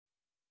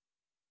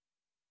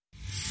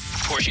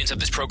Portions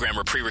of this program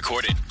are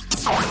pre-recorded.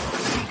 Damn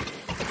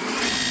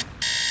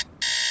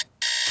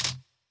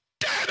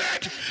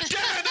it!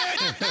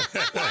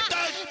 What the?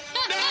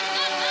 No!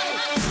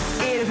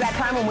 It is that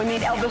time when we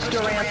meet Elvis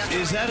Duran.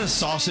 Is that a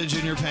sausage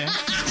in your pants?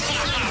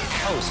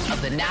 Host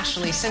of the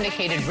nationally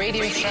syndicated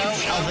radio show,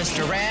 Elvis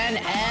Duran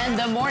and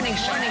The Morning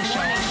Show.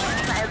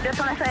 I just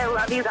want to say I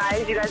love you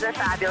guys. You guys are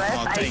fabulous.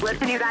 I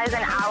listen to you guys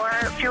an hour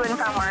to and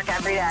from work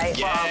every day.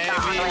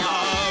 Yeah, we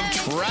love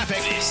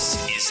traffic.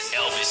 This is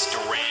Elvis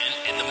Duran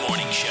and The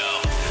Morning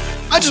Show.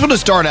 I just want to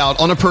start out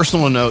on a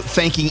personal note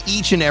thanking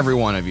each and every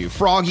one of you.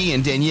 Froggy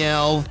and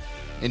Danielle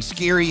and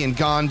Scary and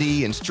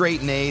Gandhi and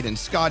Straight Nate and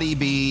Scotty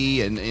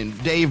B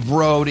and Dave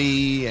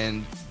Brody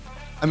and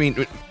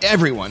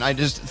everyone. I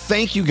just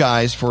thank you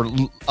guys for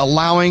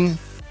allowing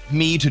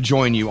me to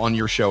join you on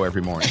your show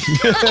every morning.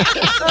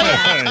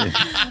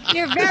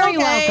 You're very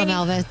welcome,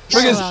 Elvis.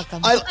 You're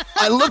welcome.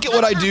 I look at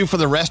what I do for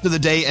the rest of the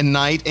day and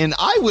night, and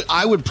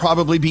I would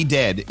probably be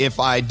dead if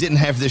I didn't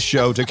have this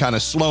show to kind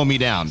of slow me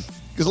down.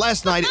 Because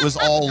last night it was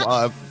all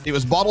it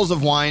was bottles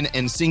of wine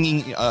and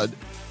singing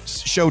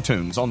show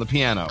tunes on the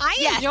piano.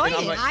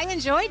 I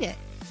enjoyed it.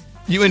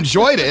 You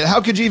enjoyed it? How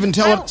could you even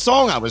tell what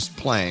song I was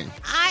playing?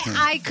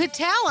 I could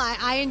tell.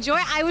 I enjoy.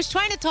 I was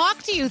trying to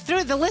talk to you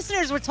through. The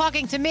listeners were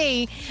talking to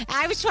me.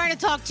 I was trying to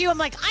talk to you. I'm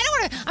like, I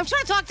don't want to. I'm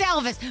trying to talk to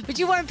Elvis, but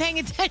you weren't paying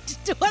attention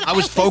to what I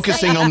was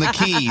focusing on the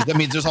keys. I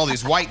mean, there's all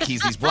these white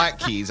keys, these black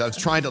keys. I was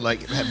trying to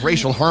have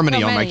racial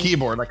harmony on my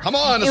keyboard. Like, come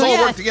on, let's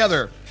all work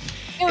together.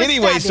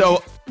 Anyway,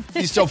 so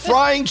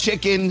frying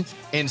chicken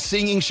and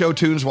singing show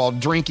tunes while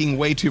drinking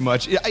way too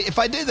much. If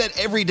I did that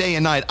every day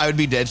and night, I would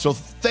be dead. So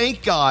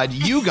thank God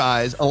you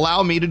guys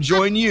allow me to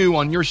join you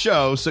on your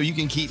show so you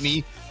can keep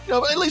me,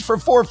 at least for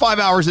 4 or 5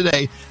 hours a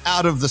day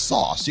out of the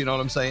sauce. You know what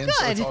I'm saying? Good.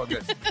 So it's all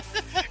good.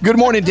 Good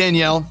morning,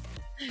 Danielle.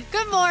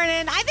 Good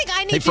morning. I think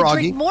I need to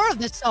Froggy. drink more of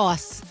the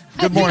sauce.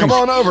 Good morning. Come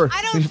on over.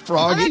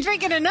 Froggy. I'm not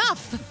drinking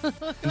enough.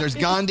 And there's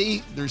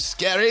Gandhi. There's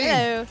Scary.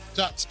 Hello.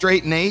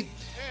 Straight Nate.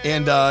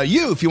 And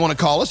you, if you want to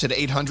call us at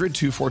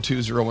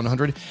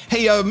 800-242-0100.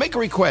 Hey, make a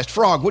request.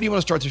 Frog, what do you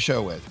want to start the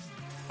show with?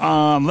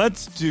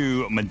 Let's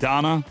do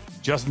Madonna,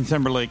 Justin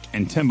Timberlake,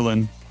 and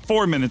Timbaland,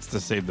 4 Minutes to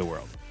Save the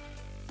World.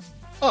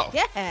 Oh.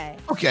 Yeah.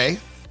 Okay.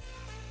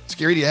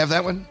 Scary, do you have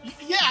that one?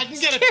 Yeah, I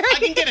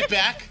can get it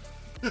back.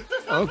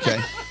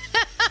 Okay.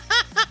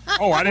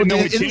 Oh, I didn't know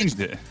we changed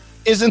it.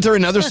 Isn't there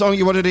another song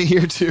you wanted to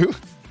hear, too?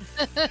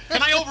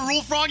 Can I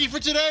overrule Froggy for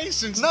today?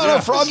 No,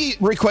 Froggy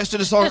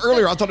requested a song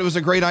earlier. I thought it was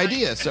a great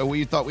idea, so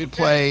we thought we'd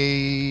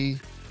play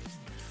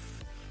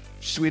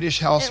Swedish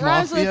House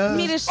Mafia.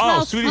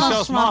 Swedish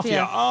House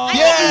Mafia. Oh,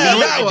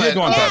 yeah, I did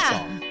want that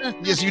song.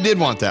 Yes, you did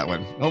want that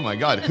one. Oh my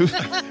God,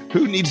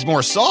 who needs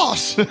more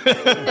sauce?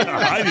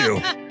 I do.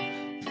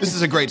 This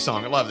is a great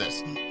song. I love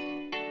this.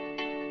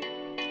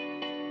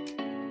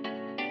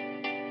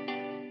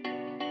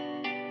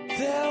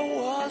 There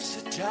was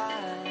a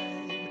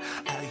time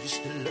I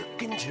used to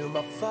look into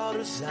my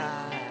father's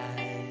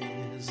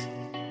eyes.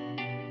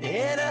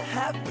 In a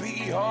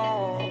happy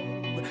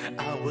home,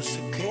 I was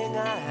a king,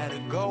 I had a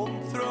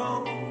golden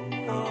throne.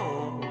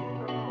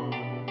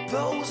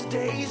 Those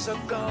days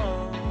are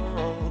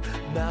gone,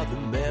 now the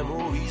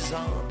memories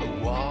on the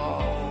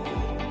wall.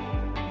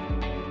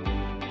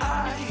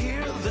 I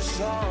hear the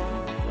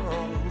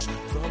songs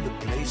from the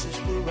places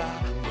where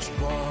I was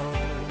born.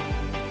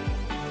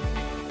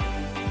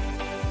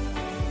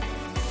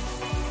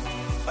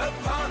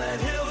 Upon a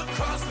hill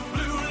across the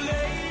blue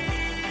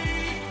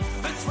lake,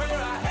 that's where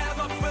I had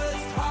my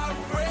first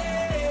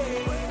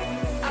heartbreak.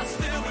 I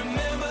still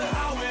remember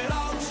how it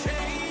all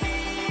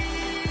changed.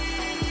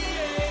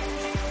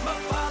 My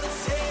father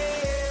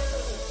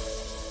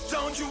said,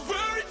 don't you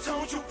worry,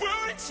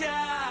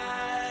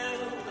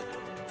 child.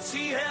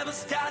 See,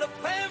 heaven's got a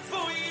plan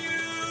for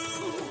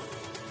you.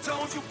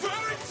 Don't you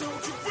worry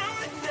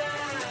now.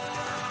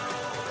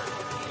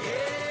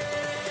 Yeah.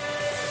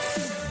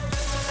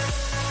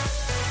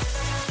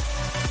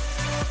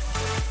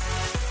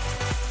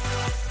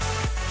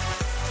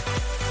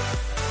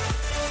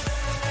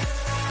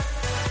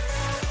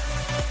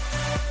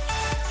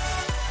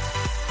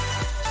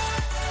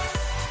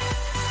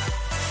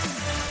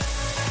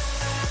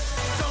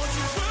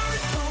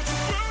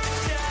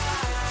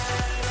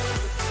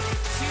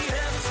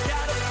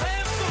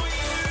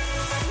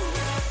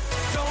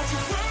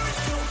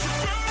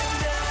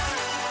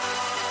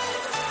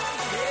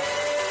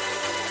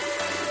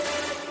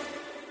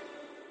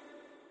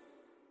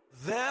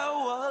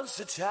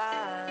 A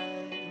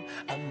time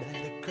I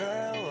met a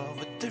girl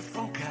of a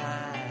different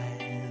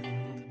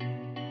kind.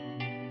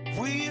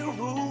 We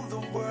ruled the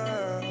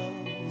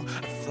world.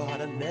 I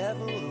thought I'd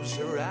never lose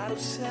her out of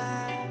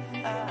sight.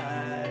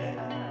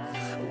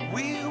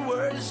 We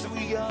were so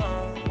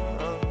young.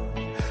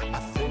 I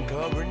think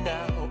of her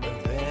now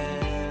and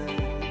then.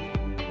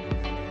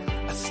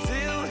 I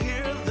still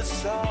hear the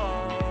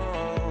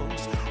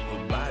songs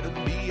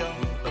reminding me of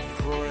a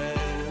friend.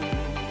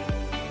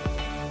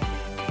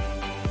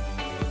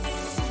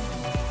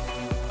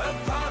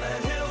 Upon a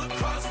hill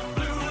across the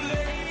blue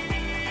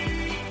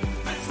lake,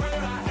 that's where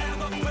I had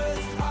my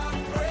first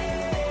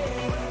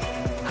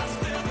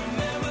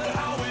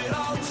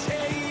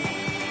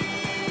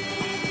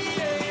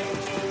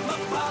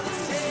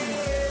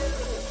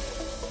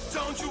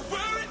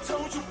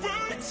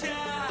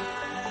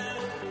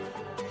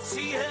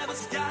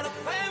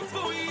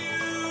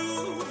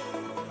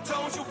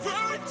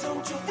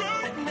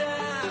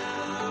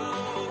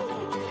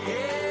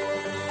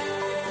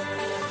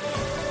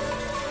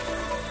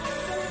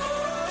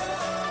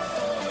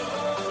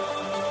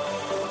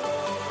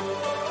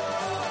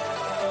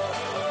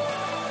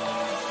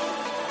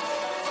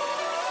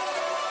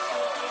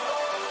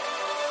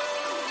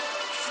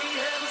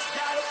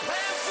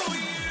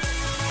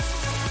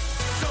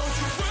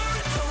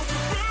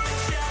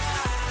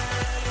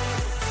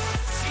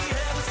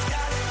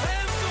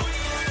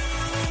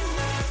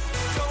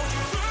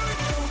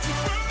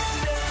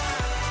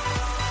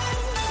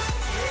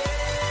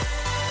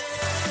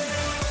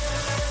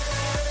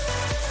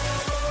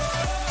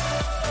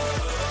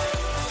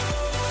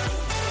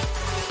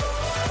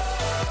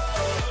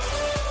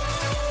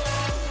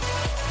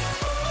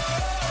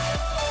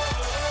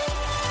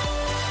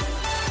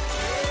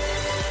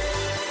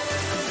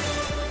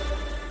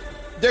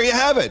there you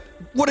have it.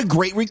 What a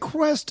great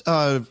request,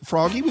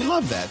 Froggy. We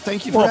love that.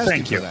 Thank you for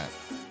asking for that.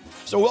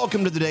 So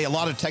welcome to the day. A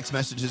lot of text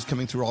messages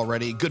coming through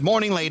already. Good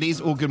morning,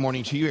 ladies. Well, good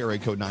morning to you, area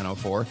code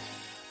 904.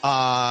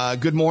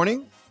 Good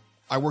morning.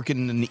 I work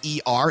in an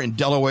ER in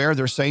Delaware.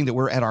 They're saying that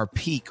we're at our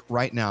peak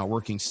right now,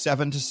 working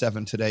 7 to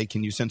 7 today.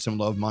 Can you send some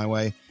love my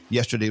way?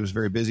 Yesterday was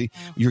very busy.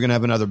 You're going to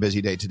have another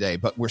busy day today,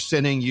 but we're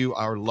sending you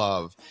our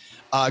love.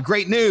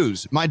 Great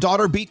news. My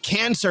daughter beat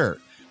cancer.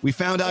 We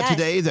found out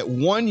today that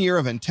 1 year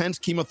of intense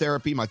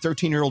chemotherapy. My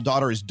 13-year-old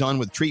daughter is done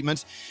with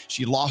treatments.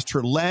 She lost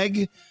her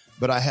leg,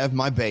 but I have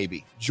my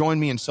baby. Join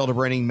me in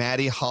celebrating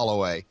Maddie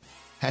Holloway.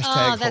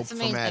 Hashtag hope for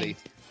Maddie.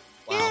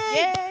 Wow.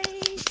 Yay.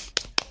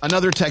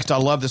 Another text I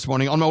love this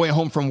morning. On my way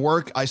home from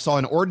work, I saw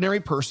an ordinary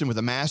person with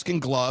a mask and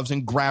gloves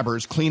and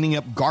grabbers cleaning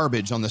up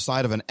garbage on the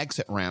side of an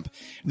exit ramp.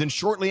 Then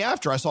shortly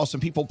after, I saw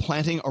some people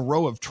planting a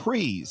row of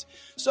trees.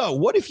 So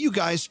what if you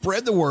guys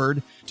spread the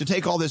word to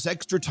take all this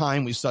extra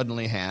time we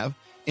suddenly have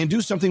and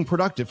do something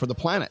productive for the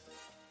planet,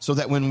 so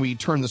that when we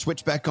turn the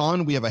switch back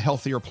on, we have a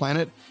healthier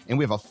planet and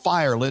we have a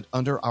fire lit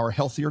under our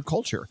healthier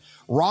culture.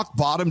 Rock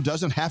bottom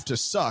doesn't have to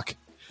suck.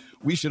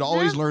 We should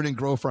always learn and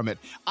grow from it.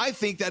 I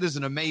think that is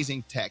an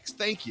amazing text.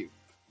 Thank you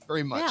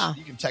very much. Yeah.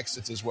 You can text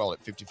us as well at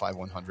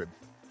 55100.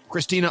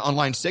 Christina on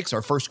line 6,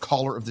 our first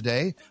caller of the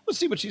day. Let's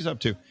see what she's up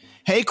to.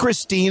 Hey,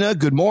 Christina.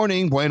 Good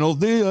morning. Buenos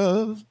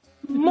dias.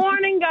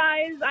 Morning,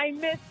 guys. I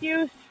miss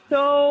you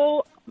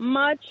so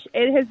much.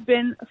 It has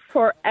been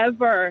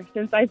forever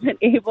since I've been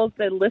able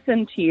to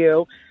listen to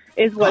you,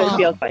 is what it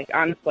feels like,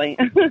 honestly.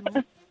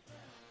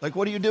 Like,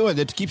 what are you doing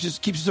that keeps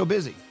you so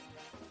busy?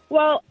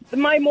 Well,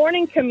 my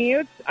morning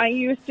commutes, I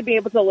used to be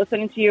able to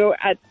listen to you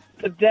at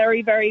the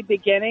very, very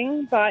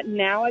beginning, but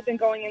now I've been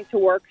going into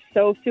work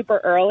so super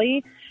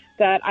early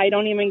that I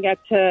don't even get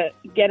to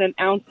get an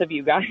ounce of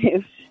you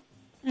guys.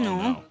 Oh,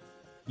 no.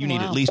 You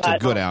need at least a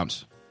good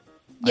ounce.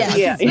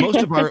 Yeah.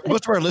 Most of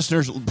our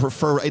listeners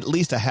prefer at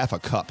least a half a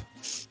cup.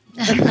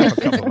 Half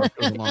a cup of work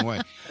goes a long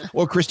way.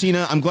 Well,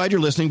 Christina, I'm glad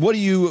you're listening. What do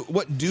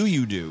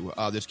you do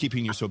that's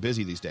keeping you so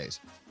busy these days?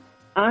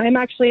 I'm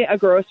actually a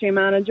grocery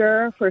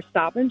manager for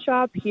Stop and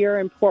Shop here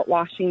in Port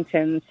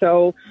Washington.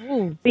 So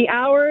the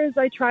hours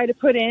I try to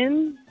put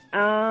in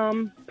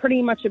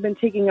pretty much have been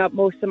taking up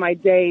most of my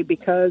day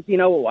because,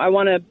 I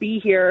want to be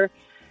here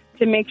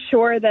to make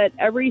sure that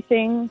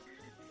everything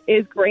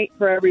is great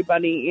for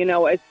everybody,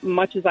 as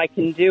much as I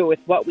can do with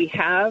what we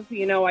have.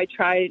 I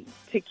try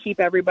to keep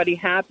everybody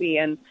happy,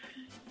 and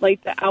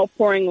like the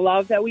outpouring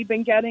love that we've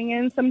been getting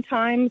in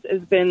sometimes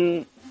has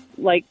been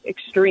like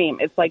extreme.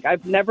 It's like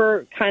I've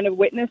never kind of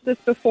witnessed this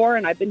before,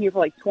 and I've been here for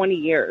like 20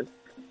 years.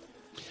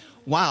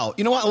 Wow.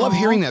 You know what? I love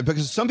hearing that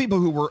because some people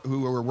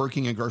who are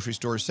working in grocery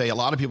stores say a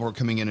lot of people are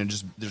coming in and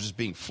they're just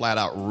being flat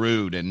out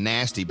rude and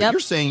nasty. But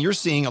you're saying you're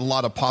seeing a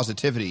lot of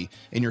positivity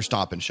in your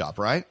Stop and Shop,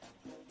 right?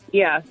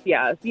 Yes.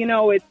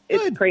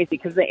 It's crazy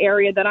because the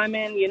area that I'm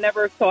in, you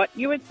never thought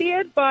you would see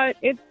it, but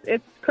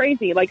it's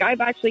crazy. Like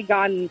I've actually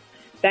gotten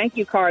thank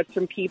you cards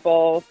from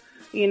people,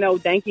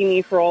 thanking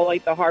me for all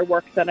like the hard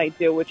work that I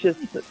do, which is,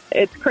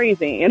 it's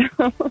crazy,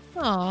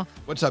 Aww.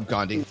 What's up,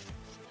 Gandhi?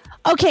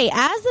 Okay,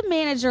 as a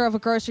manager of a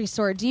grocery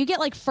store, do you get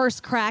like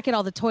first crack at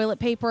all the toilet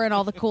paper and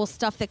all the cool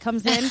stuff that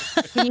comes in?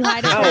 Can you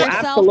hide it for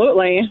yourself?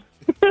 Absolutely.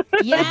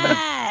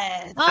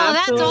 Yes. Oh,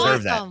 that's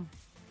Absolutely. awesome.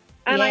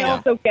 And I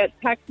also get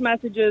text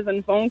messages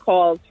and phone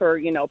calls for,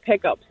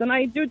 pickups. And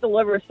I do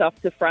deliver stuff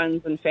to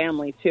friends and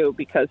family, too,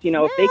 because,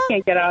 if they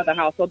can't get out of the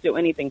house, I'll do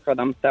anything for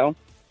them. So,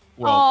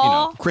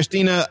 well,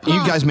 Christina,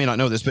 you guys may not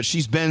know this, but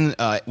she's been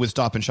with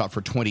Stop and Shop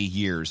for 20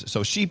 years.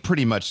 So she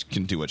pretty much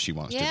can do what she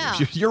wants to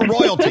do. You're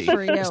royalty.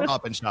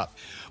 Stop and Shop.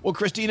 Well,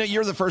 Christina,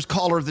 you're the first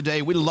caller of the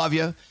day. We love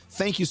you.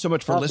 Thank you so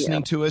much for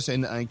listening to us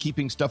and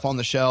keeping stuff on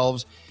the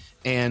shelves.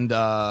 And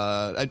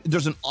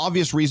there's an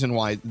obvious reason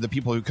why the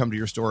people who come to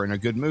your store are in a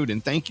good mood.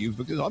 And thank you,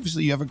 because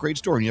obviously you have a great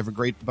store and you have a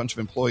great bunch of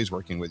employees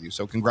working with you.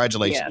 So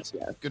congratulations.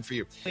 Yes. Good for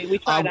you. We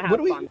try to have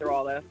fun through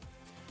all this.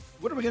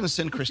 What are we going to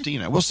send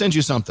Christina? We'll send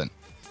you something.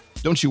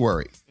 Don't you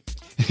worry.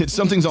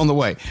 Something's on the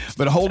way.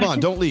 But hold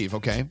on. Don't leave,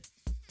 okay?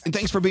 And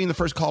thanks for being the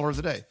first caller of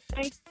the day.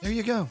 Thanks. There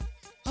you go.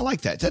 I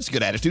like that. That's a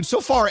good attitude.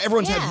 So far,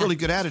 everyone's had really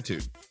good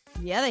attitude.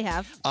 Yeah, they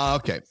have.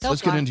 Okay,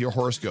 let's get into your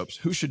horoscopes.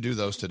 Who should do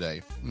those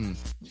today?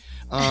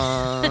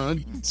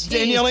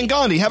 Danielle and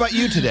Gandhi, how about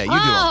you today? You do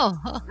them.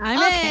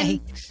 I'm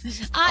in.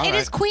 It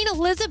is Queen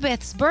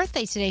Elizabeth's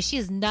birthday today. She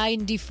is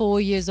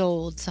 94 years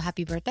old, so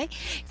happy birthday.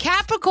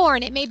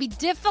 Capricorn, it may be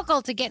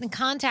difficult to get in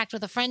contact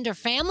with a friend or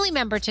family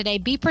member today.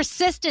 Be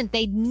persistent.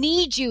 They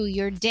need you.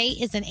 Your day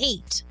is an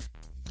 8.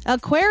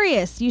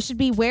 Aquarius, you should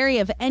be wary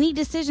of any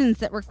decisions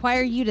that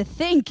require you to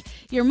think.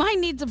 Your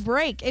mind needs a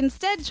break.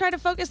 Instead, try to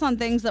focus on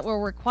things that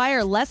will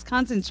require less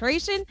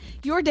concentration.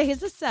 Your day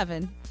is a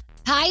 7.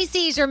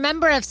 Pisces,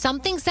 remember, if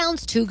something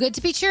sounds too good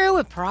to be true,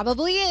 it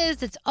probably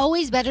is. It's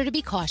always better to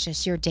be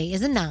cautious. Your day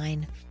is a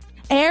 9.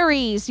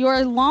 Aries,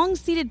 your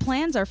long-seated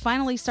plans are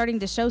finally starting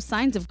to show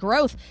signs of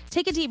growth.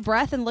 Take a deep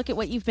breath and look at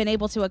what you've been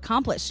able to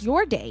accomplish.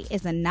 Your day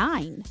is a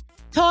 9.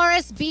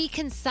 Taurus, be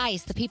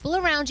concise. The people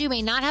around you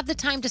may not have the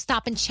time to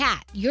stop and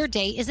chat. Your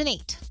day is an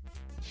 8.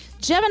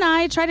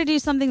 Gemini, try to do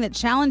something that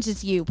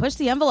challenges you. Push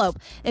the envelope.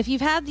 If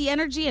you've had the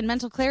energy and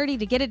mental clarity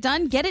to get it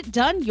done, get it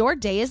done. Your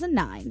day is a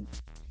 9.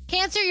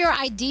 Cancer, your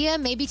idea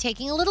may be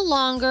taking a little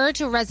longer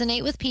to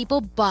resonate with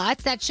people, but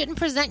that shouldn't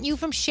prevent you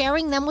from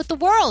sharing them with the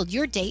world.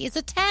 Your day is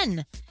a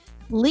 10.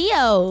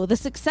 Leo, the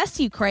success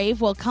you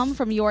crave will come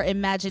from your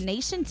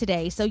imagination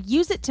today, so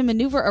use it to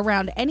maneuver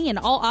around any and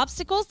all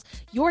obstacles.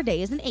 Your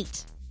day is an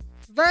 8.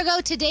 Virgo,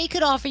 today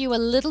could offer you a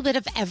little bit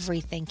of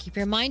everything. Keep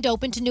your mind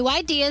open to new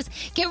ideas.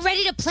 Get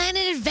ready to plan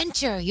an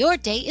adventure. Your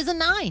day is a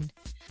 9.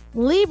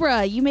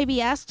 Libra, you may be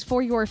asked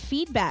for your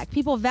feedback.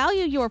 People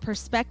value your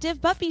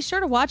perspective, but be sure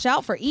to watch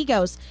out for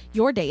egos.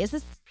 Your day is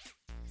a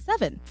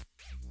 7.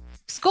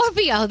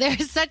 Scorpio, there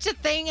is such a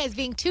thing as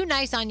being too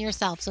nice on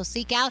yourself, so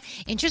seek out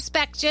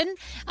introspection.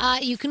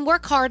 You can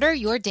work harder.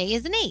 Your day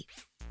is an 8.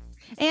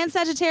 And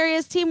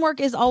Sagittarius, teamwork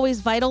is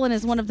always vital and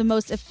is one of the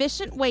most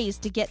efficient ways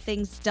to get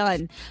things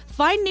done.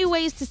 Find new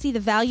ways to see the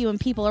value in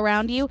people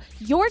around you.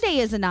 Your day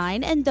is a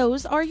 9, and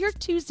those are your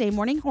Tuesday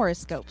morning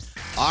horoscopes.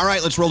 All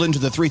right, let's roll into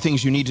the 3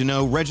 things you need to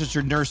know.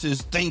 Registered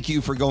nurses, thank you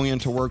for going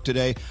into work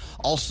today.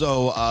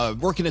 Also,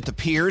 working at the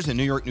piers in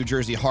New York, New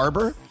Jersey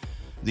Harbor.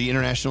 The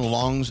International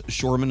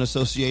Longshoremen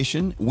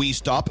Association. We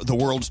stop, the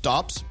world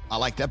stops. I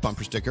like that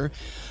bumper sticker.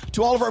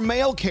 To all of our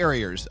mail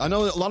carriers, I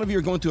know that a lot of you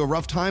are going through a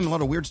rough time, a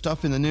lot of weird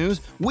stuff in the news.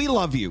 We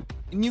love you,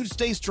 and you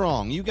stay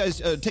strong. You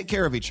guys take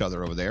care of each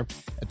other over there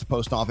at the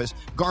post office.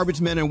 Garbage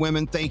men and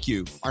women, thank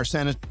you. Our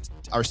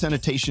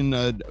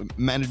sanitation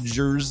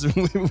managers,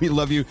 we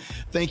love you.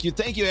 Thank you.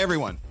 Thank you,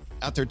 everyone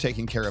out there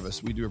taking care of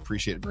us. We do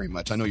appreciate it very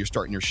much. I know you're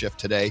starting your shift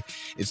today.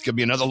 It's going to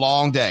be another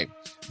long day,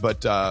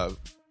 but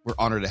we're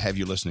honored to have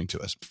you listening to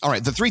us. All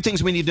right, the 3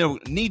 things we need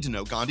to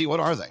know, Gandhi, what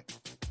are they?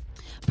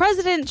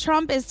 President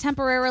Trump is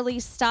temporarily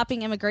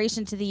stopping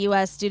immigration to the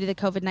U.S. due to the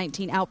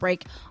COVID-19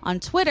 outbreak. On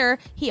Twitter,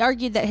 he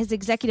argued that his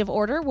executive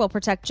order will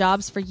protect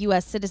jobs for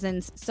U.S.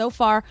 citizens. So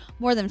far,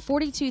 more than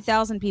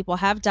 42,000 people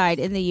have died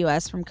in the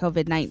U.S. from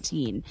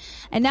COVID-19.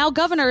 And now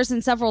governors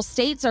in several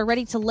states are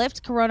ready to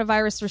lift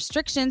coronavirus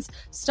restrictions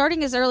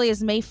starting as early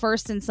as May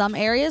 1st in some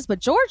areas. But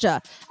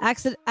Georgia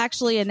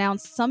actually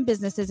announced some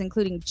businesses,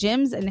 including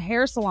gyms and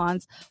hair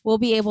salons, will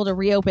be able to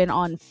reopen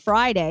on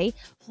Friday.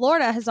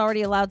 Florida has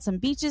already allowed some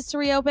beaches to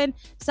reopen.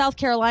 South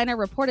Carolina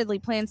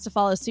reportedly plans to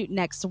follow suit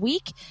next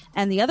week.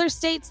 And the other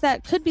states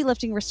that could be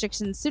lifting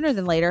restrictions sooner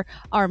than later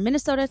are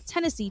Minnesota,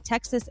 Tennessee,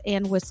 Texas,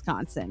 and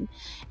Wisconsin.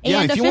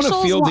 Yeah, and if you want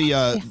to feel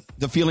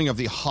the feeling of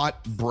the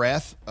hot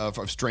breath of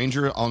a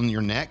stranger on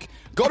your neck,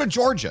 go to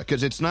Georgia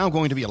because it's now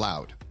going to be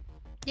allowed.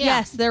 Yeah.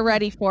 Yes, they're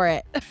ready for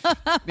it.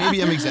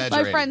 Maybe I'm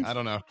exaggerating. I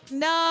don't know.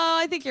 No,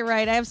 I think you're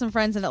right. I have some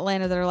friends in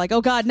Atlanta that are like,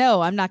 oh, God,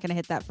 no, I'm not going to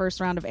hit that first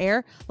round of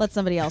air. Let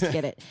somebody else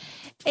get it.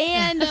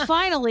 And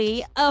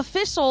finally,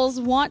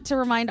 officials want to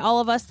remind all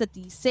of us that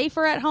the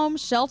safer at home,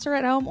 shelter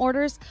at home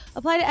orders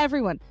apply to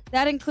everyone.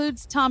 That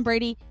includes Tom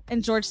Brady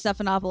and George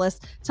Stephanopoulos.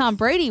 Tom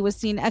Brady was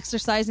seen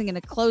exercising in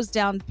a closed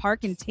down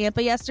park in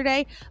Tampa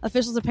yesterday.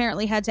 Officials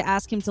apparently had to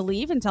ask him to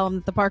leave and tell him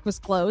that the park was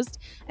closed.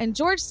 And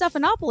George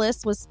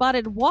Stephanopoulos was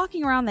spotted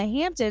walking around the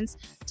Hamptons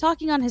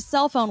talking on his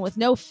cell phone with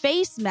no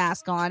face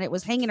mask on. It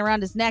was hanging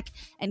around his neck,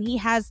 and he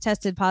has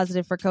tested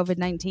positive for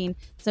COVID-19.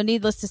 So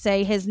needless to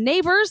say, his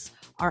neighbors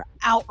are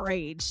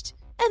outraged.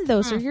 And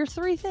those are your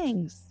 3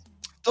 things.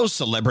 Those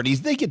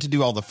celebrities, they get to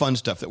do all the fun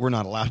stuff that we're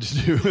not allowed to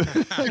do.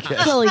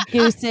 Silly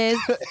gooses.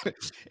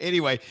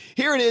 Anyway,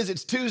 here it is.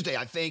 It's Tuesday,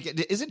 I think.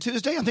 Is it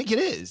Tuesday? I think it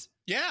is.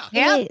 Yeah.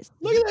 It is.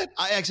 Look at that.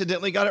 I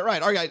accidentally got it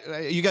right. All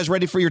right. You guys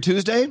ready for your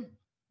Tuesday?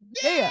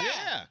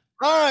 Yeah.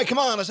 All right. Come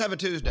on. Let's have a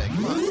Tuesday.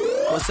 Come on.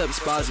 What's up,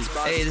 Spazzy?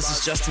 Hey, this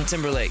is Justin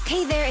Timberlake.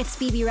 Hey there, it's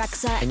BB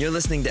Rexa. And you're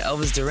listening to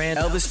Elvis Duran.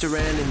 Elvis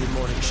Duran in the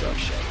Morning Show.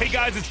 Hey,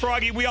 guys, it's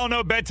Froggy. We all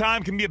know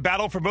bedtime can be a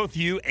battle for both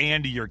you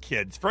and your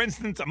kids. For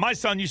instance, my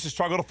son used to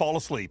struggle to fall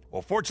asleep.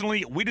 Well,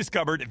 fortunately, we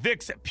discovered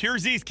Vicks Pure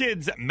Z's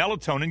Kids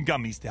melatonin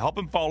gummies to help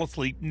him fall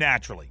asleep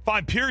naturally.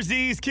 Find Pure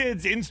Z's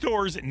Kids in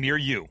stores near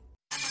you.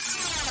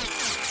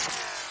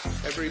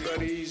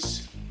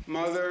 Everybody's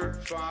mother,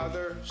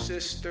 father,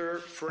 sister,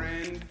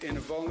 friend in a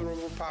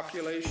vulnerable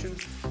population.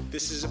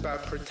 This is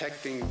about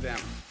protecting them.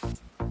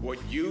 What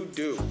you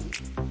do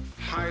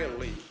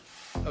highly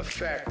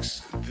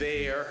affects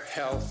their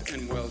health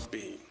and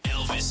well-being.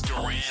 Elvis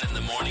Duran in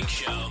the Morning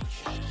Show.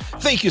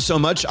 Thank you so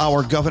much,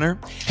 our governor.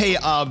 Hey,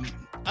 I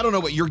don't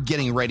know what you're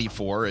getting ready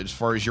for as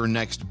far as your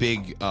next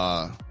big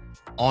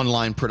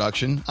online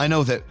production. I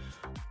know that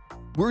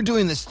we're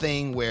doing this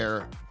thing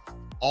where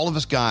all of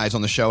us guys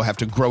on the show have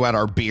to grow out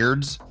our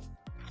beards.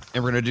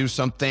 And we're going to do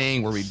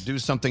something where we do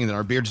something and then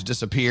our beards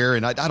disappear.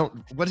 And I don't,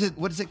 what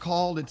is it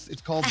called?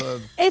 It's called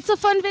the... It's a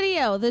fun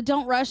video, the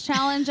Don't Rush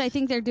Challenge. I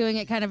think they're doing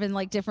it kind of in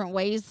like different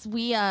ways.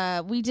 We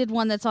did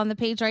one that's on the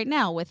page right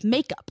now with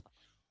makeup.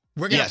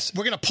 We're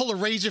gonna pull a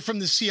razor from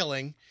the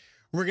ceiling.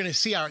 We're going to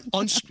see our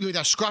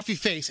scruffy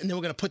face, and then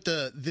we're going to put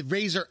the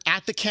razor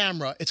at the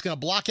camera. It's going to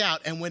block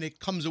out, and when it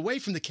comes away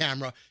from the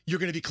camera, you're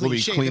going to be cleanly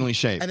shaved.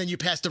 Shaved. And then you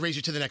pass the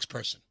razor to the next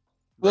person.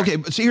 Well, okay,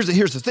 but see,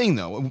 here's the thing,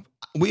 though.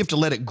 We have to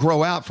let it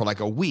grow out for like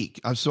a week.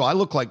 So I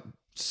look like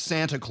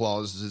Santa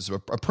Claus's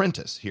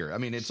apprentice here. I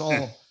mean, it's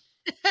all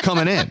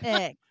coming in.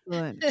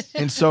 Excellent.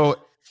 And so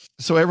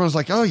everyone's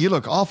like, "Oh, you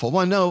look awful."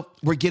 Well, no,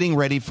 we're getting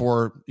ready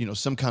for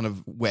some kind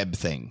of web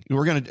thing.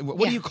 We're gonna.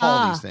 What do you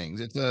call these things?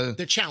 It's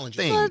a challenge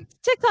thing. Well,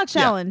 TikTok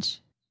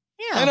challenge.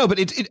 Yeah. I know, but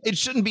it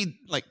shouldn't be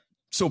like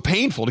so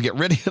painful to get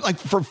ready. Like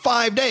for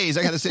 5 days,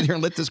 I got to sit here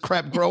and let this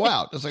crap grow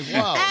out. It's like,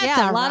 wow.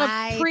 Yeah, a lot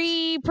of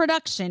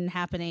pre-production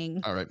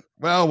happening. All right.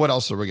 Well, what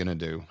else are we gonna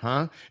do,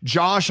 huh?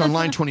 Josh on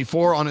line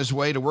 24 on his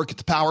way to work at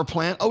the power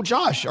plant. Oh,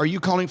 Josh, are you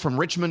calling from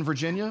Richmond,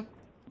 Virginia?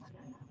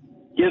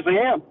 Yes,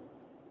 I am.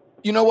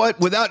 You know what?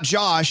 Without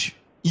Josh,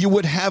 you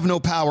would have no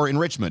power in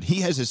Richmond.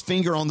 He has his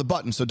finger on the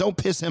button, so don't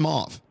piss him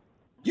off.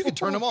 You can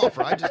turn him off,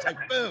 right? Just like,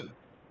 boom,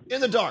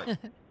 in the dark.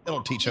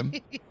 That'll teach him.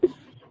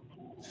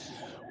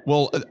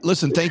 Well,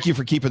 listen, thank you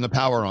for keeping the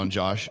power on,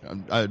 Josh.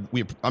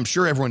 I'm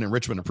sure everyone in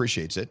Richmond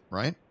appreciates it,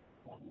 right?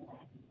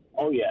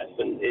 Oh, yes.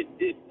 And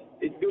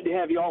it's good to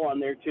have you all on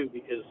there, too,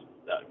 because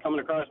coming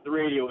across the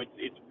radio,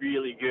 it's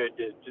really good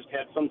to just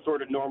have some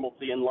sort of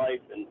normalcy in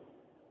life. And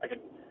I could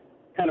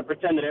kind of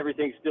pretend that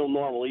everything's still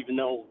normal, even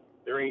though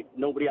there ain't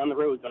nobody on the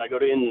roads when I go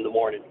in the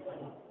morning.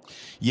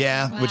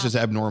 Yeah, wow. Which is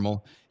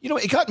abnormal.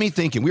 It got me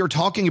thinking. We were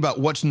talking about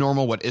what's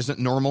normal, what isn't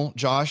normal,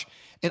 Josh.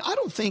 And I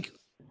don't think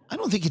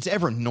it's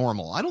ever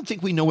normal. I don't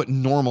think we know what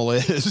normal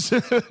is.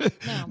 No.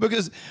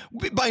 Because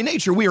by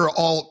nature, we are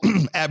all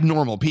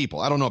abnormal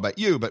people. I don't know about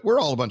you, but we're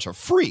all a bunch of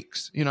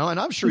freaks, and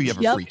I'm sure you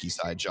have a freaky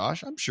side,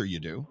 Josh. I'm sure you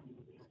do.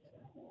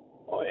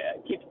 Oh,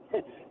 yeah.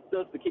 It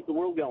does to keep the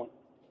world going.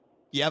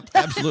 Yep,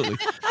 absolutely.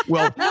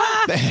 Well,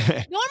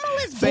 normal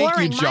is boring.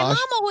 Thank you, Josh. My mom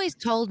always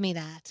told me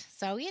that.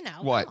 So,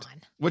 What?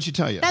 What'd she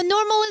tell you? That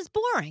normal is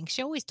boring.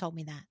 She always told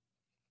me that.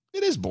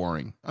 It is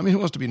boring. I mean, who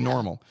wants to be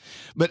normal?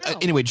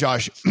 But anyway,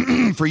 Josh,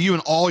 for you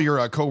and all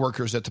your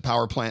coworkers at the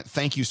power plant,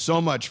 thank you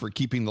so much for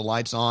keeping the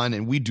lights on.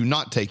 And we do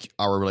not take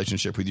our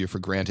relationship with you for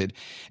granted.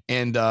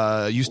 And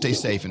you stay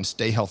safe and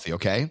stay healthy,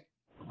 okay?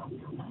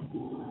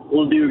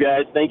 Will do,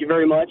 guys. Thank you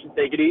very much, and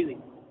take it easy.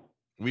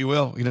 We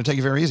will. We're going to take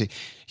it very easy.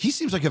 He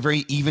seems like a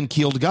very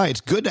even-keeled guy. It's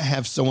good to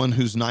have someone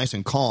who's nice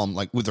and calm,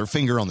 like with their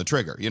finger on the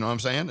trigger. You know what I'm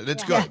saying?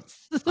 It's good.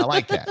 I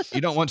like that.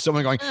 You don't want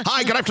someone going,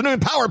 "Hi, good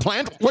afternoon, power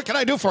plant. What can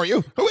I do for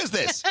you? Who is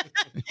this?"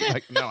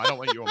 Like, no, I don't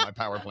want you on my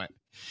power plant.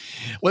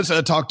 Let's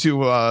talk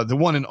to the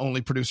one and only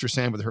producer,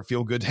 Sam, with her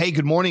feel good. Hey,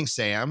 good morning,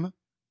 Sam.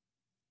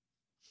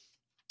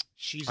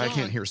 I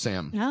can't hear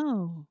Sam.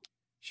 No.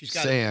 She's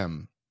got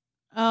Sam.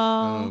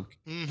 Oh.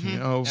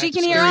 Mm-hmm. She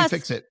can hear us.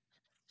 Fix it.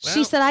 Well,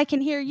 she said, "I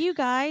can hear you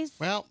guys."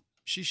 Well,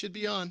 she should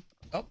be on.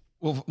 Oh,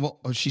 well,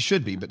 she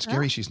should be, but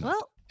Scary, she's not.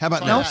 Well, how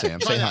about now,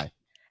 Sam? Say hi.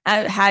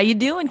 How you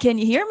doing? Can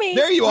you hear me?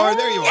 There you are.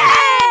 There you are.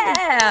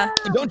 Yeah.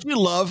 Don't you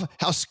love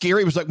how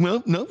Scary was like,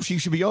 "Well, no, she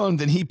should be on."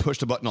 Then he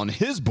pushed a button on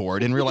his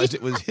board and realized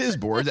it was his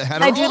board that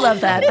had her I do on. love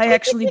that. I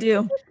actually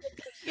do.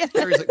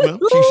 Scary's like, "Well,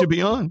 she should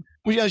be on."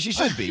 Well, yeah, she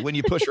should be when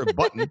you push her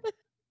button.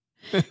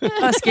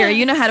 Oh, Scary,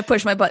 you know how to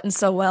push my buttons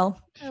so well.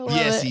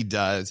 Yes, he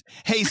does.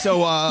 Hey,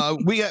 so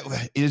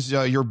is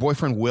your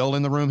boyfriend Will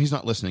in the room? He's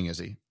not listening, is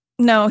he?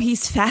 No,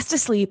 he's fast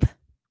asleep.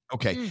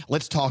 Okay,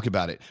 let's talk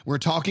about it. We're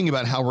talking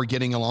about how we're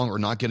getting along or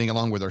not getting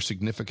along with our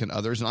significant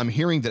others, and I'm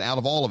hearing that out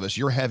of all of us,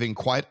 you're having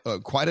quite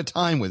a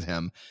time with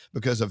him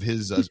because of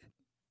his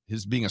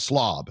being a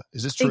slob.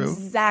 Is this true?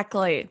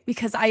 Exactly,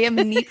 because I am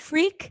a neat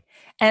freak.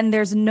 And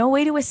there's no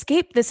way to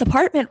escape this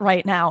apartment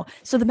right now.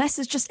 So the mess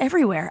is just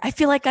everywhere. I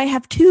feel like I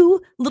have 2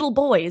 little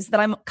boys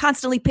that I'm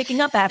constantly picking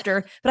up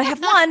after, but I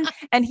have one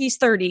and he's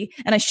 30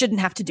 and I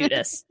shouldn't have to do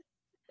this.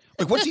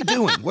 Like, what's he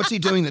doing? What's he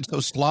doing that's so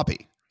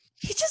sloppy?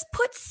 He just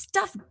puts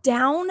stuff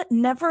down,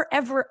 never,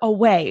 ever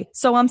away.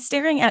 So I'm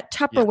staring at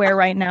Tupperware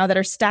right now that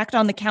are stacked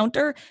on the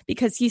counter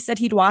because he said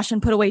he'd wash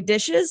and put away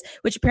dishes,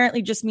 which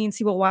apparently just means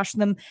he will wash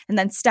them and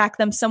then stack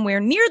them somewhere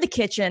near the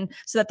kitchen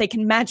so that they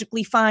can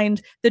magically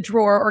find the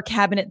drawer or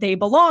cabinet they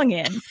belong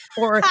in.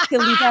 Or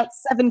he'll leave out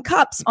 7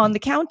 cups on the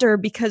counter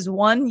because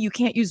you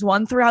can't use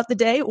one throughout the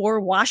day or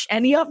wash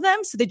any of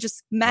them. So they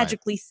just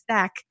magically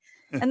stack.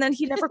 And then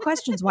he never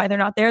questions why they're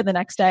not there the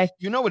next day.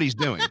 You know what he's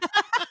doing?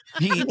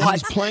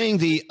 He's playing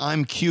the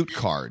 "I'm cute"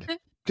 card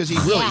because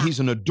he's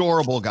an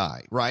adorable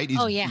guy, right?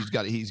 He's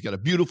got a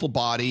beautiful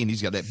body and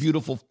he's got that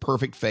beautiful,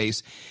 perfect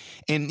face.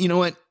 And you know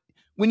what?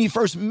 When you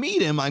first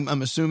meet him,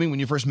 I'm assuming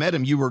when you first met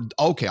him, you were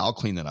okay. I'll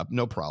clean that up,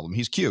 no problem.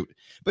 He's cute.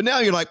 But now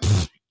you're like,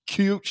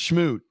 cute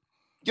schmoot.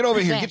 Get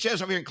over here, get your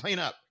ass over here and clean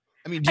up.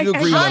 I mean, do you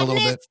agree with that a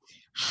little bit?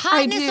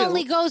 Hotness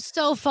only goes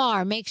so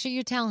far. Make sure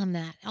you tell him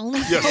that. Only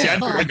so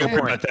far. I don't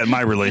worry about that in my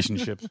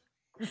relationship.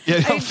 Yeah,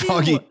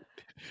 Foggy.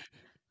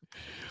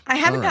 I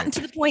haven't gotten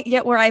to the point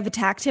yet where I've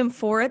attacked him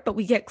for it, but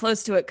we get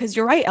close to it because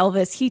you're right,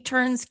 Elvis. He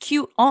turns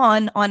cute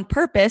on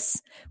purpose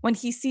when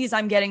he sees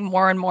I'm getting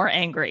more and more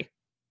angry.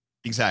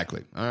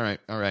 Exactly. All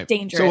right.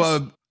 Dangerous.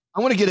 So I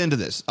want to get into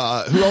this.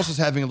 Who else is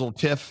having a little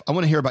tiff? I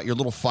want to hear about your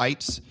little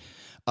fights.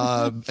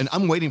 And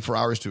I'm waiting for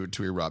ours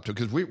to erupt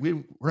because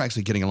we're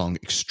actually getting along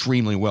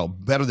extremely well,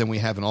 better than we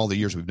have in all the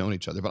years we've known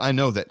each other. But I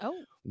know that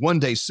one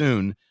day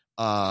soon,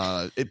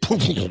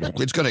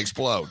 it's going to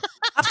explode.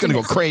 It's going to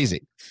go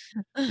crazy.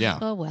 Yeah.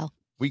 Oh, well.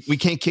 We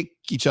can't kick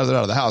each other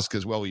out of the house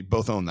because, well, we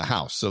both own the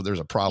house. So there's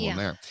a problem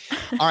there.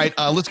 All right.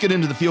 Let's get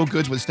into the Feel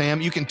Goods with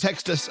Sam. You can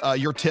text us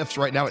your tips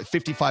right now at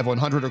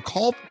 55100 or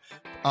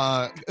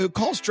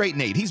call Straight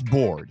Nate. He's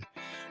bored.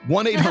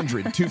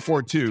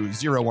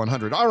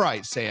 1-800-242-0100. All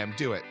right, Sam,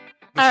 do it.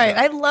 All right.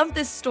 I love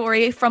this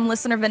story from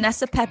listener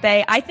Vanessa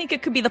Pepe. I think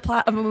it could be the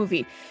plot of a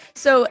movie.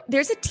 So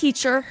there's a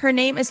teacher. Her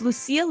name is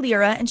Lucia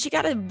Lira, and she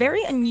got a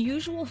very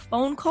unusual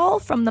phone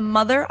call from the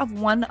mother of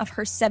one of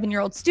her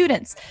 7-year-old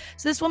students.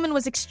 So this woman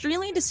was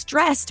extremely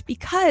distressed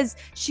because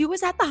she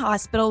was at the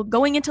hospital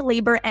going into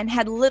labor and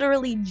had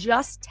literally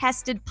just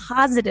tested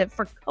positive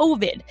for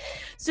COVID.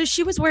 So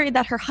she was worried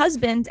that her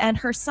husband and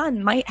her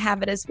son might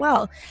have it as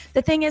well.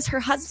 The thing is,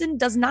 her husband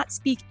does not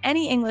speak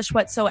any English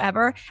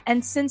whatsoever.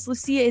 And since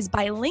Lucia is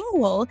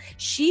bilingual,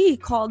 she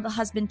called the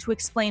husband to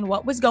explain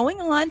what was going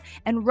on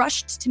and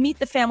rushed to meet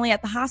the family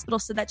at the hospital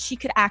so that she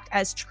could act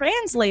as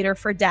translator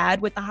for dad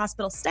with the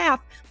hospital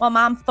staff while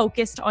mom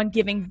focused on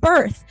giving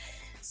birth.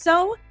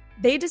 So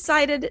they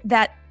decided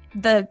that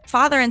the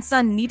father and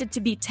son needed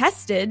to be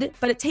tested,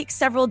 but it takes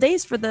several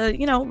days for the,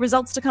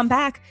 results to come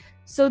back.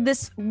 So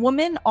this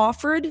woman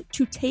offered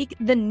to take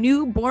the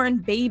newborn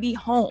baby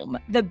home,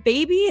 the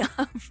baby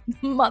of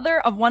the mother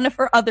of one of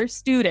her other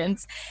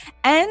students.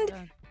 And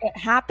it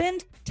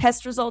happened.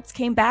 Test results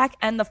came back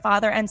and the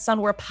father and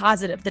son were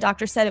positive. The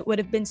doctor said it would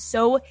have been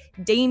so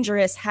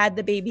dangerous had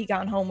the baby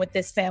gone home with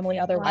this family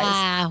otherwise.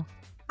 Wow.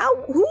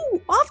 Who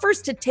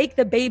offers to take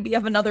the baby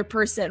of another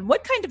person?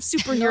 What kind of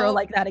superhero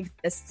like that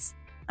exists?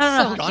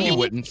 I don't know. Gandhi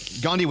wouldn't.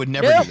 Gandhi would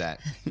never do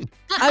that.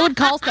 I would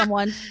call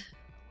someone.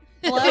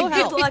 Hello,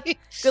 good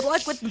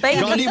luck with the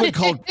baby. Gandhi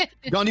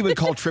would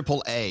call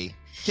AAA.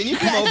 Can you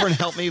come over and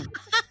help me?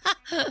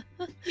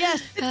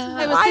 Yes,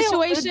 I have a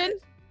situation.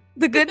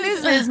 The good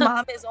news is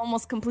mom is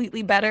almost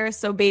completely better,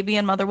 so baby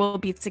and mother will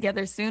be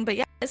together soon. But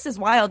yeah, this is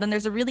wild. And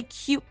there's a really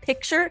cute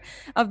picture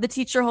of the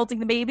teacher holding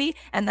the baby,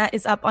 and that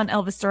is up on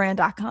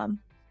ElvisDuran.com.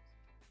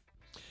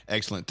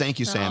 Excellent. Thank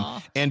you,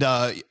 Sam. And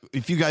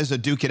if you guys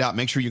duke it out,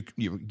 make sure you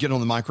get on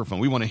the microphone.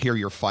 We want to hear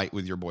your fight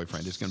with your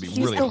boyfriend. It's going to be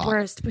really hot. He's the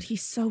worst, but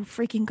he's so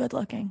freaking good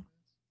looking.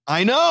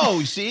 I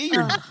know. See,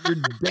 you're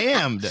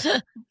damned.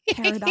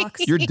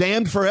 Paradox. You're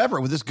damned forever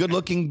with this good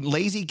looking,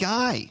 lazy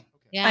guy.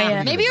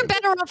 Yeah, maybe you're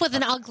better off with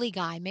an ugly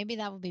guy. Maybe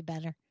that would be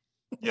better.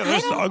 Yeah,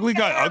 there's the ugly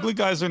guy. Ugly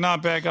guys are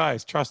not bad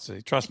guys. Trust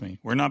me.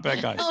 We're not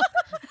bad guys.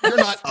 You're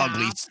not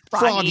ugly.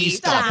 Froggy,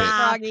 stop it.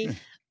 Froggy.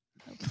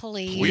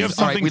 Please. We have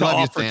something to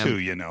offer Sam.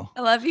 too,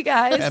 I love you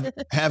guys.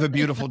 Have a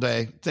beautiful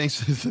day.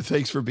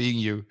 Thanks for being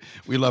you.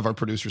 We love our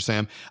producer,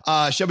 Sam.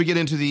 Shall we get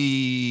into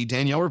the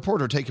Danielle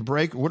report or take a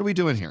break? What are we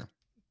doing here?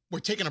 We're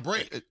taking a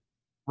break.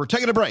 We're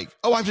taking a break.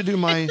 Oh, I have to do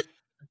my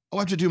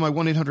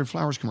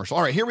 1-800-Flowers commercial.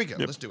 All right, here we go.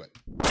 Yep. Let's do it.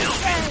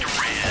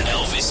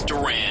 Elvis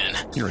Duran.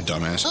 You're a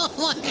dumbass. Oh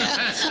my God.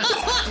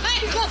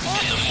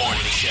 In the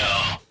morning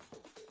show.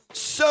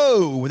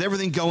 So, with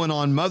everything going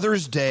on,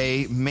 Mother's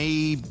Day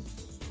may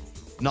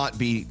not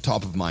be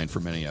top of mind for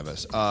many of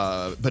us,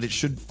 but it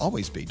should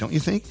always be, don't you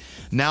think?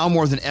 Now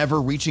more than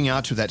ever, reaching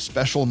out to that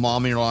special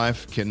mom in your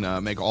life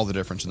can make all the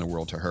difference in the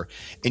world to her.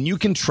 And you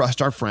can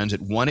trust our friends at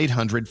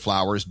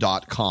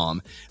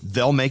 1-800-Flowers.com.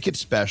 They'll make it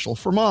special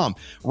for mom.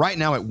 Right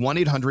now at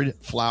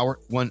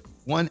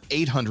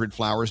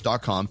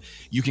 1-800-Flowers.com,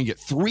 you can get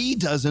 3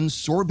 dozen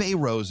sorbet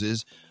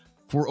roses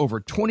for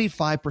over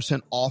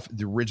 25% off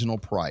the original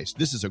price.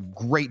 This is a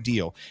great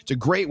deal. It's a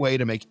great way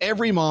to make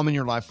every mom in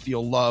your life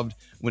feel loved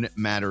when it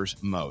matters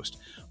most.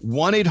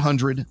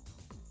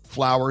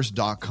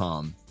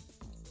 1-800-Flowers.com.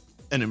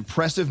 An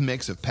impressive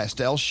mix of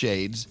pastel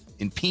shades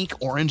in pink,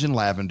 orange, and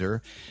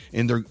lavender.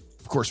 And they're,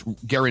 of course,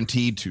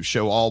 guaranteed to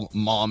show all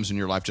moms in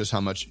your life just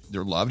how much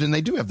they're loved. And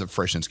they do have the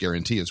freshness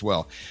guarantee as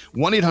well.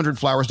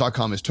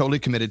 1-800-Flowers.com is totally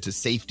committed to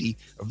safety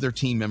of their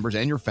team members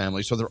and your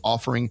family. So they're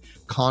offering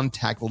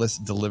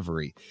contactless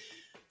delivery.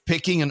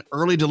 Picking an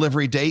early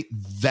delivery date,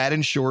 that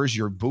ensures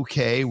your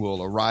bouquet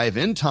will arrive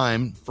in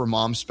time for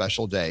mom's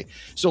special day.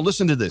 So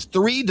listen to this.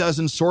 3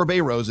 dozen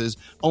sorbet roses,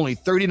 only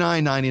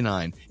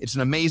 $39.99. It's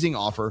an amazing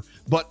offer,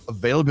 but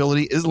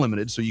availability is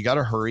limited, so you got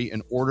to hurry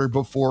and order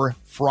before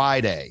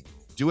Friday.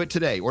 Do it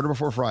today. Order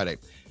before Friday.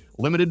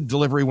 Limited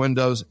delivery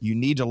windows. You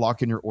need to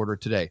lock in your order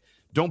today.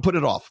 Don't put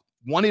it off.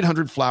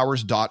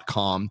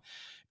 1-800-Flowers.com.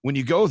 When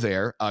you go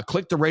there,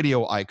 click the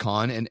radio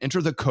icon and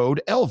enter the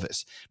code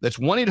Elvis. That's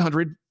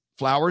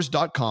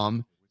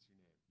 1-800-Flowers.com.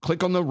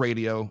 Click on the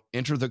radio,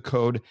 enter the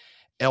code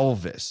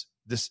Elvis.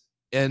 This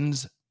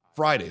ends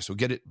Friday, so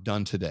get it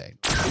done today.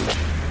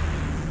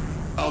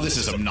 Oh, this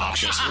is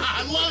obnoxious.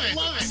 I love it.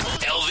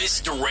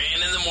 Elvis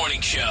Duran in the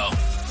morning show.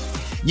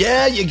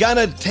 Yeah, you got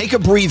to take a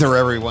breather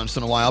every once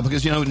in a while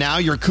because, now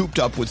you're cooped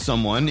up with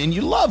someone and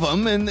you love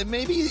them and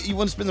maybe you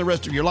want to spend the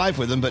rest of your life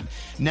with them, but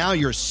now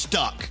you're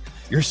stuck.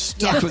 You're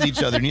stuck with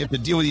each other and you have to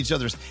deal with each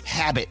other's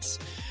habits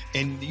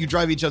and you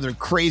drive each other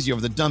crazy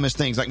over the dumbest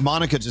things. Like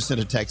Monica just sent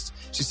a text.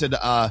 She said,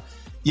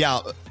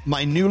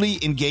 my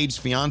newly engaged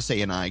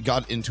fiance and I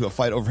got into a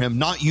fight over him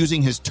not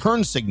using his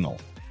turn signal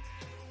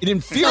It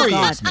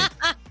infuriates me.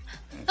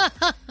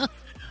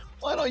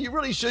 Well, no, you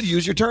really should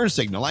use your turn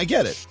signal. I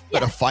get it.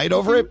 But a fight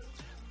over it?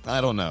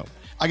 I don't know.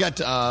 I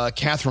got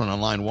Catherine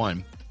on line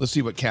 1. Let's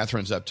see what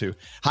Catherine's up to.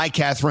 Hi,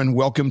 Catherine.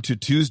 Welcome to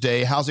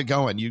Tuesday. How's it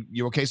going?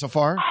 You okay so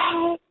far?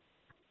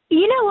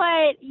 You know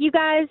what? You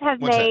guys have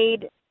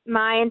made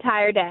my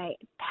entire day.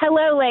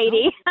 Hello,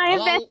 lady.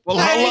 Hello,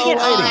 lady.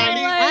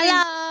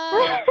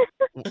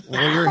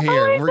 Well, you're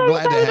here. We're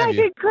glad to have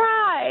you. I could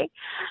cry.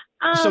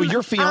 So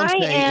your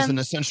fiance is an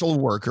essential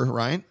worker,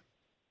 right?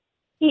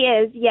 He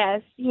is.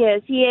 Yes, he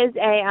is. He is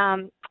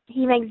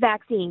he makes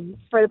vaccines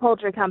for the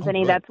poultry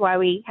company. That's why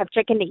we have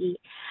chicken to eat.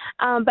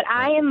 But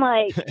I am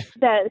like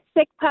the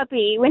sick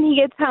puppy. When he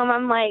gets home,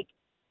 I'm like,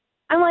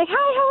 hi, how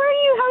are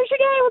you? How's your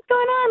day? What's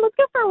going on? Let's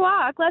go for a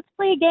walk. Let's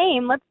play a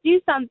game. Let's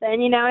do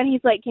something, And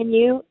he's like, can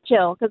you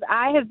chill? Because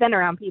I have been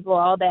around people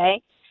all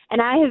day,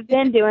 and I have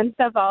been doing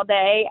stuff all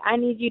day. I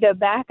need you to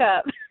back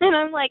up. And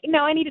I'm like, no,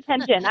 I need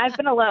attention. I've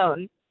been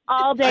alone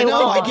all day. I know.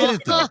 long. I get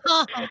it though.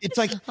 It's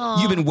like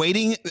you've been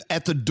waiting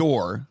at the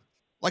door,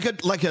 like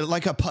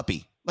a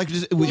puppy. Like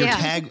just with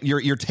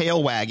your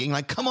tail wagging,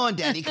 like, come on,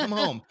 Daddy, come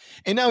home.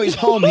 And now he's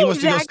home. He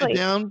wants to go sit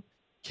down.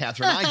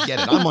 Catherine, I get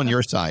it. I'm on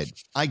your side.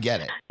 I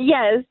get it.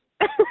 Yes.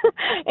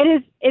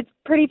 It's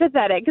pretty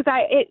pathetic because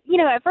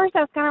at first I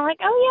was kind of like,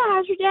 oh yeah,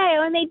 how's your day?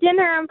 Oh, I made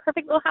dinner. I'm a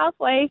perfect little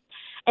housewife.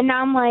 And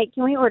now I'm like,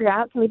 can we order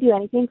out? Can we do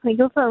anything? Can we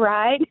go for a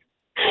ride?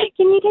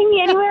 Can you take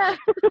me anywhere?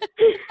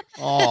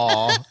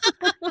 Aw.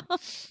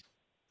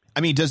 I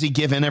mean, does he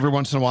give in every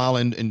once in a while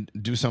and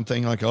do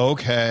something like,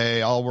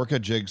 okay, I'll work a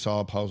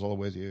jigsaw puzzle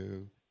with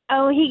you?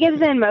 Oh, he gives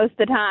in most of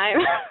the time.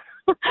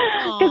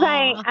 Because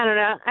I don't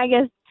know. I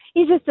guess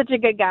he's just such a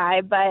good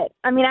guy. But,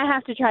 I mean, I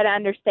have to try to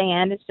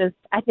understand. It's just,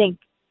 I think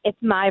it's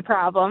my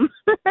problem.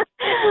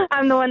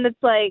 I'm the one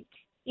that's like,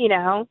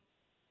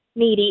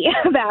 needy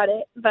about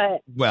it.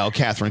 But well,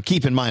 Catherine,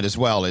 keep in mind as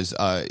well is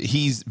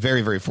he's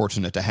very, very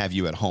fortunate to have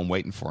you at home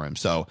waiting for him.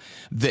 So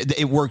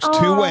it works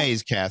two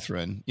ways,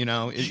 Catherine.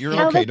 You're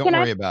okay. Don't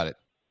worry about it.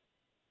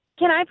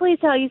 Can I please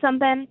tell you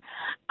something?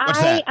 What's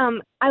that?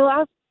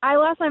 I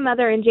lost my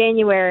mother in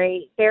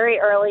January, very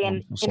early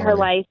in her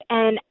life,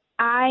 and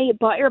I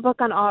bought your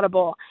book on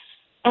Audible,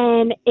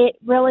 and it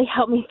really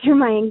helped me through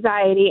my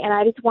anxiety. And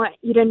I just want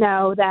you to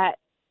know that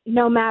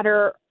no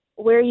matter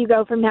where you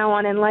go from now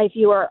on in life,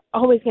 you are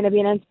always going to be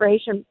an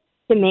inspiration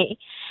to me.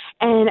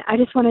 And I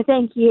just want to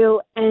thank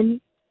you and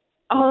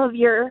all of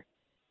your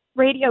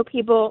radio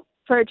people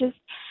for just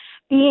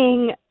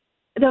being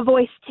the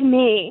voice to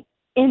me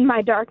in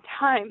my dark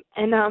time.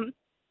 And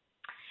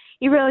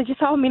you really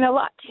just all mean a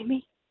lot to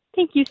me.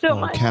 Thank you so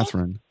much.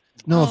 Catherine.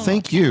 No,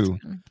 thank you.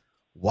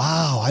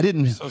 Wow, I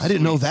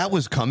didn't know that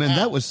was coming.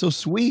 That was so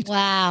sweet.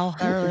 Wow.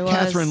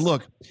 Catherine,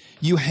 look,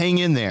 you hang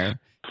in there.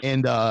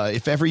 And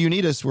if ever you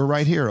need us, we're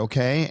right here,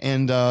 okay?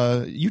 And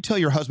you tell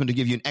your husband to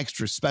give you an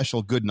extra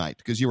special good night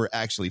because you were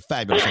actually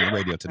fabulous on the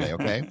radio today,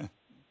 okay?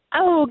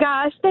 Oh,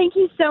 gosh. Thank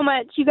you so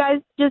much. You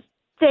guys just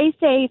stay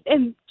safe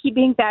and keep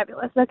being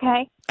fabulous,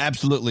 okay?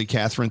 Absolutely,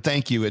 Catherine.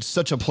 Thank you. It's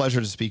such a pleasure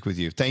to speak with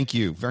you. Thank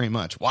you very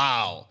much.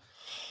 Wow.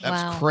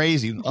 That's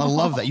crazy. I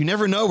love that. You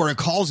never know where a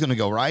call's going to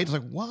go, right? It's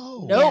like,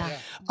 whoa.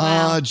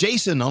 Nope.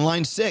 Jason on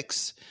line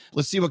 6.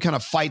 Let's see what kind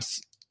of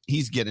fights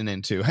he's getting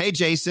into. Hey,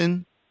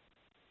 Jason.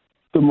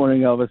 Good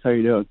morning, Elvis. How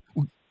you doing?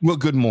 Well,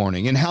 good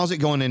morning. And how's it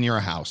going in your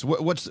house?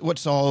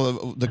 What's all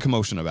the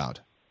commotion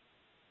about?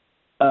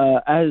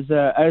 As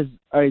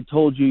I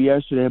told you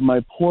yesterday,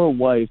 my poor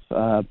wife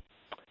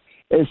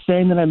is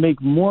saying that I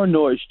make more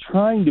noise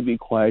trying to be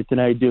quiet than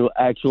I do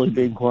actually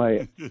being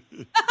quiet.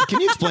 Can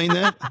you explain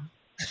that?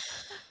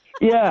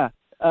 Yeah.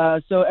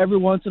 So every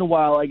once in a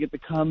while, I get the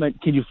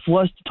comment, "Can you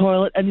flush the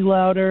toilet any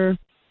louder?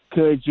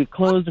 Could you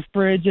close the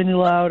fridge any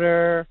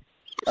louder?"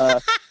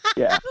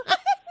 Yeah.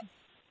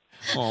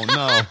 Oh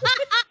no!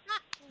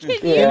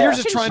 And you're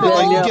just trying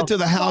to get to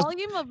the house.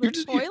 Volume of the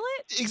toilet?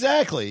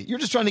 Exactly. You're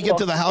just trying to get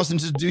to the house and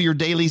just do your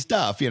daily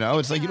stuff.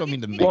 It's like you don't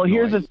mean to make. Well,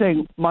 here's the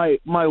thing. My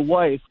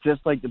wife,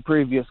 just like the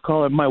previous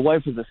caller, my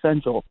wife is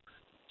essential.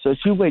 So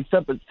she wakes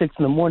up at 6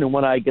 a.m.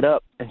 when I get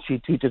up, and she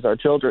teaches our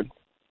children.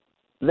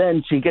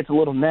 Then she gets a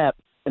little nap,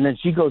 and then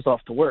she goes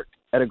off to work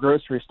at a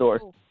grocery store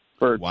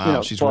for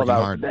she's 12 working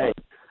hours hard. a day.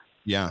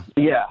 Yeah.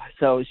 Yeah.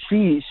 So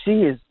she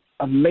is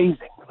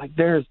amazing. Like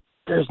there's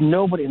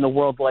nobody in the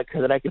world like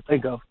her that I could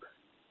think of.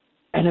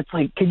 And it's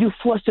like, can you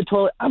flush the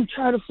toilet? I'm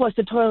trying to flush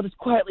the toilet as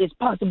quietly as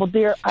possible,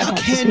 dear. How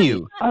can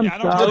you? I'm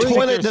sorry. The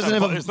toilet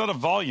doesn't have There's not a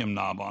volume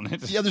knob on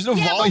it. Yeah, there's no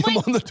volume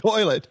on the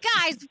toilet.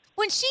 Guys,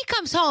 when she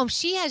comes home,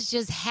 she has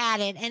just had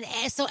it, and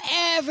so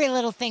every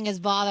little thing is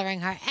bothering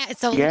her.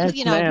 So Yes,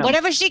 ma'am.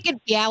 whatever she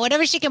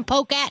can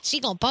poke at, she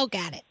gonna poke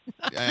at it.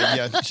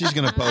 Yeah, she's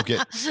gonna poke it.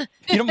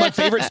 My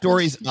favorite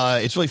stories.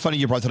 It's really funny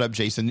you brought that up,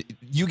 Jason.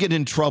 You get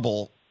in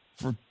trouble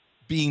for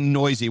being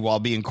noisy while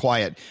being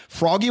quiet.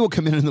 Froggy will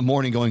come in the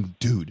morning going,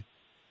 dude,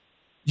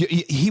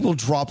 he will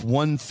drop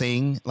one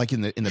thing like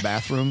in the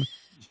bathroom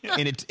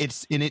and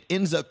it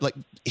ends up like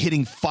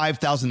hitting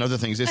 5,000 other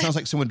things. It sounds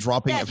like someone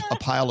dropping a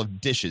pile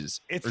of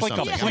dishes. It's or like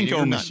something. a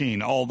Plinko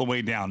machine all the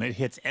way down. It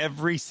hits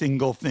every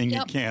single thing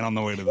it can on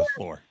the way to the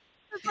floor.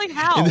 It's like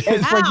how?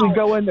 It's like we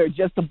go in there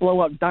just to blow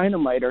up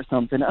dynamite or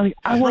something.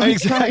 I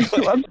wasn't trying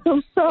to. I'm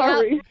so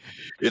sorry.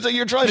 It's like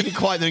you're trying to be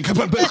quiet, then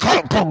crap.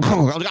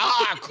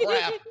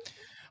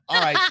 All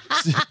right,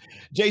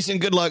 Jason.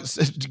 Good luck.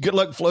 Good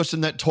luck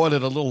flushing that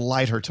toilet a little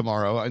lighter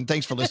tomorrow. And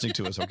thanks for listening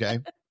to us. Okay.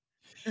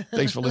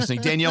 Thanks for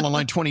listening, Danielle on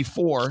line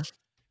 24.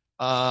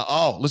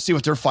 Let's see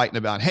what they're fighting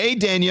about. Hey,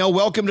 Danielle,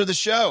 welcome to the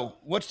show.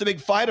 What's the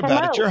big fight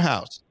about at your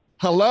house?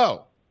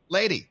 Hello,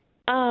 lady.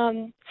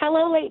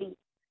 Hello, lady.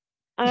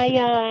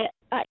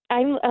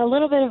 I'm a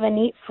little bit of a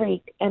neat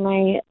freak, and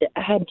I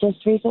had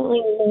just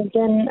recently moved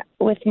in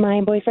with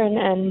my boyfriend,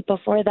 and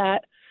before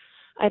that,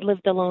 I'd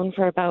lived alone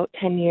for about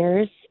 10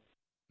 years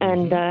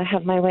and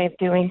have my way of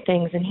doing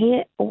things. And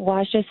he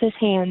washes his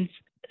hands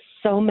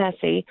so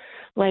messy.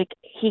 Like,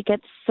 he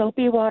gets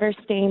soapy water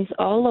stains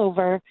all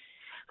over.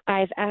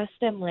 I've asked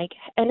him,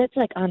 and it's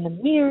on the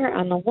mirror,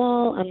 on the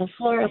wall, on the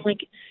floor. I'm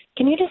like,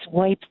 can you just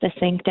wipe the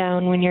sink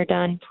down when you're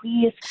done,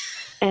 please?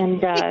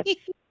 And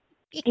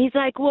he's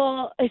like,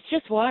 well, it's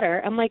just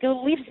water. I'm like, it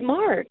leaves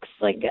marks.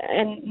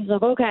 And he's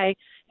like, okay.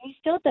 He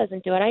still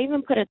doesn't do it. I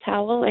even put a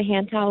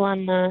hand towel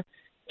on the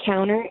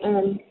counter,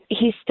 and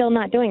he's still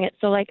not doing it.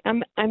 So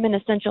I'm an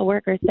essential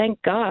worker.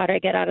 Thank God I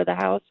get out of the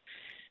house,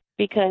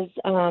 because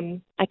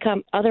on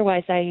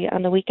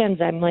the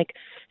weekends, I'm like,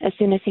 as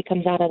soon as he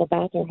comes out of the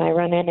bathroom, I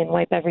run in and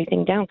wipe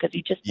everything down, because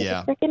he just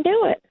doesn't freaking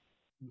do it.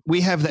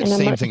 We have that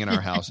same thing in our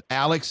house.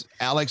 Alex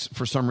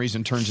for some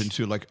reason turns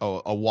into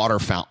a water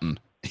fountain.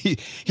 He's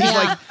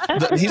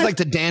like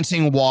the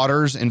dancing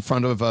waters in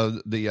front of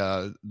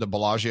the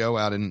Bellagio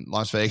out in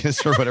Las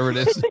Vegas or whatever it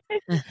is.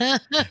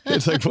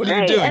 It's like, what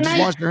are you doing? Just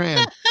wash your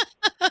hands.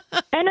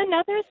 And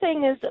another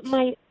thing is,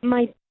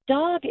 my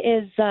dog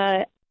is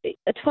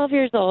 12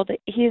 years old.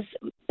 He's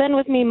been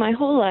with me my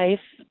whole life.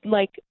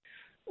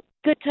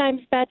 Good times,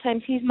 bad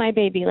times, he's my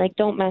baby.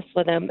 Don't mess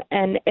with him.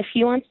 And if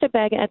he wants to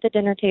beg at the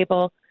dinner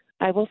table,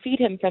 I will feed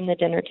him from the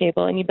dinner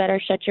table. And you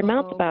better shut your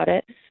mouth about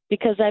it,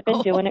 because I've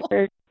been doing it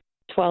for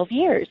 12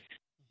 years.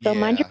 So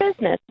mind your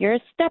business. You're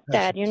a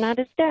stepdad. You're not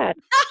his dad.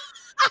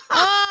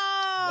 Wow.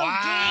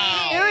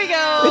 Here we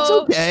go. It's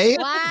okay.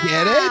 Wow. I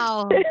get it.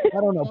 I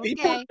don't know.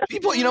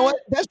 People, you know what?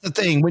 That's the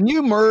thing. When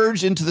you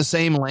merge into the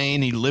same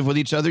lane and you live with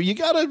each other, you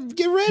got to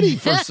get ready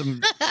for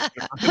some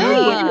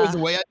the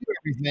way I do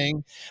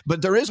everything.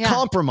 But there is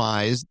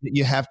compromise that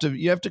you have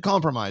to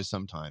compromise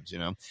sometimes,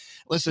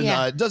 Listen,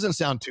 it doesn't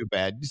sound too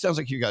bad. It sounds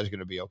like you guys are going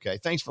to be okay.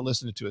 Thanks for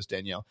listening to us,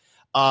 Danielle.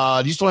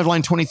 Do you still have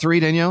line 23,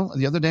 Danielle?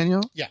 The other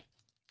Danielle? Yeah.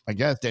 I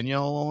guess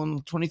Danielle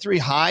on 23.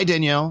 Hi,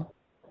 Danielle.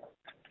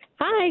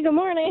 Hi, good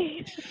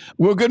morning.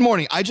 Well, good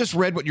morning. I just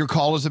read what your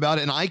call is about,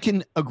 and I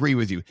can agree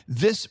with you.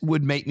 This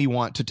would make me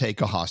want to take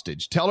a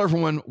hostage. Tell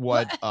everyone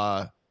what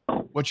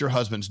your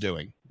husband's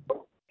doing.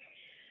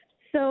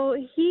 So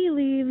he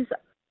leaves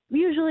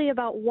usually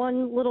about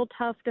one little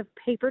tuft of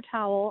paper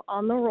towel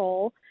on the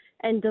roll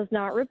and does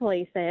not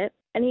replace it.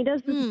 And he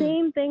does the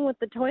same thing with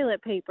the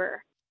toilet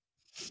paper.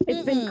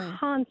 It's been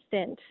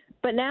constant.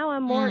 But now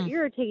I'm more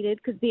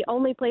irritated because the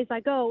only place I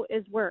go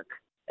is work.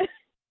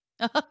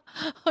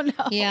 Oh, no.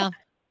 Yeah.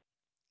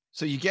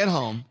 So you get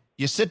home,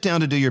 you sit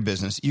down to do your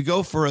business, you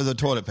go for the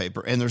toilet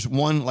paper, and there's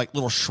one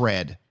little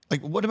shred.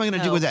 What am I going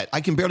to do with that?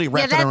 I can barely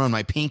wrap it around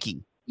my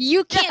pinky.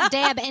 You can't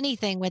dab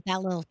anything with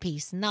that little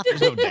piece. Nothing.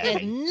 There's no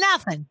dabbing.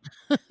 Nothing.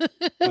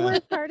 The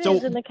worst part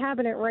is in the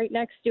cabinet right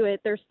next to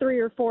it, there's 3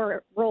 or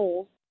 4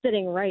 rolls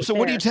sitting right So there.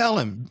 what do you tell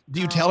him?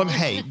 Do you tell him,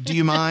 hey, do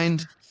you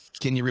mind?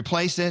 Can you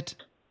replace it?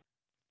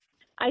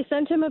 I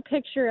sent him a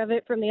picture of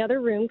it from the other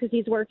room because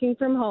he's working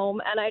from home,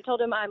 and I told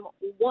him I'm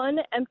one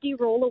empty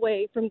roll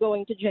away from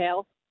going to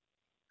jail.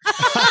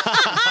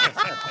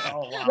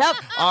 Yep.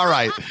 All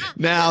right.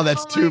 Now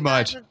that's too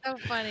much. That's so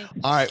funny.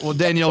 All right. Well,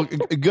 Danielle,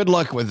 good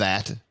luck with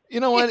that. You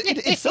know what?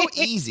 It's so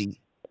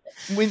easy.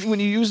 When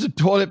you use the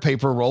toilet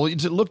paper roll, you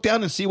just look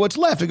down and see what's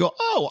left and go,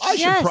 oh, I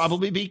should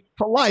probably be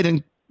polite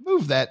and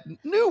move that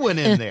new one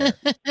in there.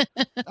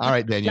 All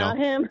right, Danielle. Not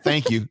him.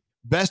 Thank you.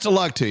 Best of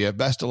luck to you.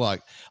 Best of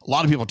luck. A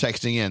lot of people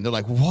texting in. They're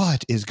like,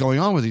 what is going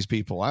on with these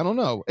people? I don't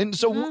know. And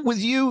so with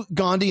you,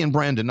 Gandhi and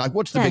Brandon,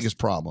 what's the biggest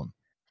problem?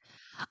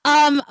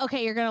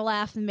 Okay, you're gonna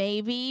laugh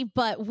maybe,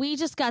 but we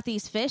just got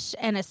these fish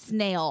and a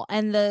snail,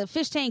 and the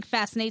fish tank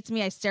fascinates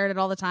me. I stare at it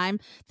all the time.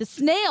 The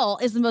snail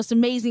is the most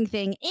amazing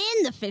thing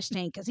in the fish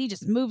tank because he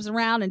just moves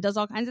around and does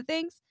all kinds of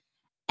things.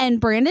 And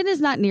Brandon is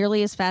not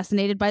nearly as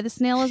fascinated by the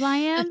snail as I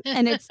am,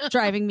 and it's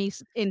driving me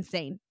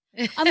insane.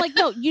 I'm like,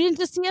 no, you didn't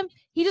just see him.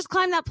 He just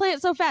climbed that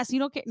plant so fast. You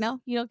don't care. No,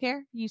 you don't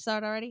care. You saw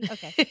it already.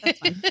 Okay, that's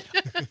fine.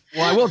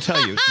 Well, I will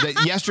tell you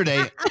that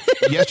yesterday,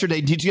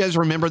 did you guys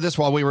remember this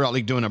while we were out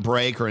doing a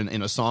break or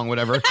in a song,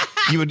 whatever?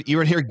 You would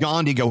hear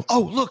Gandhi go,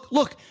 oh,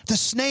 look, the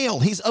snail.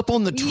 He's up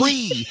on the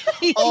tree.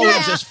 Oh,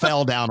 it just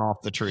fell down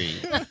off the tree.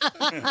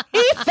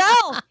 He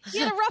fell. He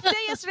had a rough day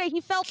yesterday.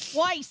 He fell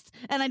twice.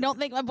 And I don't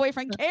think my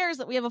boyfriend cares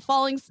that we have a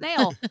falling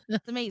snail.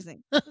 It's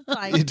amazing. It's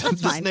fine.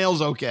 The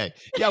snail's okay.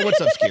 Yeah,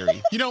 what's up,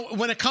 Scary? You know,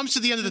 when it comes to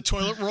the end of the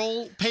toilet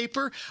roll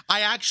paper,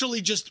 I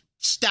actually just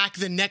stack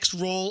the next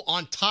roll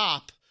on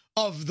top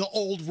of the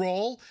old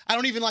roll. I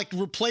don't even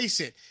replace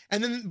it.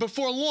 And then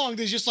before long,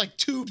 there's just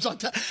tubes on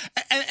top.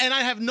 And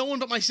I have no one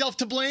but myself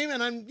to blame.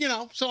 And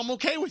so I'm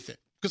okay with it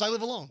because I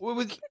live alone.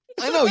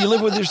 I know you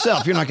live with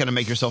yourself. You're not going to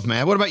make yourself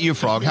mad. What about you,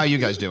 Frog? How you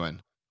guys doing?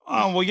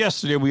 Well,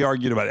 yesterday we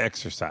argued about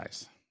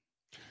exercise.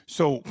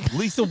 So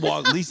Lisa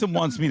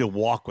wants me to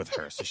walk with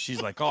her. So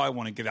she's like, "Oh, I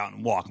want to get out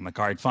and walk." I'm like,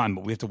 "All right, fine,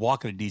 but we have to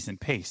walk at a decent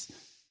pace."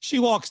 She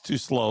walks too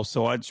slow.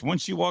 So when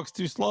she walks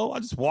too slow, I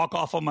just walk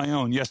off on my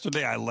own.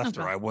 Yesterday I left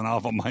her. I went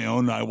off on my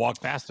own and I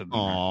walked faster than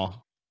her.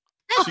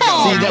 See,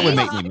 that would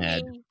make me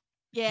mad.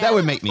 Yeah. That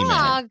would make me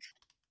mad.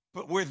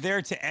 But we're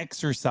there to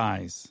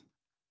exercise.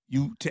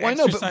 You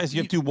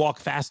have to walk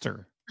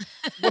faster.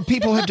 But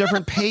people have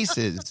different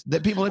paces.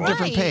 People have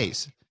different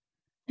pace.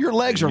 Your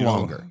legs are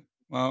longer.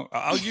 Well,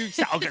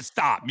 okay,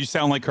 stop. You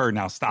sound like her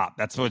now. Stop.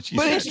 That's what she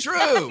said. But it's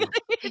true.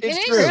 It is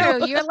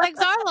true. Your legs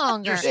are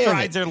longer. Your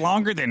strides are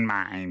longer than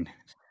mine.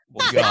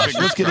 Well, gosh,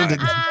 let's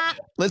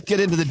get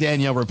into the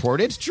Danielle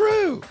report. It's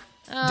true.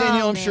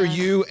 Danielle, I'm sure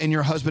you and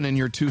your husband and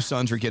your 2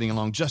 sons are getting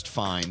along just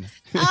fine.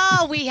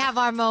 Oh, we have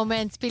our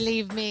moments,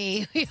 believe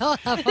me. We all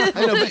have our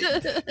I know,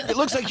 but it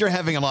looks like you're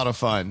having a lot of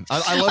fun.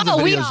 I love the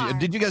videos.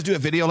 Did you guys do a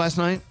video last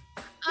night?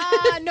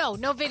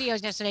 No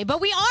videos yesterday, but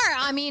we are.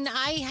 I mean,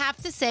 I have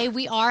to say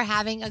we are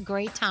having a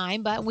great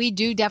time, but we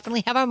do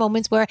definitely have our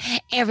moments where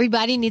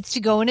everybody needs to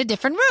go in a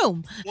different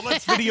room. Well,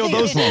 let's video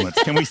those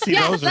moments. Can we see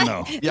those or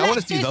no? Yeah, I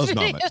want to see those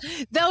moments.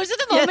 Those are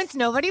the moments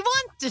nobody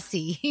wants to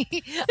see.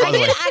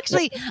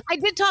 I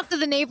did talk to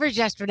the neighbors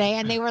yesterday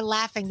and they were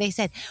laughing. They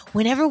said,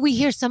 whenever we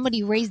hear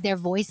somebody raise their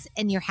voice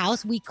in your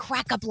house, we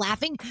crack up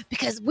laughing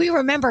because we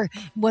remember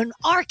when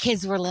our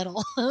kids were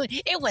little.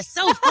 It was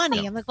so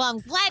funny. I'm like, well, I'm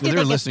glad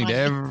they're listening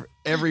to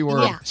every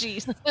word. Yeah.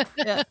 Jeez.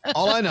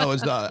 All I know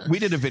is we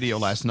did a video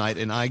last night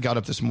and I got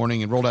up this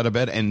morning and rolled out of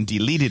bed and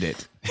deleted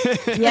it.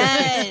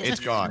 Yes. It's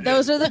gone.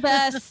 Those are the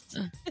best.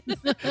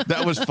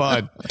 That was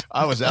fun.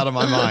 I was out of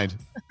my mind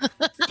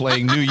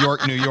playing New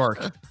York, New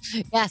York.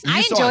 Yes, You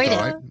I saw enjoyed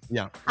though, it. right?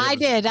 Yeah. I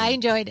did. I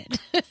enjoyed it.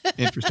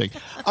 Interesting.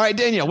 All right,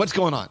 Danielle, what's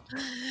going on?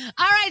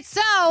 All right,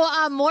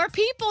 so more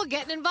people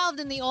getting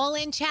involved in the All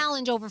In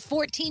Challenge. Over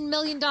 $14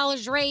 million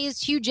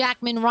raised. Hugh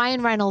Jackman,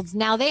 Ryan Reynolds.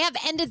 Now, they have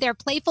ended their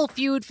playful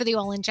feud for the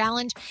All In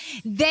Challenge.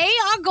 They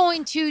are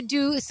going to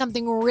do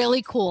something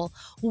really cool.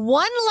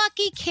 One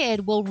lucky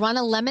kid will run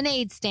a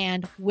lemonade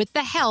stand with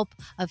the help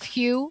of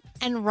Hugh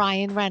and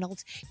Ryan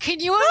Reynolds. Can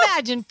you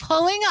imagine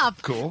pulling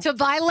up to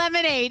buy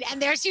lemonade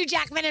and there's Hugh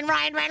Jackman and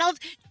Ryan Reynolds?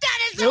 That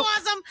is so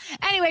awesome.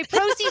 Anyway,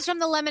 proceeds from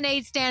the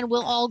lemonade stand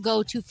will all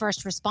go to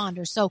first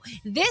responders. So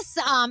this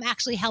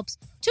actually helps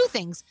 2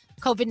 things.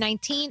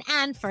 COVID-19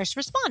 and first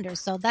responders.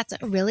 So that's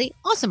a really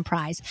awesome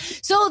prize.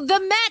 So the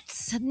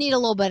Mets need a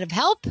little bit of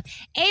help.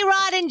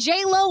 A-Rod and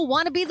J-Lo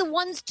want to be the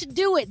ones to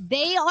do it.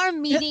 They are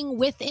meeting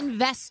with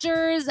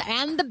investors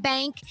and the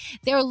bank.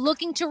 They're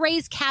looking to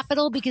raise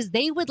capital because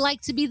they would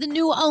like to be the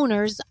new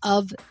owners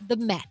of the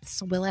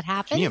Mets. Will it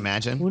happen? Can you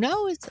imagine? Who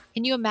knows?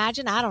 Can you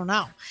imagine? I don't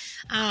know.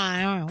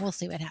 We'll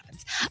see what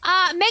happens.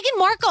 Meghan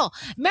Markle.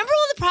 Remember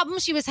all the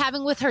problems she was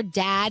having with her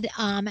dad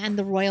and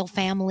the royal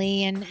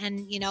family and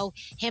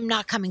him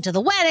not coming to the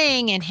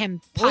wedding and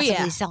him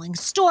possibly selling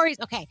stories.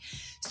 Okay.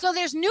 So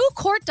there's new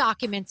court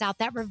documents out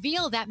that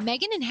reveal that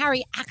Meghan and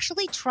Harry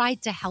actually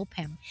tried to help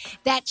him.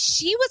 That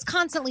she was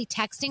constantly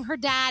texting her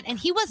dad and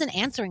he wasn't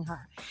answering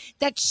her.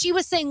 That she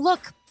was saying,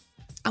 look,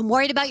 I'm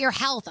worried about your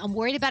health. I'm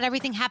worried about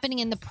everything happening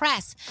in the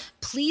press.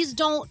 Please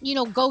don't,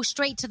 go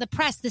straight to the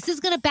press. This is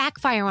going to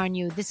backfire on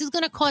you. This is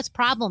going to cause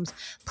problems.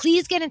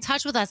 Please get in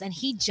touch with us. And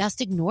he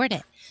just ignored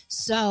it.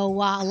 So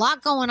a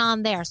lot going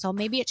on there. So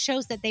maybe it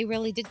shows that they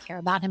really did care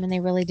about him and they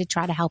really did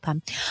try to help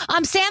him.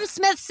 Sam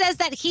Smith says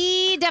that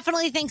he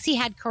definitely thinks he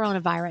had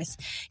coronavirus.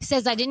 He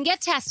says, I didn't get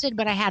tested,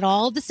 but I had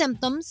all the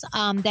symptoms.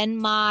 Then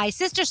my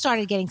sister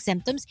started getting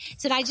symptoms. He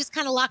said, I just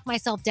kind of locked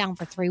myself down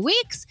for 3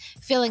 weeks,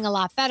 feeling a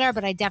lot better,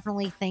 but I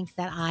definitely think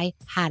that I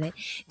had it.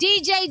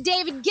 DJ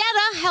David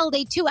Guetta held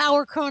a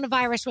 2-hour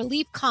coronavirus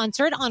relief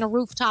concert on a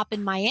rooftop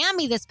in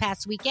Miami this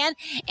past weekend,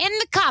 and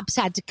the cops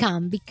had to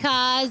come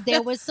because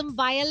there was some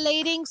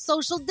violating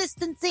social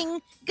distancing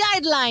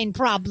guideline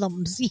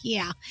problems.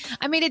 Yeah.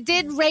 I mean, it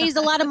did raise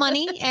a lot of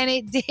money and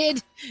it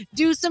did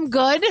do some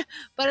good,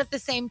 but at the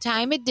same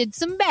time, it did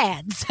some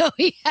bad. So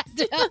they had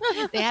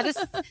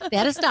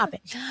to stop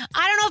it.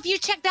 I don't know if you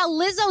checked out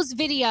Lizzo's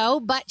video,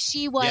 but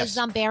she was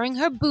baring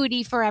her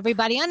booty for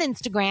everybody on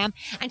Instagram.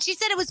 And she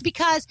said it was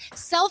because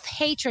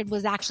self-hatred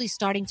was actually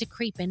starting to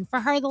creep in for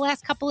her the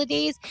last couple of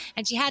days.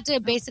 And she had to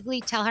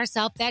basically tell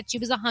herself that she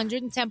was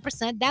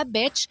 110% that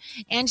bitch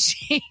and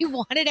she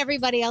wanted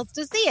everybody else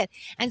to see it.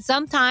 And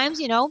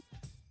sometimes,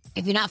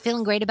 If you're not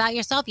feeling great about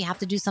yourself, you have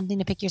to do something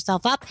to pick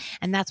yourself up.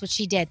 And that's what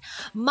she did.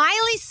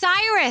 Miley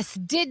Cyrus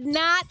did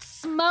not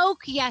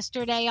smoke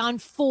yesterday on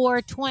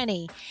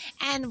 420.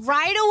 And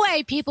right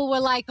away, people were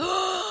like,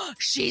 oh,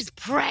 she's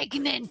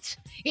pregnant.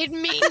 It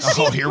means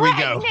she's here we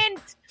go.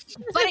 pregnant.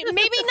 But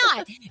maybe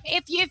not.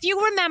 If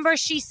you remember,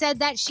 she said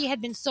that she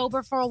had been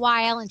sober for a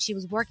while and she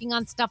was working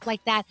on stuff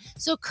like that.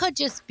 So it could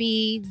just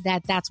be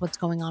that that's what's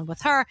going on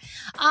with her.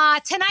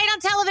 Tonight on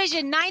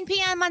television, 9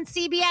 p.m. on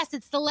CBS,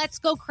 it's the Let's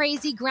Go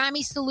Crazy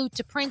Grammy Salute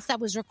to Prince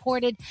that was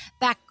recorded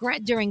back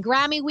during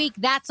Grammy Week.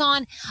 That's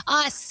on.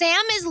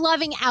 Sam is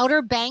loving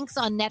Outer Banks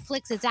on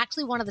Netflix. It's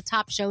actually one of the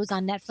top shows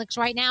on Netflix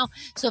right now.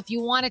 So if you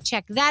want to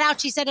check that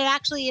out, she said it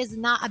actually is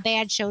not a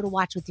bad show to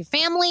watch with your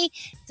family.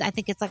 I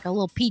think it's like a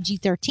little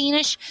PG-13.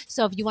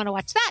 So if you want to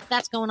watch that,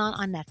 that's going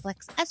on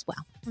Netflix as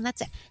well. And that's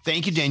it.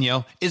 Thank you,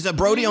 Danielle. Is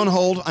Brody on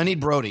hold? I need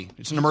Brody.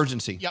 It's an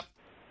emergency. Yep.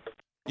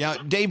 Yeah,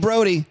 Dave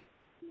Brody.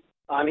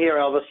 I'm here,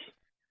 Elvis.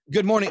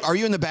 Good morning. Are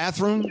you in the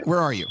bathroom? Where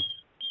are you?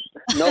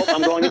 Nope,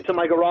 I'm going into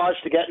my garage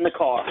to get in the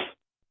car.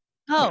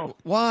 Oh.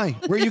 Why?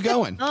 Where are you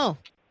going?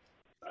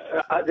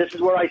 This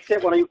is where I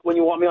sit when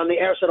you want me on the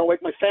air so I don't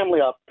wake my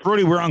family up.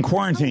 Brody, we're on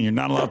quarantine. You're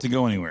not allowed to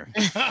go anywhere.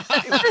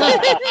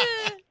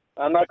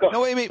 I'm not going.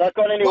 No, wait. Not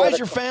going anywhere. Why is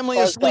your family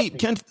asleep?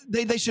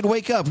 They should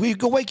wake up. We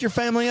go wake your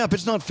family up.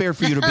 It's not fair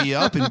for you to be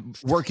up and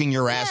working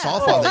your ass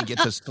off while they get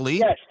to sleep.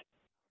 Yes.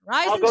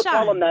 Rise I'll and go shine.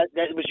 tell them that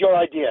it was your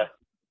idea.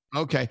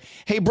 Okay.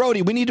 Hey,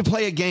 Brody, we need to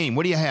play a game.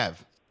 What do you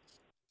have?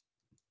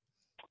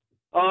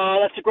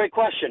 That's a great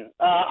question.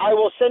 I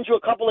will send you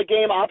a couple of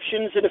game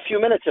options in a few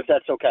minutes if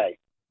that's okay.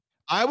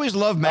 I always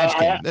love Match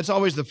Game. That's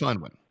always the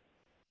fun one.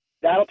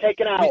 That'll take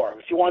an hour.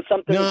 If you want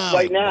something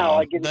right now,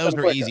 I give you those some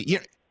are quicker. easy.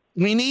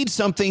 We need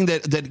something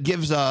that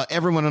gives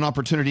everyone an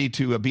opportunity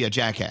to be a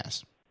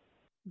jackass.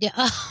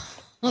 Yeah.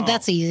 Well,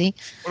 that's easy.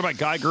 What about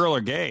guy, girl,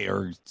 or gay,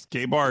 or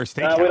gay bar, or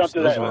steakhouse? we don't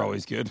do Those that. are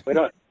always good. We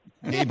don't.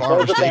 Gay bar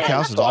or Those are steakhouse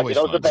banned, is always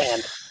Those fun. are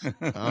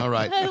banned. All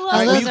right. I love All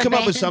right. Will those you are come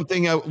up with banned.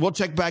 something? We'll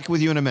check back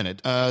with you in a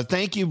minute.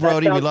 Thank you,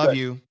 Brody. We sounds love good.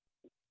 you.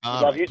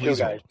 Love you too, please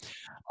guys.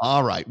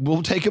 All right.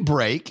 We'll take a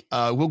break.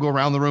 We'll go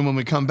around the room when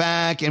we come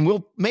back, and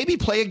we'll maybe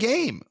play a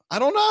game. I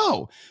don't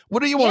know.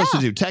 What do you want us to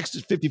do? Text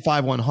is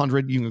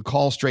 55100. You can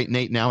call Straight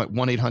Nate now at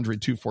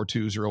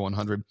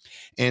 1-800-242-0100.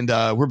 And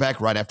we're back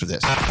right after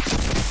this.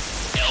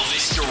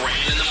 Elvis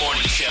Duran in the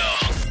Morning Show.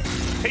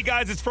 Hey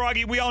guys, it's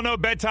Froggy. We all know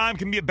bedtime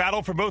can be a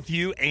battle for both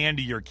you and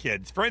your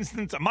kids. For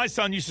instance, my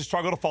son used to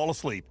struggle to fall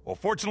asleep. Well,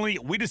 fortunately,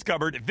 we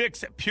discovered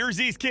Vicks Pure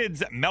Z's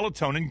Kids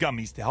melatonin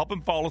gummies to help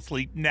him fall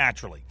asleep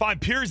naturally. Find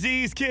Pure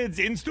Z's Kids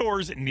in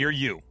stores near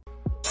you.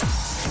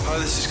 Hi,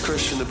 this is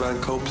Chris from the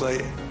band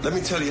Coldplay. Let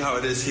me tell you how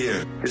it is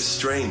here. It's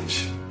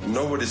strange.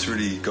 Nobody's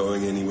really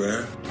going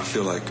anywhere. I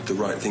feel like the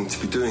right thing to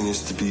be doing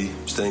is to be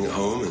staying at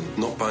home and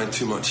not buying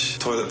too much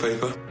toilet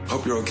paper.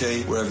 Hope you're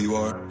okay wherever you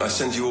are. I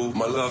send you all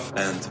my love,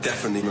 and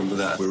definitely remember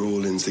that we're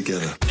all in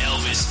together.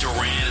 Elvis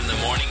Duran in the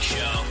Morning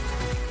Show.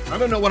 I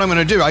don't know what I'm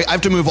going to do. I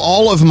have to move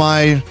all of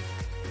my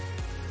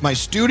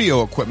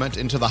studio equipment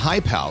into the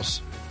Hype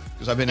House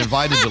because I've been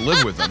invited to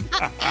live with them.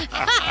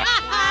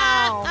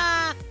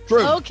 Wow.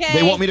 True. Okay.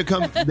 They want me to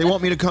come. They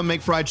want me to come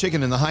make fried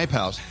chicken in the Hype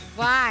House.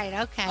 Right.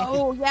 Okay.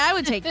 Oh, yeah, I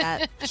would take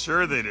that.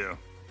 Sure they do.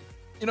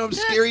 You know,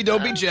 Scary,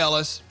 don't be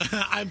jealous.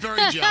 I'm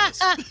very jealous.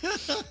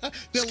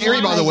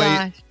 Scary, by the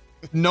way,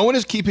 no one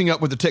is keeping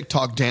up with the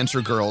TikTok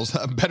dancer girls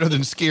better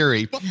than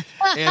Scary.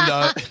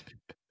 And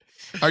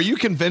are you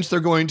convinced they're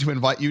going to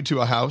invite you to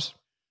a house?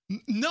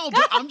 No,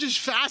 but I'm just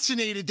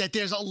fascinated that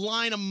there's a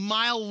line a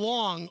mile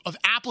long of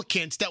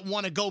applicants that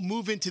want to go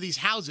move into these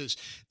houses.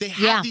 They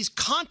have these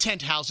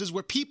content houses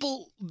where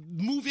people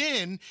move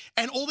in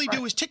and all they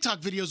do is TikTok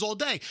videos all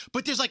day.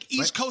 But there's like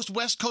East Coast,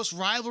 West Coast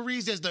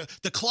rivalries. There's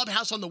the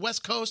clubhouse on the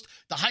West Coast,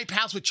 the Hype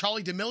House with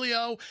Charlie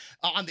D'Amelio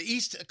on the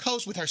East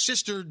Coast with her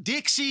sister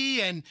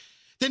Dixie. And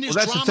then there's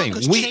that's the drama thing.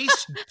 because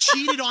Chase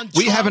cheated on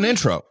We have an Charlie.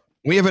 intro.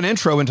 We have an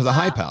intro into the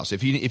Hype House.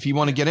 If you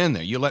want to get in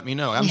there, you let me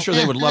know. I'm sure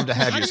they would love to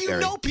have How you, do you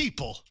Scary. know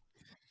people?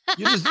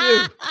 You just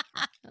do.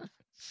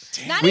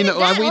 Not We even know-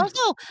 that. we-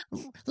 Also,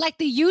 like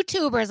the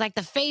YouTubers, like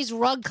the FaZe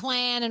Rug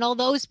Clan and all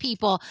those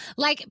people.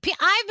 Like,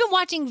 I've been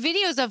watching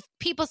videos of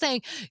people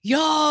saying,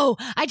 yo,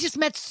 I just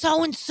met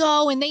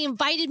so-and-so and they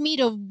invited me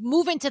to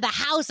move into the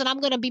house and I'm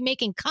going to be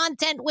making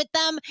content with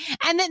them.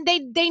 And then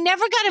they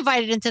never got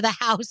invited into the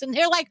house. And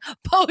they're like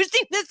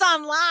posting this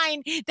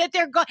online that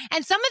they're going.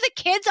 And some of the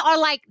kids are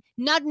like,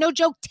 no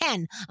joke,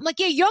 10. I'm like,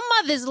 yeah, your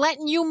mother's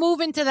letting you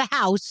move into the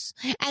house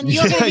and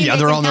you're going to be they're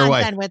making on their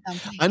way. content with them.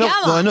 I know.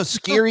 Come Well, I on. know.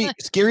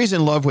 Scary's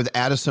in love with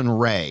Addison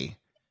Rae.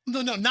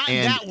 No, not in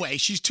And- that way.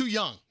 She's too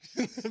young.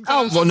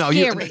 Oh, Well, no,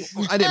 Scary.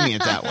 I didn't mean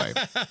it that way.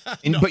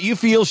 But you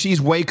feel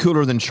she's way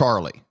cooler than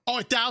Charlie.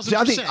 Oh, 1,000%. See,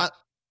 I think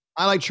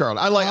I like Charlie.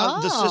 I like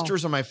the Oh.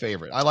 sisters are my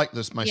favorite. I like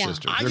my Yeah.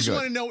 sisters. I They're just good.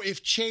 want to know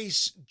if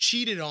Chase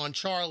cheated on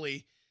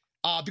Charlie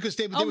because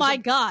they. Oh, my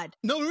God.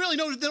 No, really,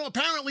 no.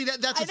 Apparently,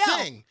 that's a I know.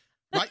 thing,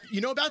 right?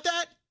 You know about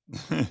that,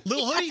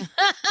 little hoodie?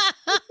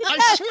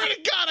 I swear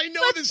to God, I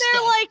know But this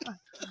they're stuff. like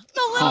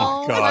the little.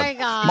 Oh, God. my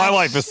gosh. My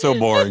life is so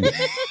boring.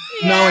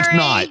 No, it's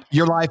not.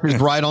 Your life is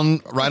right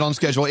on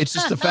schedule. It's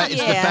just the fact.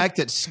 It's the fact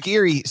that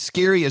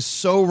Scary is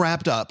so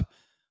wrapped up.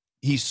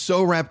 He's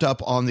so wrapped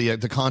up on the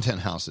content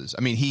houses.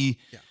 I mean,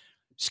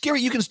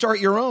 Scary, you can start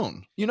your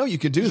own. You know, you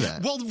could do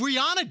that. Well,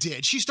 Rihanna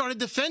did. She started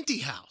the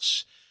Fenty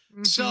house.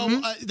 So,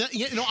 I'm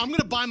going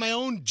to buy my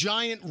own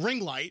giant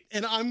ring light,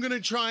 and I'm going to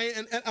try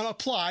and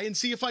apply and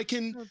see if I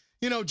can,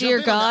 jump Dear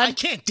in. God. I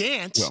can't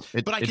dance,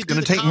 but I it's can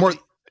going do to the take more. comedy.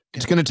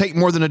 It's going to take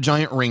more than a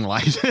giant ring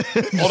light.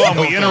 Hold on,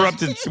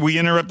 we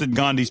interrupted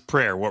Gandhi's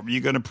prayer. What were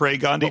you going to pray,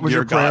 Gandhi? What was Dear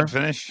your prayer? God,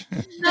 finish.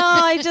 No,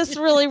 I just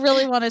really,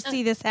 really want to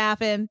see this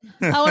happen.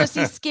 I want to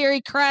see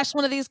Scary crash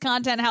one of these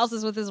content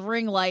houses with his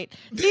ring light.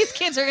 These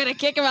kids are going to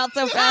kick him out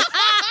so fast.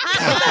 Get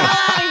the hell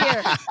out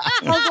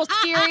of here. Uncle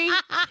Scary.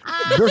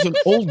 There's an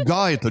old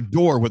guy at the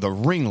door with a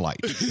ring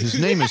light. His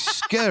name is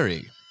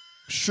Scary.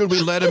 Should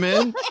we let him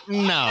in?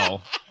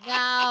 No.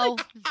 No.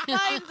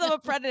 Signs of a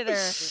predator.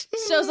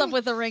 Shows up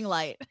with a ring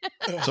light.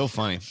 So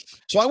funny.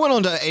 So I went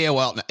on to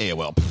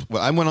AOL.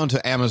 Well, I went on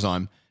to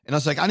Amazon, and I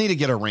was like, I need to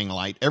get a ring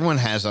light. Everyone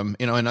has them,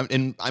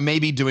 and I may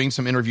be doing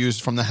some interviews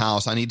from the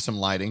house. I need some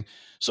lighting.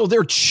 So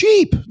they're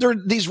cheap.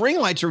 These ring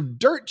lights are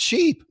dirt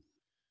cheap.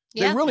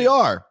 They really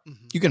are.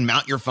 You can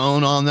mount your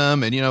phone on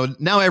them, and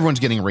now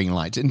everyone's getting ring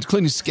lights,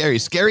 including Scary.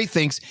 Scary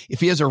thinks if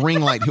he has a ring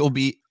light, he'll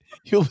be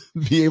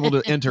able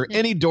to enter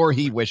any door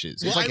he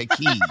wishes. It's like a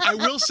key. I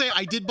will say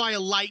I did buy a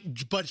light,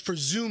 but for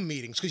Zoom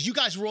meetings, because you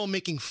guys were all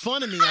making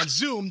fun of me on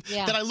Zoom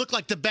that I look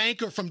like the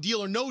banker from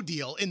Deal or No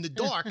Deal in the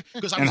dark.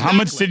 And how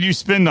much did you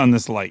spend on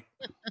this light?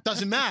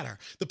 Doesn't matter.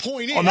 The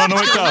point is, Oh, no,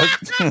 it does.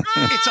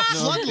 It's a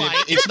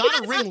floodlight. It's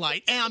not a ring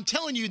light. And I'm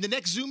telling you, the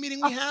next Zoom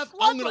meeting we have,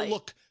 I'm going to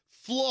look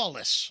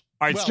flawless.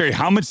 All right, Scary,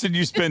 how much did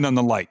you spend on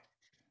the light?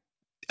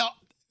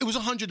 It was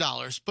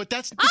 $100, but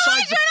that's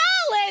besides.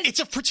 $100?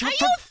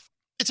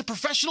 It's a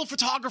professional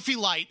photography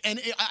light, and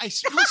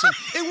listen.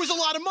 It was a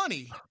lot of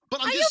money,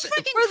 but I'm just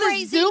for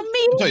the Zoom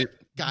meeting.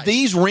 Guys.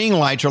 These ring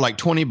lights are like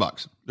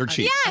 $20. They're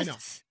cheap.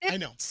 Yes. I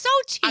know. So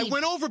cheap. I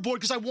went overboard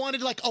because I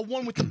wanted like a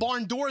one with the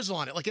barn doors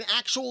on it, like an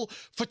actual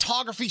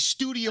photography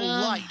studio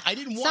light. I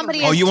didn't want Somebody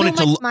to. has you too wanted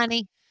to much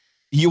money.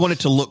 You want it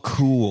to look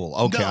cool.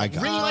 Okay, I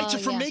got ring it. lights are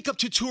for makeup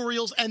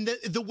tutorials, and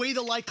the way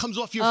the light comes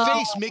off your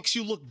face makes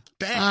you look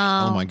bad.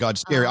 Oh my God,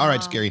 Scary! All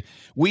right, Scary.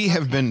 We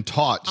have been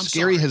taught.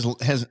 Scary's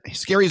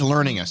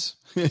learning us.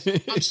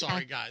 I'm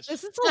sorry, guys.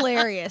 This is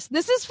hilarious.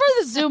 This is for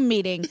the Zoom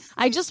meeting.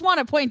 I just want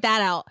to point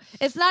that out.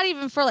 It's not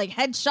even for like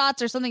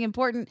headshots or something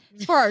important.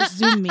 It's for our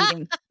Zoom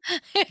meeting.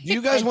 Do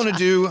you guys want to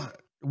do?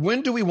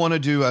 When do we want to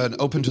do an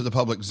open to the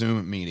public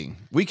Zoom meeting?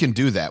 We can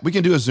do that. We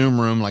can do a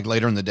Zoom room like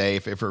later in the day.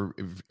 If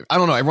I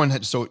don't know, everyone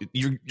had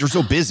you're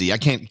so busy. I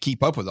can't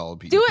keep up with all the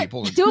people.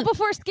 Do it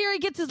before Scary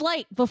gets his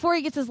light. Before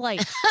he gets his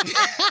light.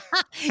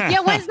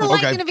 When's the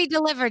light going to be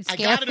delivered,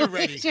 Scary? I got it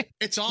already.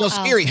 It's on. So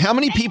Scary, how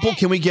many people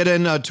can we get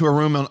in to a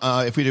room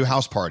if we do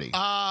house party?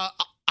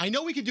 I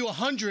know we could do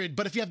 100,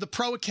 but if you have the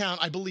pro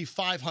account, I believe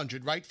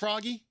 500. Right,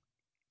 Froggy?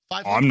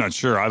 I'm not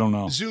sure. I don't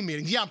know. Zoom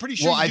meetings. Yeah, I'm pretty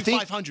sure you do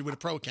 500 with a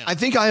pro account. I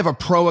think I have a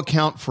pro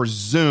account for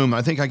Zoom.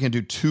 I think I can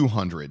do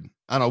 200.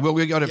 I don't know.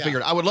 We got to figure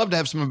it out. I would love to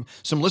have some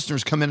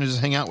listeners come in and just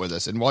hang out with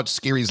us and watch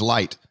Scary's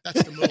light.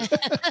 That's the move.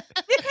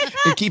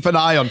 And keep an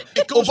eye on.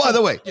 By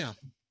the way. Yeah.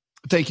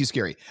 Thank you,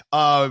 Scary.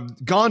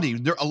 Gandhi,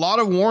 there are a lot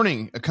of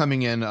warnings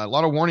coming in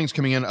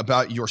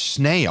about your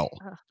snail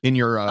in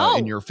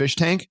your fish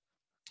tank.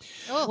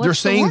 They're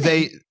saying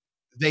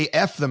they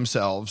F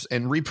themselves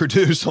and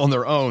reproduce on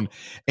their own,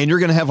 and you're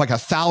going to have like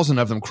 1,000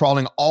 of them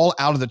crawling all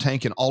out of the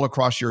tank and all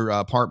across your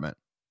apartment.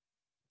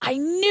 I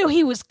knew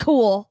he was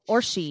cool,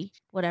 or she,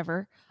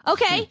 whatever.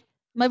 Okay,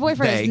 my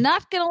boyfriend is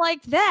not going to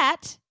like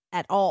that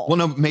at all. Well,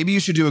 no, maybe you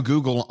should do a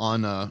Google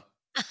on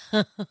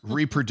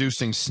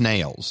reproducing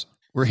snails.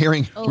 We're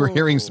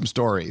hearing some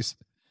stories.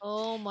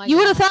 Oh my! You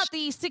would have thought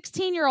the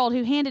 16-year-old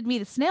who handed me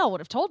the snail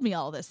would have told me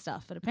all this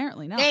stuff, but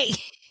apparently not. Hey.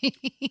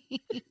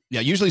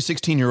 Yeah, usually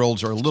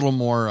 16-year-olds are a little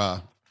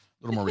more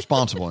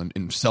responsible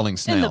in selling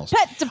snails. In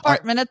the pet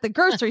department at the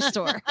grocery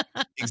store.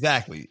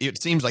 Exactly. It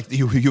seems like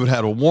you would have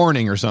had a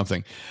warning or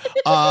something.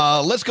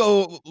 Let's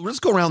go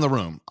around the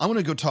room. I want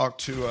to go talk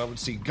to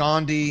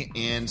Gandhi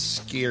and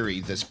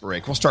Scary this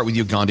break. We'll start with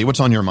you, Gandhi. What's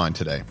on your mind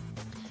today?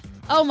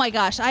 Oh my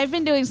gosh, I've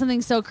been doing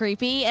something so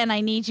creepy, and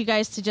I need you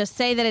guys to just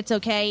say that it's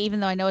okay, even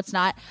though I know it's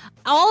not.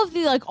 All of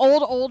the like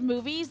old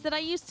movies that I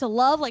used to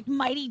love, like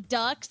Mighty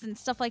Ducks and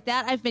stuff like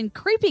that, I've been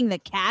creeping the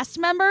cast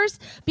members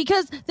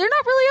because they're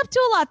not really up to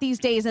a lot these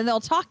days, and they'll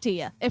talk to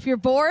you if you're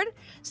bored.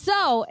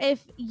 So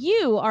if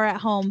you are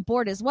at home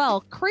bored as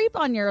well, creep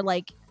on your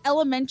like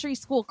elementary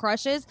school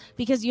crushes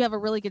because you have a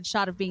really good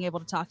shot of being able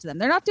to talk to them.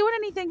 They're not doing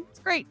anything. It's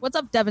great. What's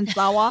up, Devin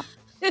Sawa?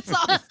 It's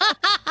awesome.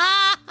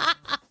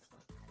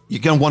 You're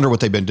going to wonder what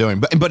they've been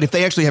doing. But if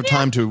they actually have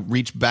time to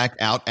reach back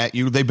out at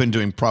you, they've been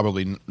doing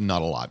probably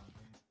not a lot.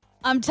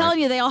 I'm telling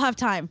you, they all have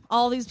time.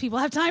 All these people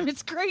have time.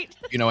 It's great.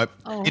 You know what?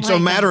 It's a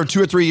matter of 2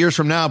 or 3 years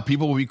from now,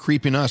 people will be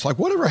creeping us. Like,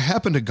 whatever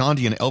happened to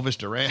Gandhi and Elvis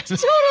Duran?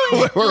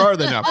 Totally. Where are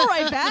they now? I'll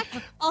write back.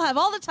 I'll have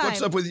all the time.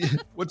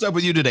 What's up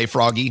with you today,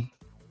 Froggy?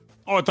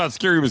 Oh, I thought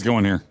Scary was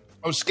going here.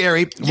 Oh,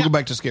 Scary. We'll go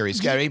back to Scary.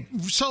 Scary.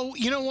 So,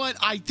 you know what?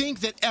 I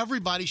think that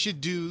everybody should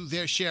do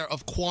their share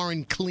of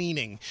quarantine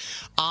cleaning.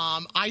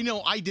 I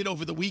know I did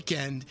over the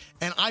weekend,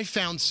 and I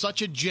found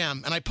such a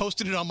gem, and I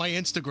posted it on my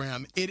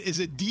Instagram. It is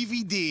a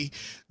DVD,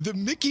 The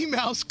Mickey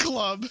Mouse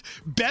Club,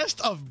 Best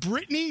of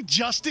Britney,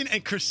 Justin,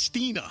 and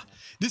Christina.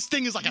 This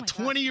thing is like a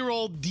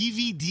 20-year-old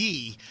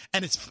DVD,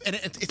 and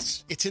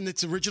it's in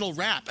its original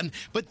wrap.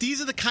 But these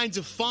are the kinds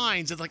of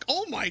finds that's like,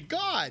 oh my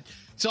God.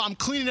 So I'm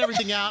cleaning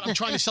everything out. I'm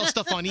trying to sell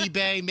stuff on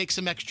eBay, make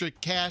some extra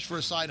cash for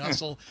a side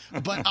hustle.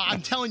 But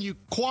I'm telling you,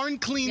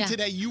 quarantine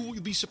today, you will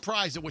be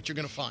surprised at what you're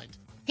going to find.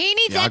 He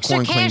needs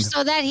extra cash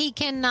so that he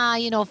can,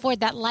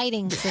 afford that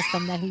lighting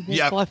system that he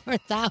just bought for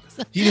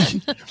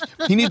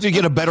 $1,000. He needs to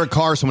get a better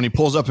car so when he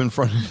pulls up in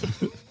front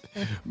of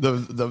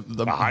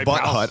the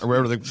butt hut or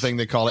whatever the thing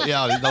they call it.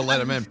 Yeah, they'll let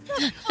him in.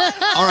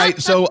 All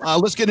right, so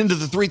let's get into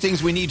the 3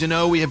 things we need to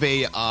know. We have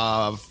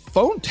a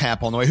phone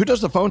tap on the way. Who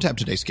does the phone tap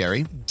today,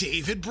 Scary?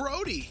 David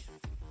Brody.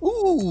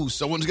 Ooh,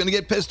 someone's going to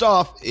get pissed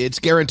off. It's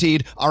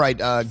guaranteed. All right,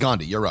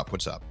 Gandhi, you're up.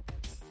 What's up?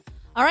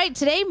 All right,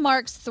 today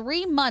marks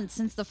 3 months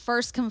since the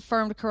first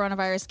confirmed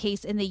coronavirus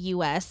case in the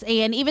U.S.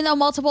 And even though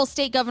multiple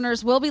state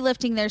governors will be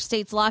lifting their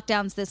state's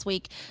lockdowns this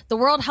week, the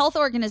World Health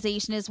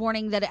Organization is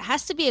warning that it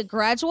has to be a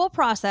gradual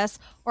process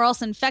or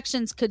else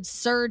infections could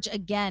surge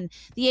again.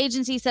 The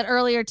agency said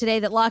earlier today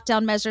that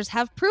lockdown measures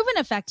have proven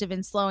effective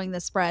in slowing the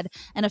spread,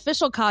 and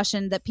official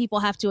caution that people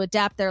have to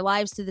adapt their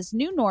lives to this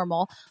new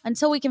normal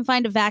until we can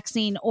find a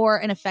vaccine or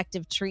an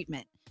effective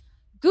treatment.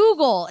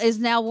 Google is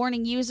now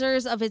warning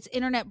users of its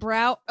internet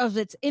browser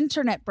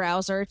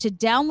to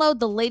download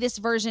the latest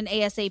version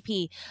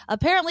ASAP.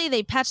 Apparently,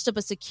 they patched up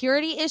a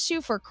security issue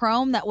for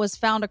Chrome that was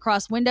found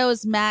across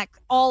Windows, Mac,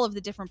 all of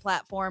the different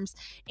platforms.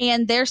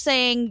 And they're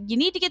saying you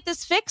need to get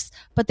this fixed,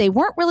 but they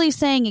weren't really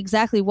saying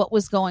exactly what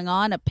was going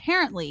on.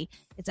 Apparently,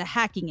 it's a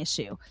hacking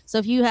issue. So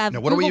if you have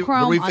Google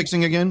Chrome, what are we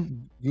fixing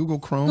again? Google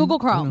Chrome? Google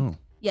Chrome.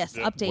 Yes,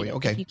 update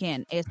it if you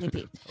can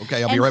ASAP.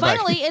 Okay, I'll be right back.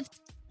 And finally,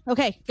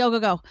 Okay,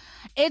 go.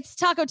 It's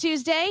Taco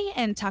Tuesday,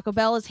 and Taco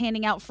Bell is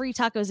handing out free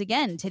tacos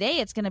again. Today,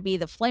 it's going to be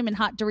the Flamin'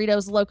 Hot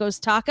Doritos Locos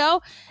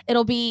Taco.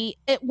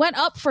 It went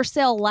up for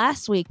sale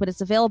last week, but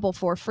it's available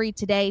for free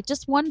today,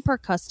 just 1 per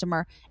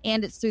customer,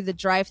 and it's through the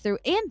drive-thru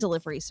and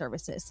delivery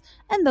services.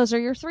 And those are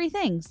your 3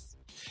 things.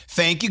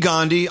 Thank you,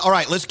 Gandhi. All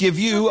right, let's give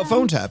you a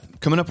phone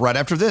tap coming up right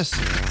after this.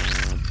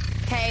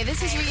 Hey,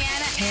 this is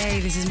Rihanna. Hey,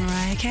 this is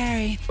Mariah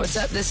Carey. What's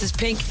up? This is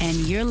Pink, and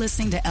you're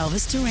listening to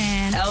Elvis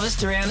Duran. Elvis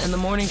Duran and the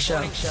Morning Show.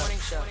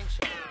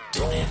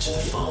 Don't answer the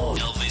phone.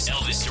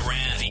 Elvis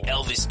Duran, the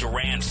Elvis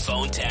Duran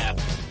phone tap.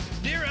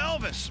 Dear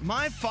Elvis,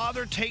 my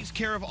father takes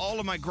care of all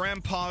of my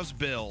grandpa's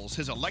bills.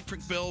 His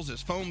electric bills,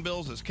 his phone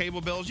bills, his cable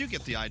bills. You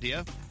get the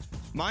idea.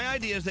 My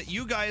idea is that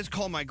you guys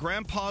call my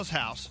grandpa's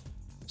house,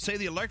 say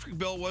the electric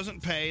bill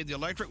wasn't paid, the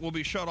electric will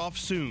be shut off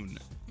soon.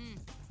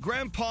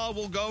 Grandpa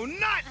will go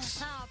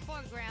nuts. Oh,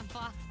 poor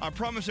Grandpa. I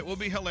promise it will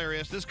be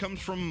hilarious. This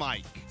comes from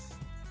Mike.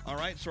 All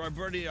right, so our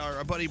buddy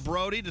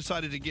Brody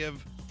decided to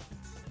give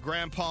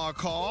Grandpa a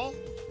call.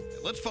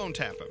 Let's phone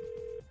tap him.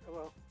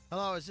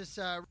 Hello, is this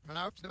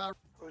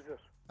Who's this?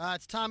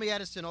 It's Tommy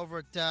Edison over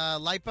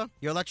at LIPA,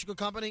 your electrical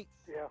company.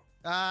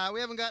 Yeah. We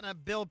haven't gotten a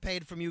bill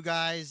paid from you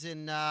guys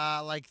in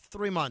like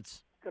 3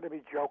 months. You're going to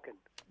be joking.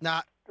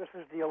 Nah. This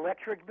is the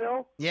electric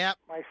bill? Yep.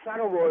 My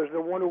son-in-law is the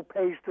one who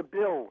pays the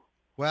bill.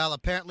 Well,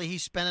 apparently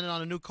he's spending it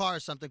on a new car or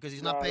something because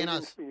he's not paying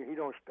us. He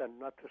don't spend,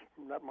 not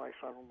my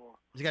son-in-law.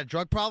 Has he got a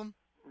drug problem?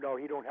 No,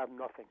 he don't have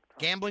nothing.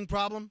 Gambling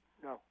problem?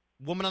 No.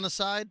 Woman on the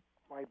side?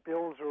 My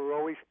bills are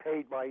always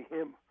paid by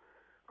him.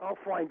 I'll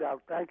find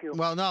out. Thank you.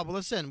 Well, no, but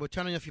listen, we're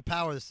turning off your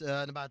power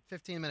in about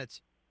 15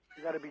 minutes.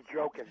 You got to be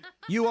joking.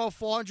 You owe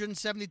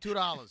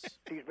 $472.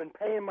 He's been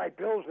paying my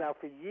bills now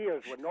for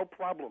years with no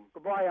problem.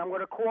 Goodbye. I'm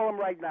going to call him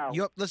right now.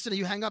 Listen,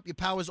 you hang up, your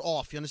power's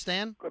off. You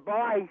understand?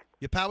 Goodbye.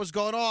 Your power's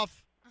going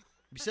off.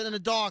 You sit in the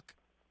dark.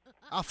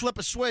 I'll flip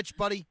a switch,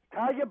 buddy.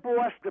 Tell your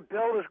boss the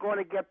bill is going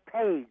to get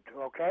paid,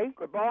 okay?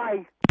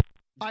 Goodbye.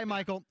 Bye,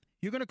 Michael.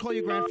 You're going to call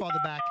your grandfather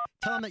back,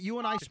 tell him that you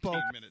and I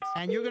spoke,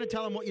 and you're going to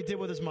tell him what you did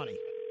with his money.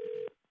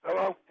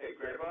 Hello? Hey,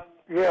 Grandpa?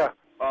 Yeah.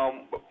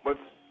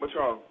 What's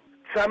wrong?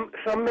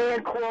 Some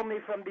man called me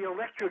from the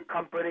electric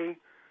company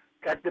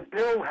that the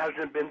bill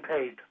hasn't been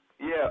paid.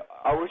 Yeah,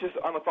 I was just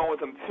on the phone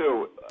with him,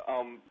 too.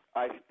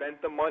 I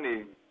spent the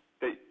money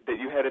that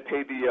you had to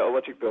pay the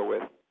electric bill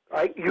with.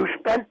 You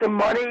spent the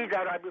money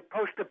that I was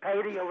supposed to pay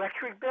the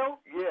electric bill?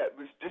 Yeah,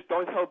 just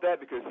don't tell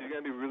Dad because he's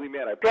going to be really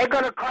mad. They're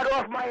going to cut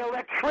off my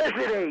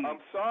electricity. I'm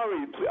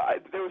sorry.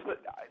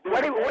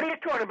 What are you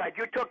talking about?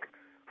 You took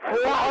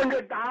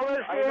 $400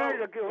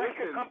 there? The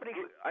electric company?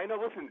 I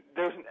know, listen,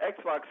 there's an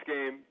Xbox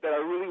game that I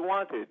really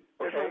wanted.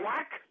 Okay? There's a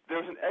what?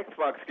 There's an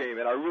Xbox game,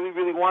 and I really,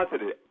 really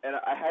wanted it. And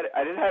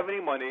I didn't have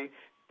any money.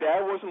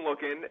 Dad wasn't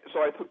looking,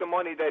 so I took the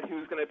money that he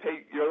was going to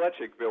pay your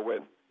electric bill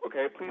with.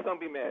 Okay, please don't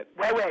be mad.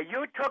 Wait,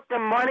 you took the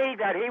money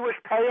that he was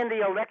paying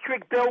the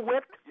electric bill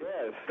with?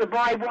 Yes. To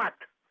buy what?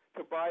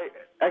 To buy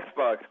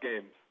Xbox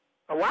games.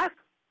 A what?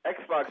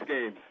 Xbox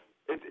games.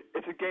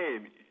 It's a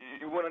game.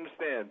 You wouldn't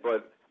understand,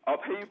 but I'll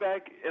pay you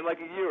back in like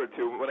a year or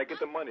two when I get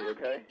the money,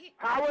 okay?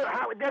 How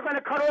they're going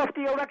to cut off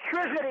the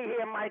electricity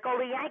here, Michael.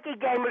 The Yankee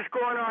game is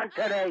going on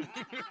today.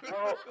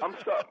 Well, I'm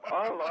sorry.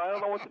 I don't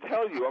know what to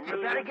tell you.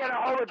 You better get a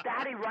hold of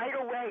Daddy right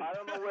away. I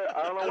don't know where.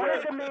 What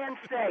did the man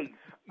say?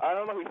 I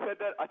don't know. He said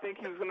that. I think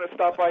he was going to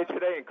stop by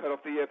today and cut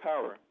off the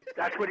power.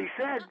 That's what he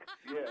said.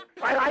 Yeah.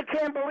 I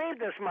can't believe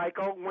this,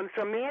 Michael. When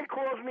some man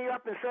calls me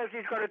up and says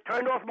he's going to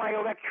turn off my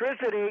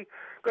electricity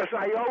because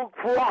I owe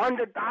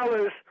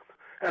 $400,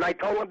 and I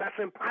told him that's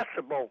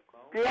impossible.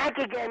 The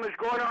Yankee game is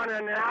going on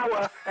in an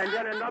hour, and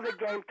then another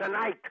game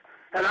tonight,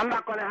 and I'm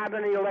not going to have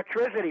any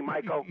electricity,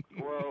 Michael.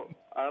 Well,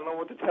 I don't know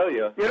what to tell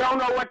you. You don't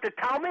know what to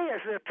tell me?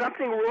 Is there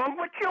something wrong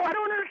with you? I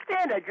don't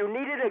understand that. You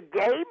needed a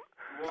game?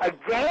 A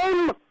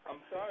game? I'm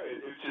sorry.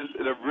 It's just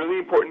a really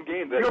important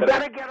game. You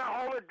better get a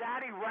hold of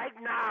Daddy right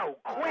now.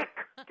 Quick.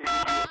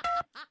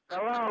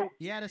 Hello?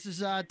 Yeah, this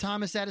is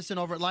Thomas Edison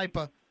over at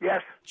LIPA.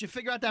 Yes. Did you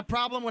figure out that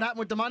problem? What happened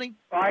with the money?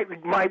 My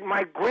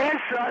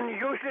grandson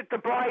used it to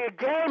buy a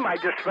game, I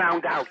just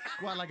found out.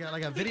 What, like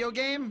a video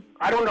game?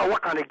 I don't know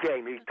what kind of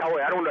game. He told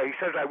me. I don't know. He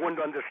says I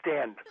wouldn't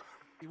understand.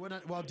 You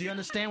wouldn't, well, do you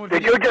understand what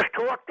Did you just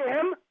talk to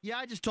him? Yeah,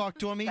 I just talked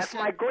to him. That's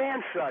my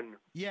grandson.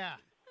 Yeah,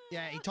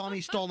 he told me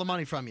he stole the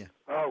money from you.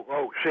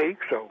 Oh, see?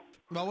 So...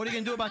 Well, what are you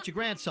going to do about your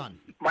grandson?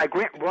 What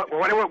do you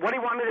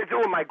want me to do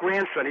with my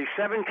grandson? He's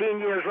 17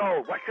 years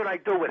old. What should I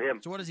do with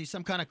him? So what is he,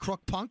 some kind of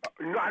crook punk?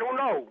 No, I don't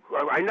know.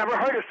 I never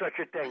heard of such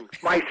a thing.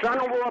 My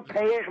son-in-law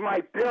pays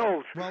my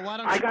bills. Well, why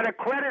don't I got a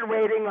credit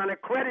rating on a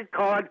credit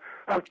card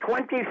of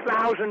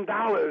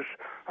 $20,000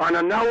 on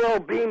a Noel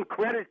Beam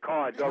credit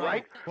card, all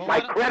right? Well, my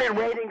credit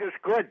rating is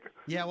good.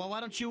 Yeah, well, why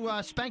don't you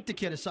spank the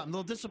kid or something? A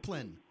little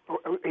discipline.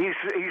 He's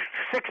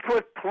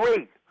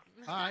 6'3".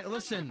 All right,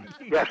 listen.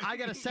 Yes. I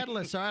got to settle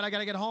this, all right? I got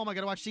to get home. I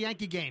got to watch the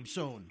Yankee game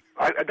soon.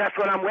 That's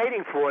what I'm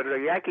waiting for,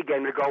 the Yankee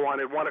game to go on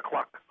at 1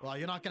 o'clock. Well,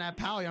 you're not going to have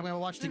power. I'm going to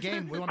watch the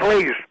game.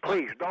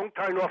 Please, don't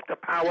turn off the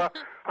power.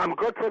 I'm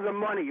good for the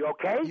money,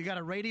 okay? You got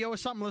a radio or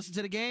something? Listen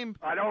to the game?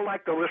 I don't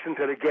like to listen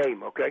to the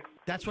game, okay?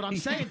 That's what I'm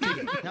saying to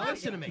you. Now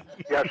listen to me.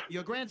 Yes.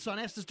 Your grandson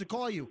asked us to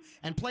call you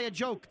and play a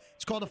joke.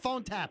 It's called a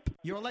phone tap.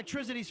 Your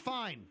electricity's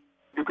fine.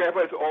 Your grandpa,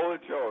 it's all a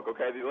joke,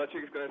 okay? The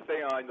electric is going to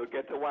stay on. You'll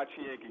get to watch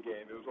the Yankee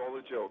game. It was all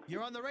a joke.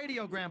 You're on the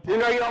radio, Grandpa. You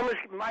know,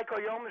 Michael,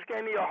 you almost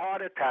gave me a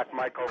heart attack,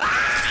 Michael.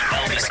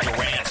 Elvis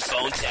Duran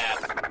phone tap.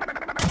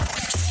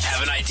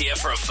 Have an idea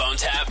for a phone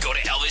tap? Go to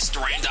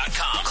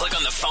ElvisDuran.com. Click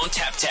on the phone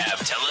tap tab.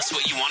 Tell us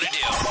what you want to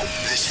do.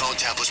 This phone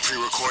tap was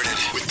pre-recorded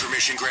with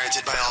permission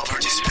granted by all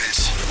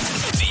participants.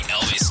 The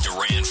Elvis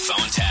Duran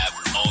phone tap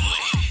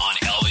only on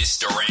Elvis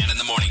Duran in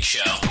the Morning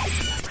Show.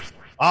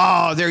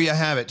 Oh, there you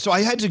have it. So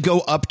I had to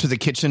go up to the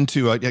kitchen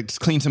to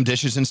clean some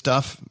dishes and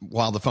stuff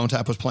while the phone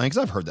tap was playing,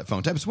 because I've heard that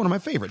phone tap. It's one of my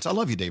favorites. I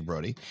love you, Dave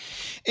Brody.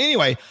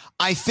 Anyway,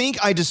 I think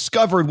I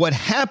discovered what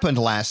happened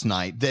last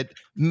night that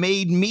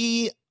made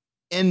me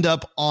end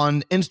up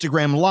on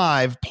Instagram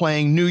Live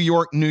playing New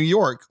York, New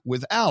York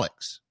with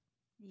Alex.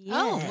 Yes.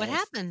 Oh, what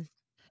happened?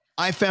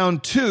 I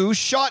found 2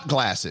 shot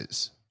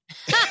glasses.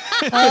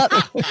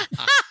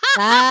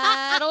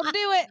 That'll do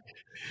it.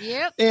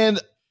 Yep. And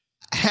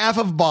half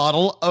a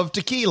bottle of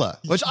tequila,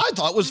 which I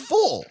thought was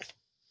full.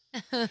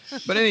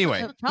 But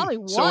anyway. It probably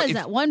was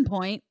at one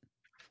point.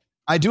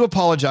 I do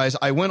apologize.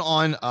 I went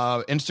on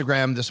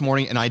Instagram this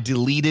morning and I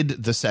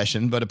deleted the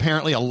session, but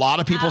apparently a lot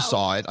of people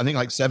saw it. I think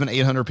like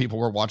 700-800 people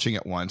were watching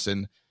at once,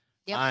 and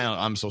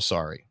I'm so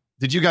sorry.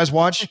 Did you guys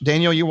watch?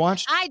 Danielle, you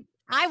watched?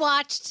 I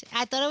watched.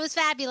 I thought it was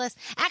fabulous.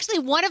 Actually,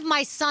 one of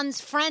my son's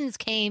friends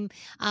came,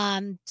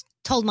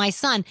 told my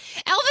son,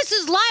 Elvis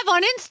is live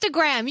on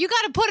Instagram. You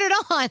got to put it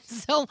on.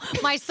 So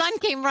my son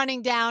came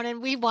running down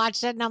and we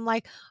watched it. And I'm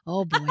like,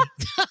 oh, boy.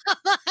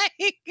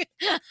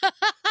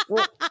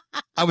 Well,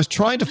 I was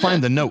trying to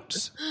find the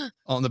notes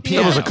on the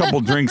piano. There was a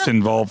couple drinks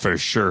involved for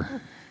sure.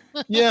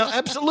 Yeah,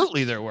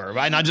 absolutely there were.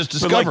 And I just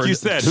discovered like you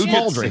said,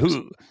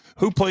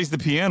 who plays the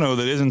piano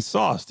that isn't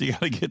sauced? You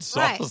got to get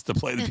sauce to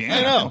play the piano.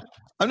 I know.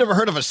 I've never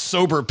heard of a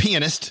sober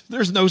pianist.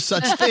 There's no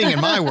such thing in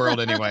my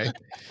world anyway.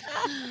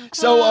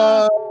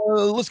 So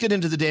let's get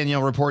into the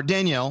Danielle report.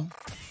 Danielle.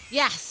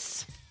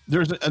 Yes.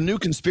 There's a new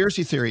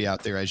conspiracy theory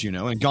out there, as you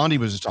know, and Gandhi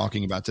was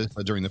talking about this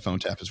during the phone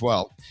tap as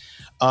well,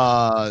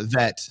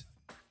 that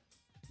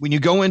when you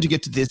go in to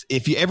get to this,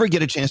 if you ever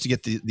get a chance to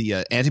get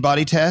the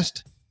antibody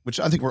test, which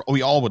I think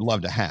we all would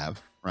love to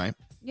have, right?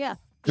 Yeah.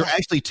 They're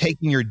actually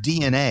taking your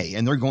DNA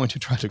and they're going to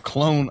try to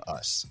clone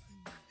us.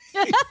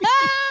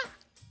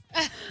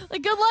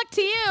 Like, good luck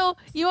to you.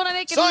 You want to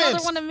make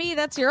another one of me?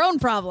 That's your own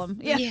problem.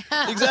 Yeah.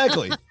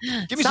 Exactly.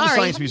 Give me some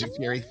science music,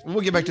 Gary.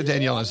 We'll get back to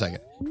Danielle in a second.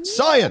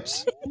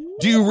 Science.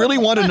 Do you really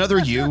want another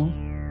you?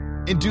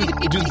 And do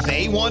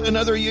they want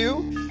another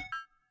you?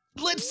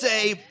 Let's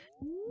say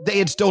they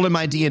had stolen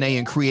my DNA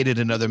and created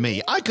another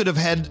me. I could have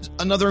had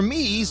another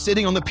me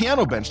sitting on the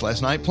piano bench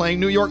last night playing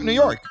New York, New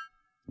York.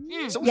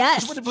 So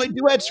yes. What to play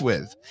duets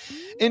with.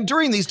 And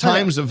during these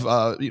times of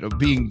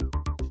being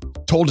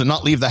told to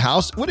not leave the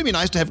house, wouldn't it be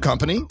nice to have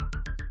company?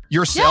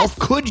 Yourself?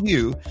 Yes.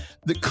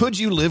 Could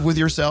you live with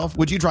yourself?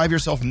 Would you drive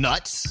yourself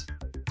nuts?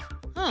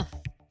 Huh.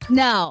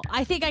 No,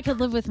 I think I could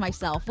live with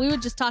myself. We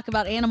would just talk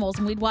about animals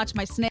and we'd watch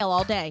my snail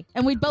all day,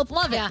 and we'd both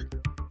love it.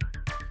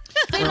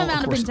 Same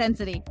amount of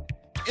intensity.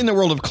 In the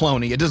world of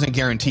cloning, it doesn't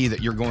guarantee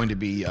that you're going to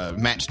be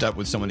matched up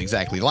with someone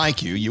exactly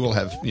like you. You will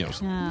have,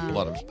 a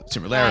lot of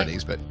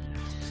similarities, but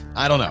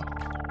I don't know.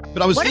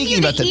 But I was thinking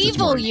about that this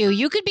evil morning. you?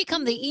 You could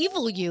become the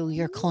evil you,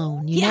 your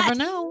clone. You never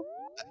know.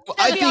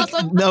 I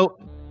think no.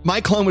 My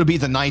clone would be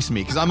the nice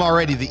me because I'm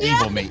already the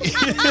evil me.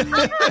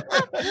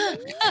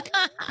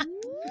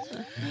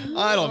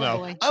 I don't know.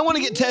 Boy. I want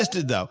to get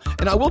tested though,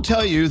 and I will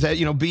tell you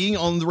that being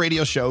on the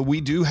radio show,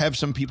 we do have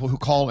some people who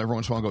call every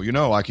once in a while and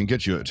go, I can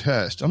get you a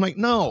test. I'm like,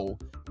 no,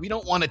 we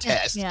don't want a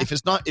test. Yeah.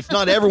 If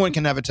not everyone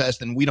can have a test,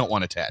 then we don't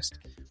want a test.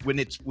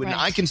 When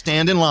I can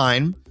stand in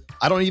line,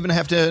 I don't even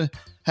have to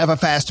have a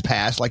fast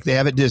pass like they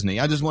have at Disney.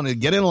 I just want to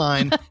get in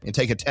line and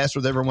take a test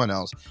with everyone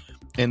else.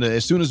 And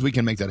as soon as we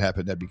can make that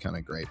happen, that'd be kind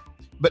of great.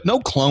 But no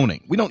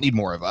cloning. We don't need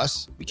more of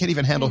us. We can't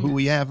even handle who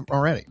we have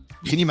already.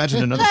 Can you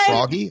imagine another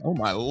Froggy? Oh,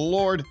 my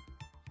Lord.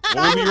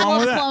 I would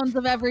love clones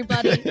of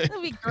everybody.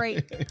 That'd be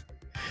great.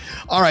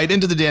 All right,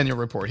 into the Danielle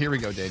report. Here we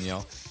go,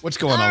 Danielle. What's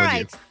going on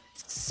with you?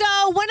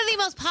 So one of the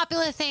most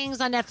popular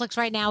things on Netflix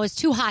right now is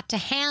Too Hot to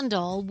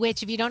Handle,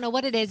 which if you don't know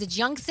what it is, it's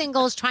young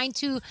singles trying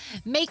to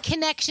make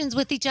connections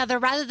with each other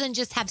rather than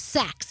just have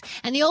sex.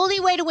 And the only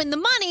way to win the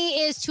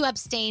money is to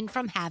abstain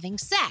from having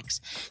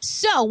sex.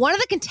 So one of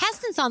the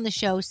contestants on the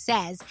show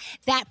says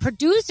that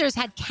producers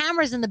had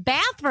cameras in the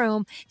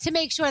bathroom to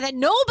make sure that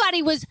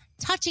nobody was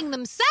touching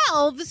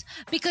themselves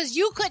because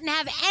you couldn't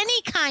have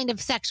any kind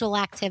of sexual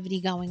activity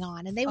going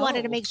on. And they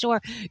wanted to make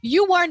sure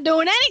you weren't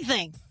doing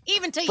anything,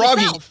 even to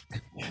Froggy, yourself.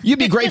 You'd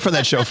be great for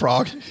that show,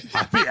 Frog.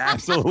 I'd be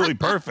absolutely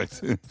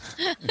perfect.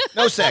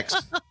 No sex.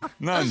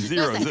 None.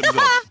 Zero. Zip,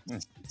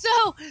 zip.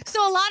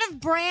 So a lot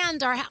of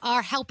brands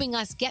are helping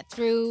us get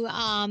through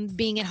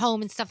being at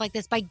home and stuff like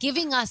this by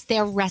giving us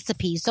their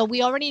recipes. So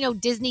we already know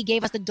Disney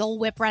gave us the Dole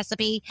Whip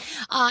recipe.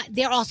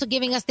 They're also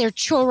giving us their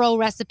churro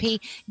recipe.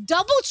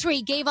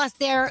 Doubletree gave us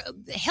their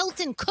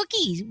Hilton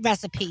cookie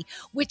recipe,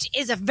 which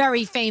is a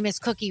very famous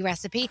cookie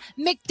recipe.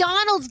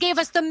 McDonald's gave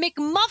us the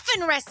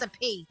McMuffin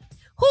recipe.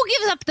 Who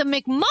gives up the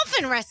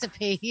McMuffin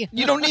recipe?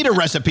 You don't need a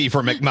recipe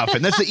for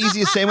McMuffin. That's the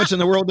easiest sandwich in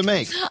the world to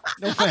make.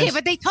 No offense. Okay,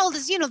 but they told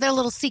us, their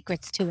little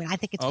secrets to it. I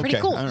think it's pretty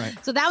Okay, cool. all right.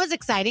 So that was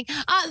exciting.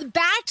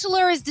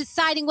 Bachelor is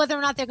deciding whether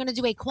or not they're going to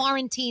do a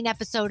quarantine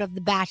episode of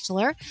The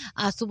Bachelor.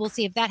 So we'll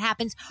see if that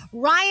happens.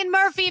 Ryan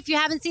Murphy, if you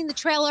haven't seen the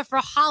trailer for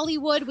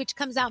Hollywood, which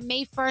comes out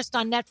May 1st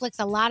on Netflix,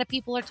 a lot of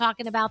people are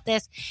talking about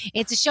this.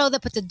 It's a show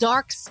that puts a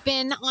dark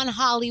spin on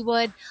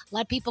Hollywood. A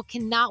lot of people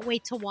cannot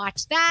wait to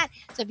watch that.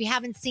 So if you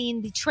haven't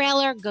seen the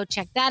trailer, go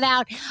check that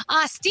out.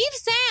 Steve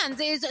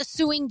Sands is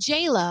suing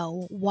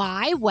J-Lo.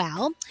 Why?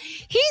 Well,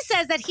 he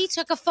says that he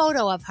took a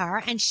photo of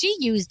her and she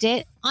used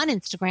it on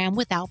Instagram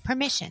without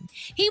permission.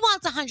 He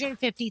wants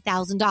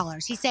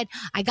 $150,000. He said,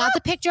 I got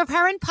the picture of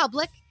her in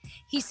public.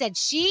 He said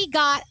she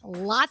got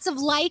lots of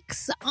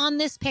likes on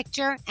this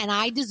picture and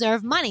I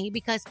deserve money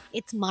because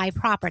it's my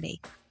property.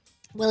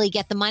 Will he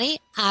get the money?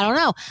 I don't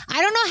know.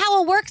 I don't know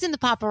how it works in the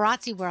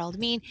paparazzi world. I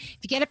mean, if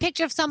you get a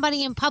picture of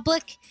somebody in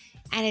public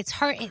and it's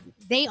her,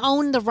 they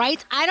own the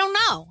rights. I don't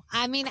know.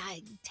 I mean,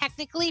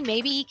 technically,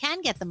 maybe he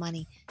can get the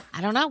money.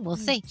 I don't know. We'll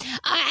see.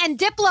 And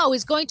Diplo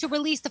is going to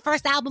release the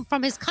first album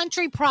from his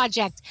country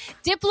project.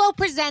 Diplo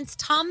presents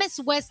Thomas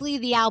Wesley,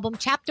 the album,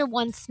 Chapter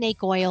 1,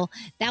 Snake Oil.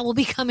 That will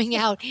be coming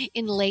out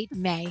in late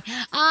May. And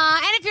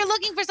if you're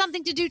looking for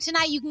something to do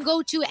tonight, you can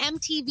go to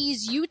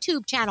MTV's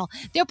YouTube channel.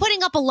 They're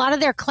putting up a lot of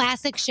their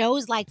classic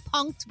shows like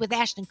Punk'd with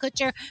Ashton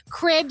Kutcher,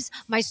 Cribs,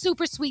 My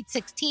Super Sweet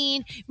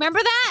 16. Remember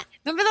that?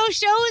 Remember those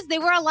shows? They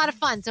were a lot of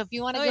fun. So if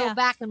you want to go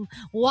back and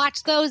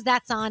watch those,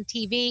 that's on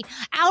TV.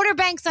 Outer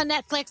Banks on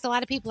Netflix. A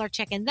lot of people are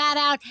checking that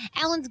out.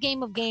 Ellen's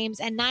Game of Games.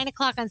 And 9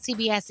 o'clock on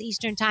CBS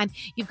Eastern Time,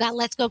 you've got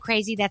Let's Go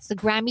Crazy. That's the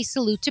Grammy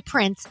salute to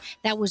Prince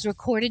that was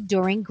recorded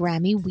during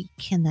Grammy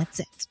week. And that's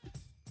it.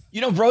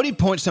 Brody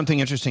points something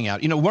interesting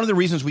out. One of the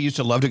reasons we used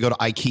to love to go to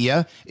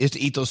IKEA is to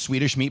eat those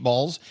Swedish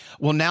meatballs.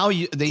 Well, now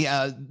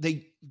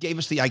they gave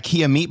us the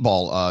IKEA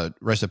meatball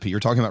recipe. You're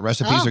talking about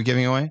recipes they're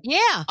giving away?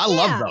 Yeah. I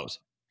love those.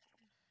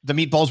 The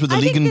meatballs with the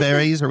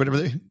lingonberries or whatever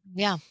they.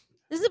 Yeah.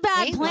 This is a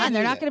bad plan.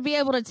 They're not going to be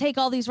able to take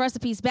all these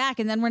recipes back,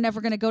 and then we're never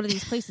going to go to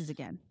these places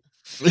again.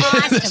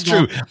 That's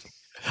true.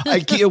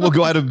 IKEA will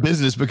go out of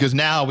business because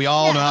now we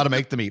all know how to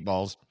make the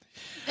meatballs.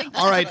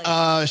 Exactly. All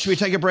right. Should we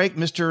take a break,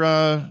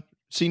 Mr.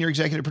 Senior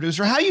Executive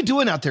Producer? How you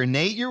doing out there,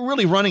 Nate? You're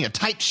really running a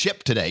tight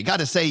ship today. Got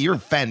to say, you're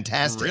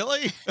fantastic.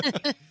 Really?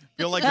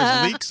 Feel like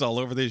there's leaks all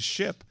over this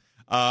ship.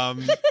 No,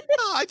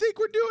 I think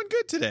we're doing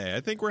good today. I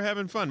think we're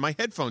having fun. My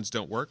headphones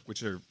don't work,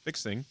 which are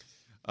fixing.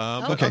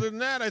 But other than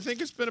that, I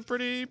think it's been a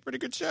pretty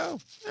good show.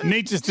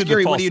 Nate just did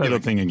the falsetto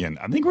thing again.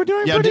 I think we're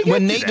doing pretty good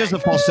when Nate today. does the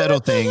falsetto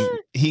thing,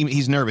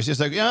 he's nervous.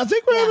 He's like, I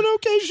think we're having an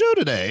okay show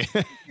today.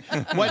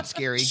 What's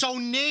scary? So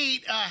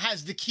Nate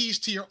has the keys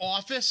to your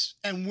office,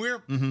 and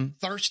we're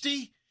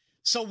thirsty.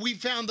 So we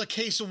found a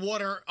case of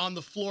water on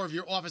the floor of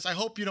your office. I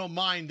hope you don't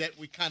mind that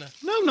we kind of.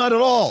 No, not at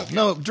all. Okay.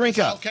 No, drink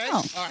up. Okay.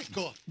 Oh. All right.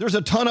 Cool. There's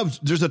a ton of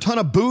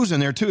booze in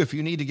there too. If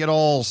you need to get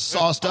all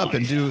sauced up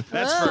and do an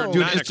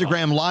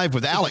Instagram live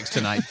with Alex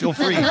tonight, feel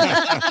free.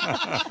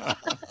 A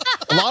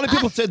lot of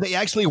people said they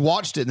actually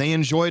watched it and they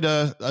enjoyed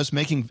us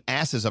making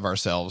asses of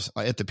ourselves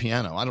at the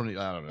piano. I don't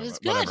know.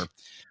 Whatever.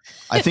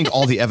 I think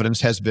all the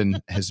evidence has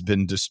been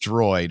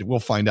destroyed. We'll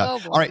find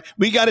out. All right,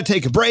 we got to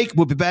take a break.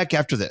 We'll be back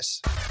after this.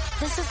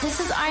 This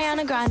is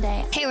Ariana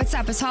Grande. Hey, what's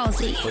up? It's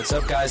Halsey. What's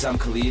up, guys? I'm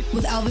Khalid.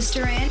 With Elvis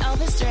Duran.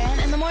 Elvis Duran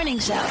and the Morning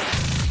Show.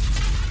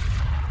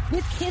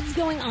 With kids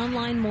going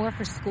online more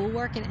for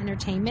schoolwork and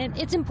entertainment,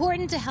 it's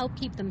important to help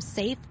keep them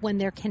safe when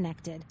they're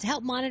connected. To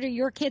help monitor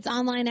your kids'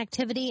 online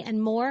activity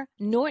and more,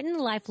 Norton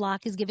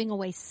LifeLock is giving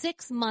away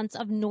 6 months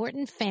of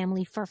Norton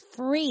Family for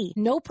free.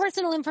 No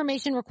personal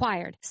information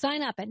required.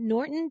 Sign up at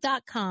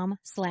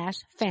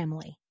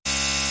norton.com/family.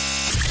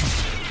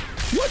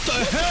 What the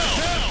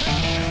hell?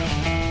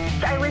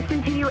 I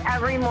listen to you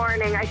every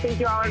morning. I think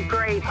you all are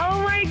great.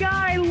 Oh my God,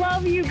 I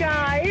love you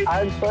guys.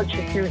 I'm such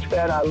a huge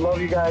fan. I love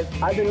you guys.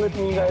 I've been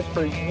listening to you guys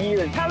for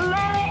years.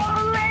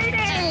 Hello,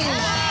 ladies.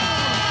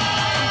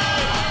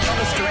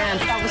 Elvis Duran.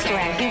 Elvis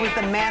Duran. He was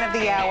the man of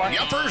the hour.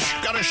 Yuppers,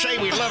 gotta say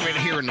we love it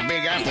here in the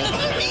Big Apple.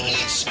 He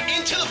eats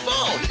into the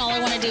phone. All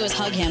I want to do is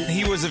hug him.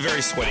 He was a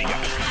very sweaty guy.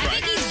 I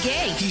think he's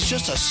gay. He's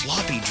just a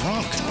sloppy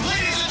drunk.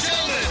 Ladies and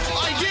gentlemen,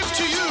 I give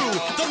to you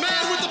the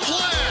man with the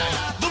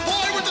plan, the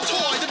boy with the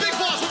toy, the big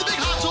boss with the big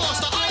hot sauce,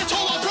 the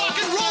Ayatollah of rock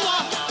and roller,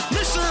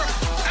 Mr.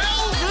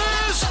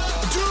 Elvis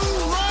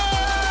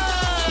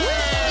Duran.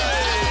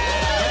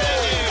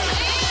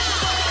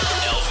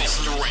 Elvis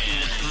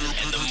Duran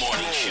and the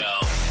Morning Show.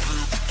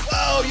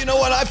 Well, you know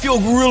what? I feel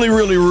really,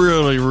 really,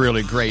 really,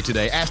 really great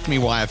today. Ask me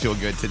why I feel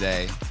good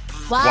today.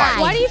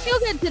 Why do you feel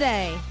good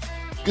today?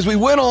 Because we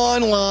went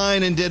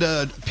online and did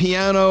a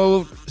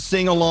piano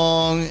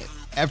sing-along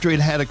after we'd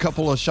had a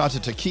couple of shots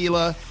of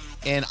tequila,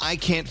 and I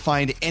can't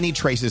find any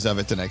traces of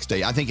it the next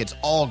day. I think it's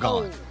all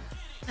gone.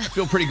 I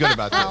feel pretty good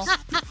about this.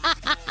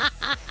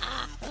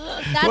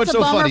 That's What's a so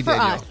bummer funny, for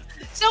Danielle? us.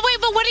 So wait,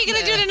 but what are you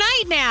going to do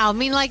tonight now? I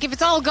mean, like, if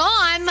it's all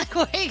gone, like,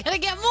 where are you going to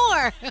get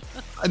more?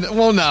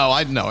 Well, no,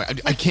 I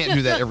can't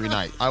do that every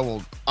night. I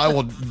will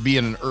be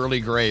in an early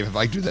grave if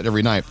I do that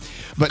every night.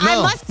 But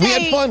no, we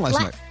had fun last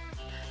night.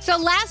 So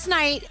last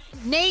night,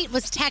 Nate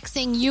was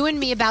texting you and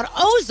me about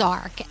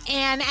Ozark.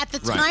 And at the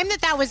time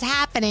that was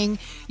happening,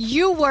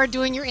 you were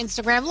doing your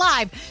Instagram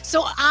Live.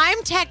 So I'm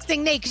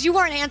texting Nate because you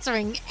weren't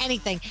answering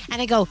anything.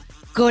 And I go,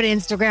 go to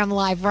Instagram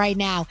Live right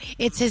now.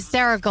 It's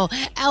hysterical.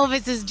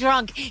 Elvis is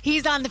drunk.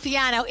 He's on the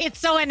piano. It's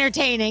so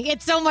entertaining.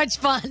 It's so much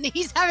fun.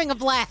 He's having a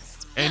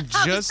blast. And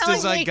just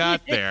as I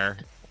got there,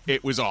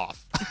 it was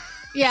off.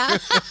 Yeah.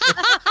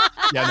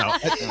 Yeah, no.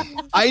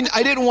 I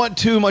didn't want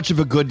too much of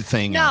a good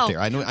thing out there.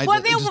 I know.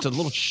 Well, just a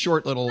little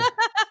short little.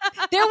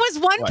 There was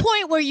one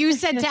point where you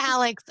said to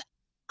Alex,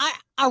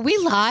 are we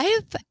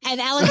live?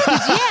 And Alex goes,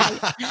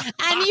 yeah.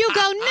 And you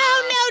go,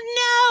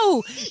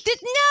 no, turn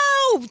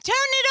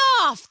it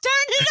off.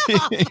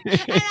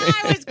 And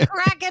I was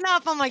cracking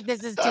up. I'm like,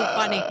 this is too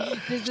funny.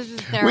 This is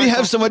hysterical. We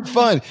have so much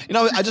fun. You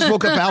know, I just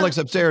woke up Alex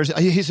upstairs.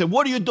 He said,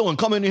 what are you doing?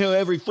 Coming in here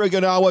every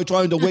friggin' hour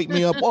trying to wake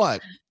me up? What?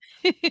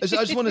 I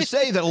just want to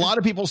say that a lot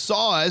of people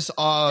saw us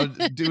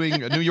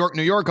doing New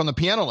York on the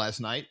piano last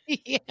night,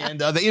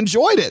 and they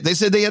enjoyed it. They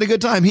said they had a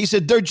good time. He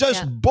said they're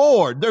just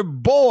bored. They're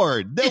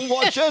bored. They'll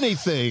watch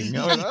anything.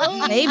 I went,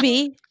 oh.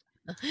 Maybe.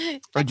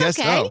 I guess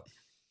so.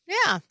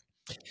 Yeah.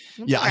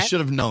 Yeah, I should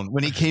have known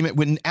when he came in.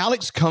 When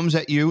Alex comes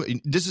at you,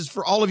 this is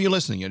for all of you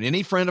listening, and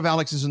any friend of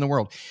Alex's in the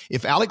world.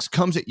 If Alex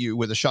comes at you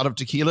with a shot of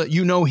tequila,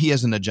 you know he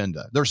has an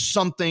agenda. There's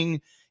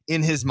something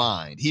in his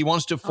mind. He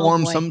wants to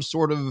form some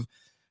sort of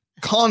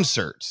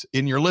concert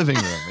in your living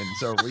room, and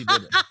so we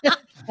did it.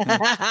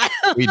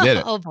 We did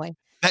it. Oh boy!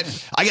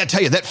 I got to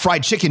tell you, that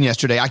fried chicken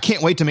yesterday. I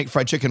can't wait to make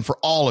fried chicken for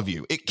all of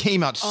you. It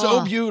came out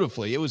so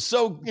beautifully. It was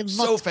so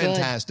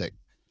fantastic.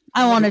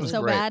 I wanted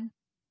so bad.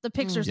 The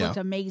pictures looked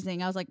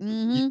amazing. I was like,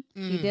 you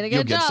did a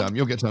good job.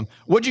 You'll get some.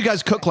 What'd you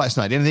guys cook last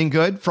night? Anything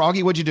good?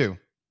 Froggy, what'd you do?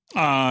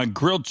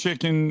 Grilled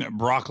chicken,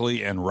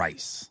 broccoli, and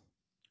rice.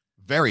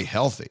 Very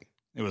healthy.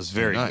 It was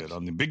very good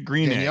on the big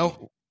green egg.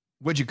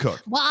 What'd you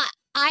cook? Well,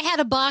 I had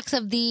a box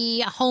of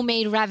the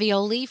homemade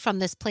ravioli from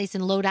this place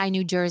in Lodi,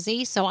 New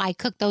Jersey, so I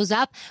cooked those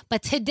up.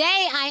 But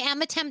today I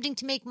am attempting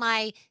to make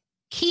my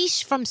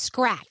quiche from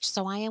scratch,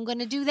 so I am going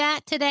to do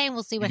that today, and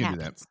we'll see what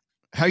happens.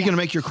 How are you going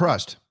to make your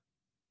crust?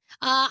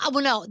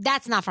 Well, no,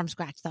 that's not from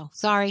scratch, though.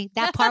 Sorry.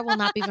 That part will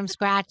not be from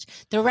scratch.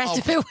 The rest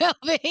of it will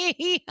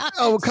be.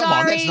 Oh, come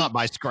on. That's not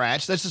by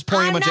scratch. That's just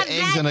pouring a bunch of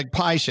eggs in a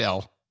pie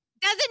shell.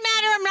 Doesn't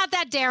matter. I'm not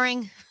that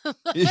daring.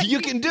 You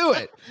can do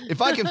it.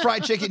 If I can fry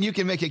chicken, you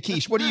can make a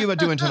quiche. What are you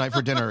doing tonight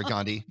for dinner,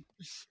 Gandhi?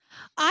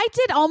 I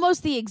did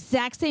almost the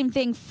exact same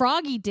thing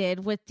Froggy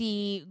did with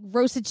the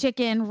roasted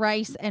chicken,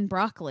 rice, and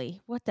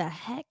broccoli. What the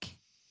heck?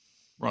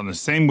 We're on the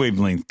same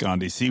wavelength,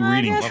 Gandhi. See, we're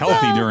eating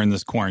healthy during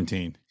this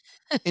quarantine.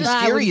 And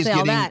Scary is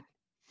getting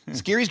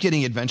Scary's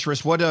getting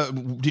adventurous. What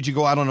did you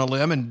go out on a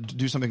limb and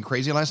do something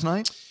crazy last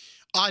night?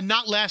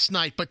 Not last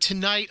night, but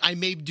tonight I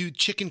may do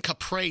chicken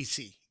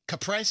caprese.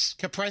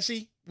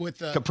 Caprese with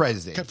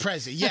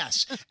caprese.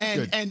 Yes,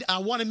 and I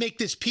want to make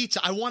this pizza.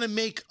 I want to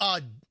make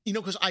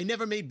because I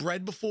never made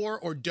bread before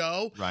or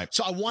dough. Right.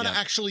 So I want to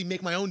actually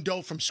make my own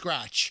dough from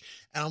scratch.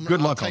 And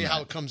I'll tell you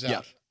how it comes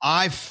out.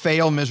 I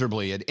fail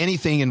miserably at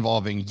anything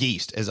involving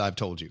yeast, as I've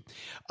told you.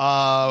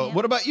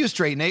 What about you,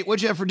 Straight Nate?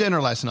 What'd you have for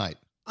dinner last night?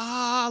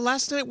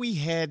 Last night we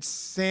had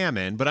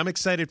salmon, but I'm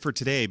excited for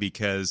today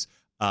because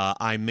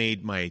I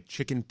made my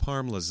chicken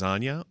parm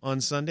lasagna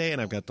on Sunday,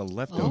 and I've got the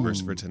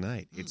leftovers for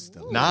tonight. It's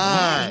delicious.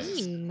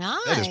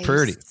 Nice. That is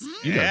pretty.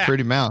 You got a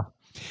pretty mouth.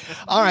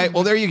 All right.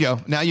 Well, there you go.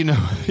 Now you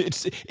know.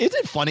 Isn't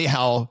it funny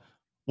how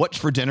what's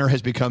for dinner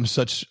has become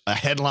such a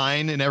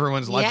headline in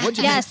everyone's life? What'd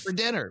you have for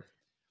dinner?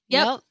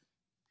 Yep.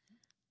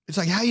 It's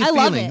like, how are you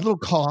feeling? A little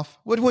cough.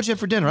 What'd you have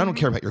for dinner? I don't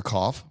care about your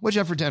cough. What'd you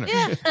have for dinner?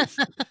 Yeah.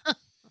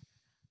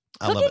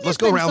 I love it. Let's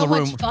go around the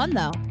room. Much fun,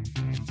 though.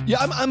 Yeah,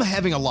 I'm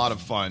having a lot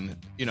of fun.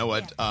 You know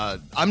what?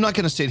 I'm not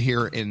going to sit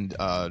here and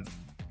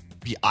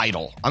be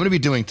idle. I'm going to be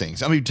doing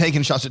things. I'm going to be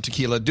taking shots at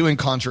tequila, doing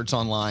concerts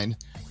online,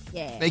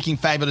 making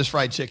fabulous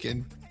fried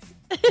chicken.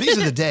 These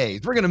are the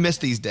days. We're going to miss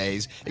these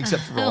days,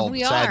 except for all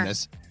the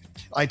sadness.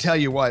 I tell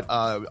you what,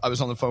 I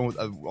was on the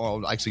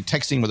phone, actually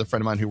texting with a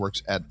friend of mine who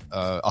works at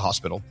a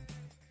hospital.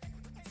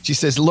 She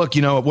says, look,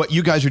 what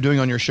you guys are doing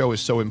on your show is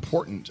so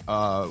important.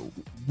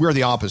 We're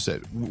the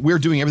opposite. We're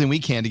doing everything we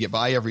can to get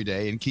by every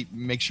day and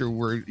make sure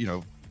we're,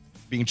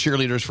 being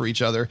cheerleaders for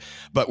each other.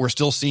 But we're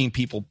still seeing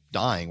people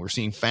dying. We're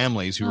seeing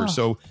families who are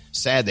so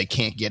sad they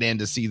can't get in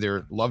to see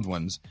their loved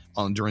ones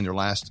during their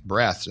last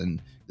breaths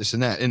and this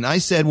and that. And I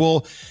said,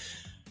 well,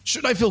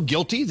 should I feel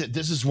guilty that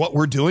this is what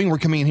we're doing? We're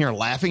coming in here and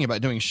laughing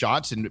about doing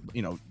shots and,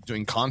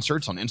 doing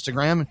concerts on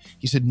Instagram.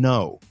 He said,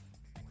 no,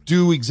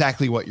 do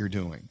exactly what you're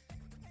doing.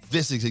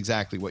 This is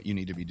exactly what you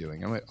need to be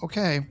doing. I'm like,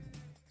 okay.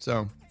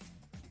 So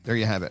there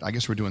you have it. I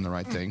guess we're doing the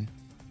right thing.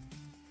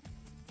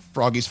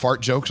 Froggy's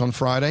fart jokes on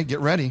Friday.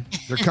 Get ready.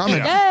 They're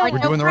coming. We're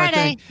doing the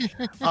right thing.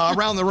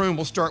 Around the room,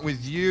 we'll start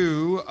with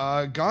you.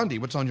 Gandhi,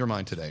 what's on your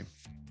mind today?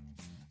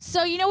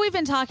 So, we've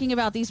been talking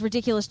about these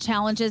ridiculous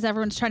challenges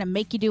everyone's trying to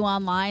make you do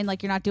online,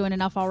 like you're not doing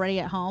enough already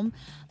at home.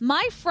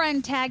 My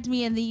friend tagged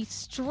me in the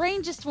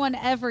strangest one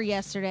ever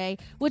yesterday,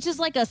 which is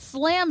like a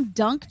slam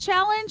dunk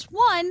challenge.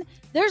 One,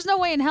 there's no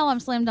way in hell I'm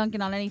slam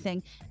dunking on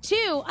anything.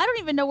 Two, I don't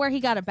even know where he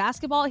got a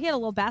basketball. He had a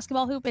little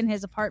basketball hoop in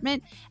his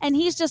apartment, and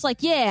he's just like,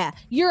 yeah,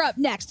 you're up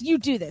next. You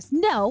do this.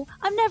 No,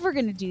 I'm never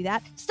going to do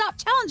that. Stop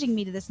challenging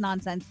me to this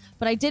nonsense.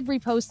 But I did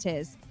repost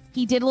his.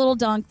 He did a little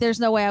dunk.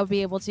 There's no way I would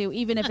be able to,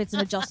 even if it's an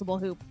adjustable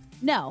hoop.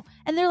 No.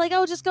 And they're like,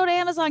 oh, just go to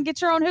Amazon,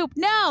 get your own hoop.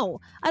 No,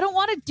 I don't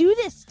want to do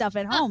this stuff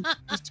at home.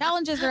 These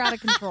challenges are out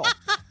of control.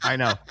 I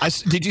know.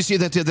 Did you see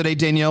that the other day,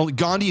 Danielle?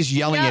 Gandhi is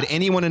yelling at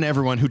anyone and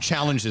everyone who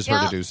challenges her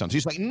to do something.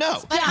 She's like,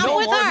 no, I'm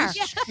with her.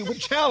 Stupid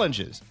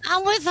challenges.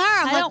 I'm with her.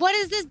 I'm like, what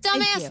is this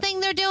dumbass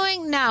thing they're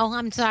doing? No,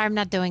 I'm sorry. I'm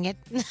not doing it.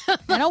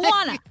 I don't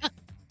want to.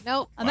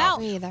 Nope. I'm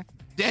out. Me either.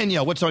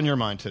 Danielle, what's on your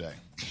mind today?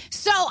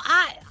 So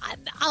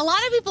a lot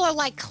of people are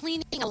like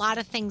cleaning a lot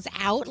of things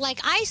out. Like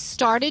I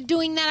started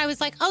doing that. I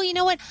was like, oh, you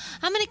know what?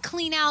 I'm going to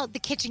clean out the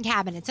kitchen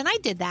cabinets. And I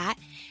did that.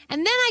 And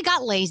then I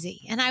got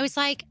lazy and I was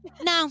like,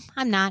 no,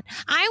 I'm not.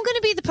 I'm going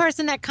to be the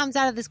person that comes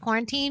out of this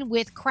quarantine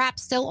with crap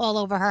still all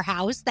over her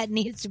house that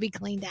needs to be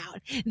cleaned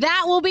out.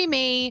 That will be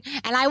me.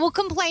 And I will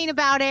complain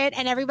about it.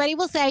 And everybody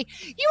will say,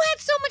 you had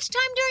so much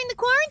time during the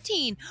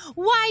quarantine.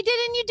 Why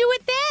didn't you do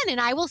it then?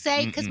 And I will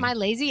say, because my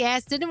lazy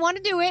ass didn't want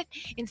to do it.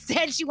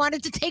 Instead, she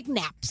wanted to take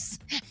naps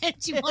and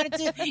she wanted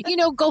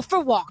to, go for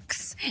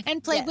walks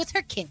and play with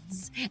her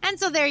kids. And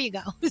so there you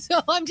go.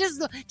 So I'm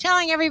just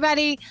telling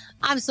everybody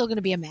I'm still going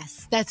to be a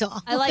mess. That's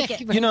all. I like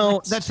it.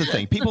 That's the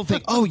thing. People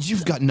think, oh,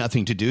 you've got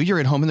nothing to do. You're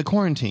at home in the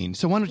quarantine.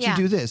 So why don't you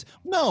do this?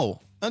 No.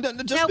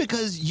 Just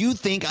because you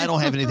think I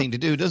don't have anything to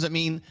do doesn't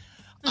mean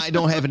I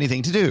don't have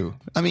anything to do.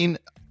 I mean,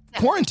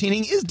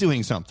 quarantining is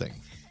doing something.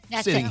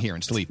 That's Sitting it. here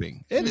and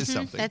sleeping. It is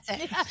something. That's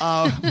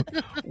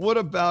it. What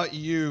about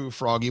you,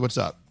 Froggy? What's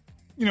up?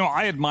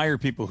 I admire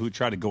people who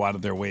try to go out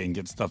of their way and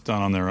get stuff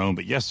done on their own.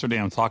 But yesterday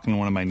I'm talking to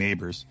one of my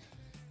neighbors,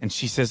 and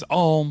she says,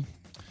 oh,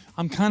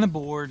 I'm kind of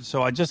bored,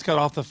 so I just got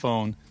off the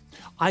phone.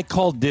 I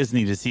called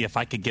Disney to see if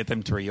I could get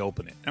them to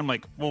reopen it. I'm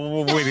like,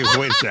 whoa, wait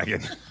a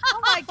second.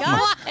 Oh, my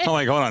God. I'm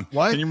like, hold on.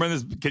 What?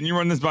 Can you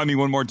run this by me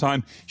one more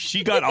time?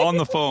 She got on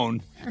the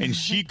phone, and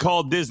she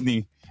called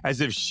Disney as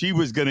if she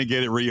was going to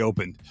get it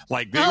reopened.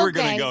 Like, they were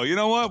going to go, you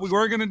know what? We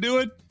were going to do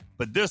it.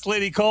 But this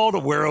lady called,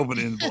 we're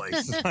opening the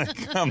place.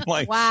 I'm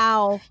like,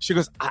 wow. She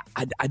goes,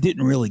 I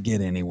didn't really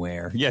get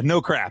anywhere. Yeah,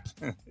 no crap.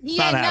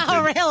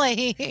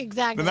 Really.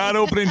 Exactly. They're not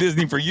opening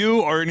Disney for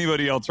you or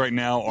anybody else right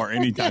now or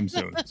anytime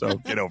soon. So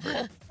get over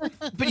it.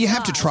 But you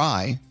have to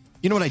try.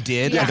 You know what I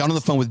did? I got on the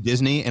phone with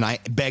Disney and I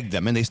begged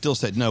them and they still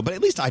said no. But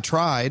at least I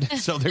tried.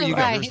 So there you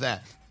go. There's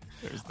that.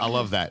 I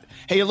love that.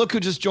 Hey, look who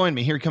just joined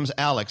me. Here comes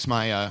Alex,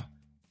 my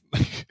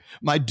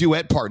my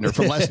duet partner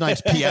from last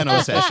night's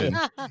piano session.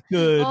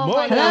 Good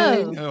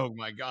morning. Oh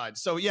my God.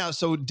 So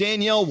so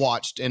Danielle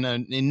watched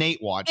and Nate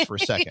watched for a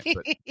second.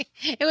 But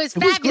it was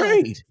It was fabulous.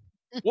 great.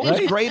 what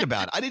was great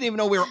about it? I didn't even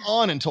know we were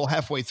on until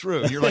halfway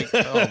through. You're like,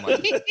 oh my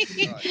God.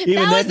 Even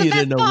That was then, the you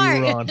didn't know best we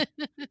were on.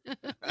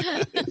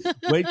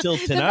 part. Wait till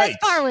The tonight.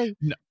 best part was,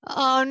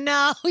 oh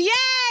no.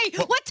 Yay.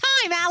 What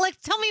time, Alex?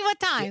 Tell me what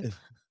time.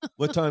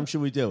 What time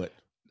should we do it?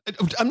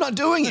 I'm not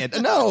doing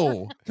it.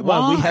 No. Come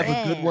on, we Why? have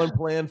a good one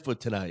planned for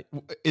tonight.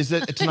 Is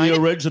it tonight?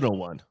 The original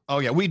one. Oh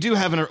yeah, we do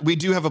have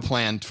a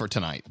plan for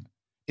tonight.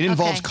 It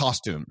involves Okay.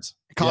 costumes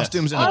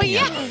and a Oh,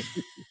 piano. yeah.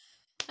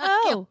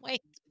 Oh,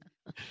 Wait.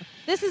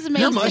 this is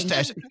amazing. Your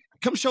mustache.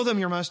 Come show them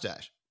your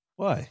mustache.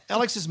 Why?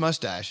 Alex's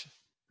mustache.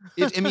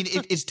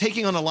 It's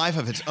taking on a life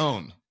of its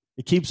own.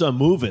 It keeps on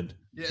moving.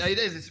 Yeah, it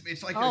is.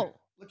 It's like Oh.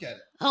 look at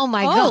it. Oh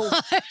my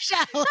gosh,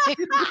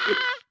 Alex.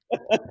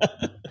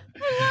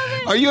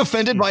 Are you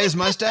offended by his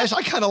mustache?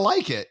 I kind of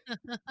like it.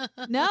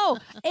 No,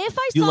 if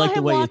I You saw like the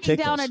him way it walking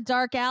down tickles. a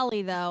dark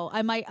alley, though,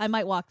 I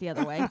might walk the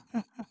other way.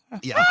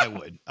 Yeah, I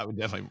would. I would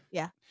definitely.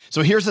 Yeah.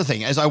 So here's the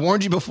thing. As I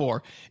warned you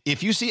before,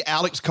 if you see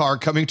Alex's car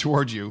coming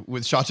towards you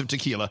with shots of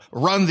tequila,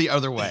 run the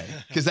other way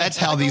because that's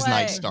how these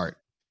nights start.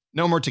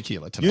 No more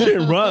tequila tonight. You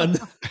didn't run.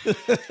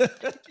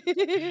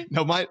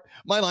 No, my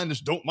line is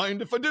 "Don't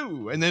mind if I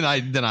do," and then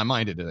I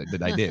minded it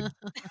that I did.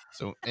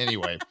 So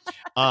anyway,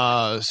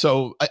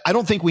 so I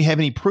don't think we have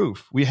any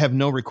proof. We have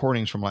no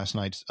recordings from last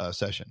night's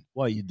session.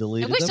 Why, you I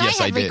deleted wish them? I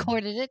Yes, I had did.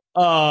 recorded it.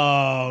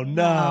 Oh,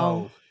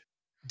 no.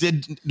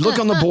 Look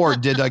on the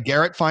board. Did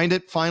Garrett find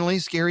it finally?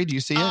 Scary? Do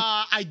you see it?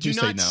 I do You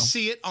say not no.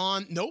 see it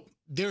on. Nope.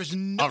 There's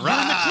no. All You're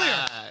in the clear.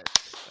 right.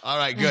 All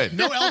right. Good.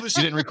 No Elvis.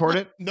 You didn't record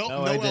it? No,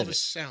 No, no I didn't. Elvis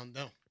sound.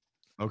 No.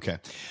 Okay.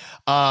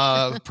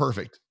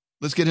 Perfect.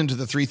 Let's get into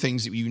the 3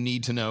 things that you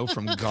need to know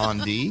from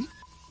Gandhi.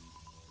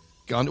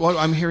 Well,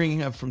 I'm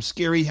hearing from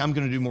Scary. I'm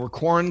going to do more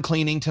corn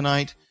cleaning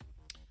tonight.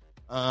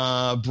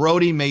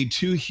 Brody made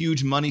 2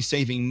 huge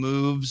money-saving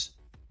moves.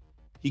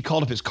 He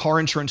called up his car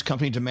insurance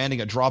company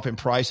demanding a drop in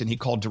price, and he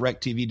called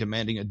DirecTV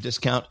demanding a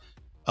discount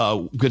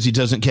because he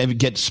doesn't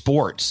get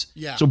sports.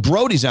 Yeah. So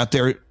Brody's out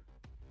there.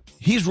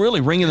 He's really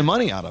wringing the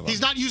money out of him.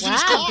 He's not using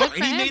his car,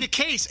 and he made a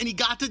case, and he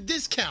got the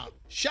discount.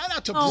 Shout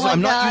out to So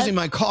I'm not using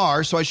my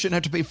car, so I shouldn't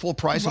have to pay full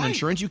price on Right.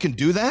 insurance. You can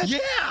do that? Yeah,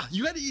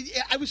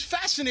 I was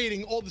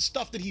fascinating all the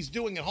stuff that he's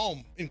doing at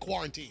home in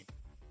quarantine.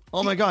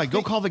 Oh my God!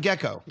 Go call the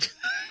gecko.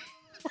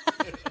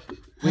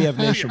 We have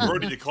I'll get nationwide.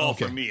 Brody to call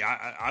for me.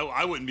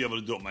 I wouldn't be able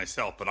to do it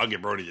myself, but I'll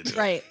get Brody to do it.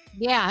 Right.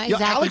 Yeah,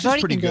 exactly. Alex Brody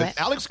is pretty can do good.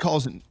 it. Alex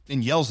calls and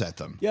yells at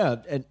them. Yeah,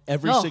 and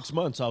every Oh. 6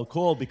 months I'll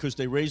call because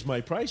they raise my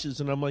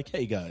prices, and I'm like,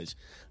 hey, guys,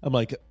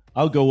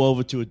 I'll go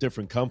over to a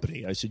different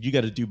company. I said, you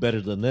got to do better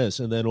than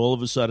this. And then all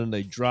of a sudden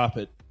they drop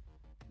it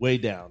way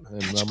down.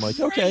 And I'm like,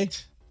 okay.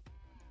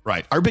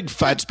 Right. Our big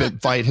fight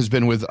has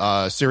been with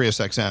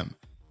SiriusXM.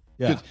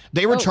 Yeah.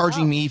 They were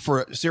charging me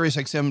for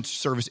SiriusXM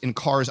service in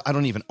cars I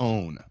don't even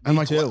own. I'm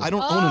like, too. I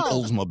don't own an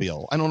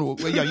Oldsmobile. I don't know.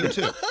 Well, yeah, you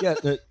too. Yeah,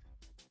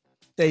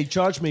 they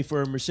charged me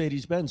for a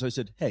Mercedes-Benz. I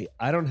said, hey,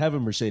 I don't have a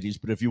Mercedes,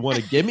 but if you want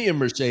to give me a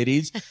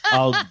Mercedes,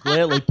 I'll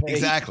gladly pay.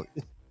 Exactly.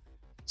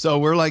 So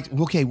we're like,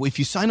 okay, well, if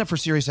you sign up for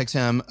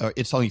SiriusXM,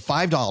 it's only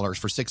 $5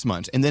 for 6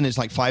 months, and then it's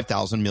like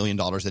 $5,000 million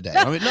a day.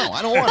 I mean, no,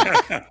 I don't want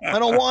it. I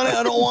don't want it.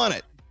 I don't want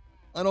it.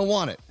 I don't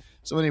want it.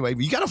 So anyway,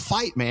 you got to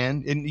fight,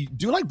 man, and you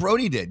do like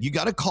Brody did. You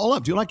got to call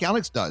up. Do like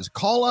Alex does.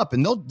 Call up,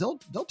 and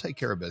they'll take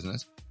care of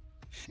business.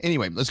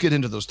 Anyway, let's get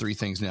into those 3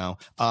 things now.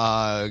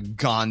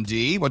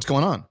 Gandhi, what's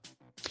going on?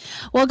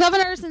 Well,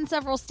 governors in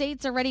several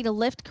states are ready to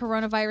lift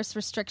coronavirus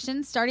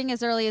restrictions starting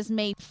as early as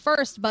May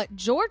 1st, but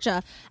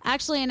Georgia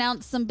actually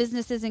announced some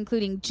businesses,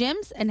 including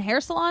gyms and hair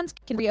salons,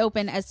 can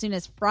reopen as soon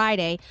as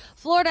Friday.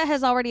 Florida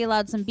has already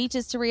allowed some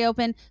beaches to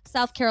reopen.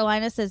 South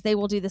Carolina says they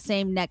will do the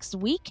same next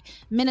week.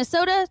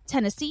 Minnesota,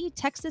 Tennessee,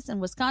 Texas,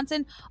 and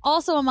Wisconsin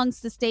also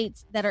amongst the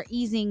states that are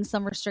easing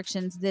some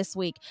restrictions this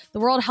week. The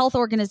World Health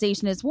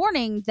Organization is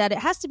warning that it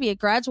has to be a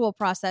gradual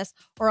process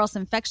or else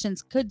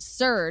infections could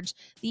surge.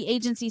 The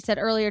agency said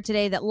earlier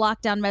today that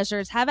lockdown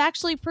measures have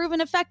actually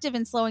proven effective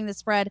in slowing the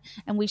spread,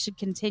 and we should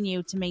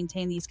continue to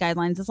maintain these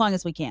guidelines as long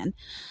as we can.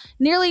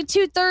 Nearly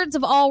 2/3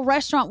 of all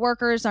restaurant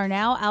workers are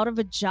now out of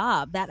a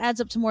job. That adds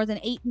up to more than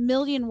 8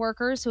 million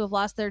workers who have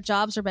lost their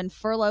jobs or been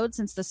furloughed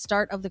since the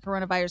start of the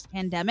coronavirus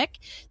pandemic.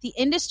 The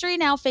industry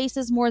now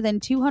faces more than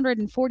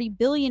 $240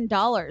 billion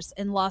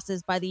in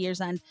losses by the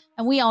year's end,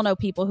 and we all know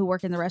people who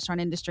work in the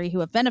restaurant industry who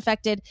have been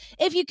affected.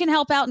 If you can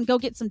help out and go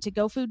get some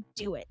to-go food,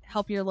 do it.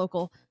 Help your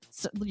local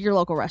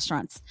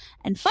restaurants.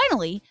 And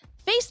finally,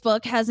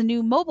 Facebook has a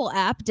new mobile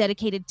app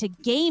dedicated to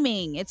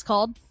gaming. It's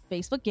called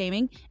Facebook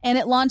Gaming, and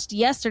it launched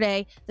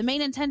yesterday. The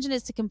main intention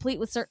is to compete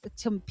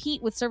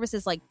with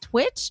services like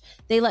Twitch.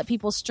 They let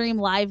people stream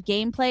live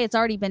gameplay. It's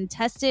already been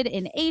tested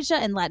in Asia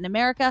and Latin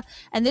America,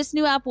 and this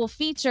new app will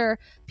feature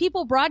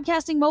people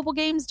broadcasting mobile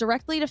games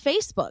directly to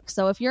Facebook.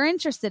 So if you're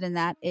interested in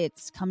that,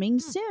 it's coming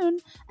soon.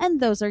 And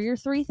those are your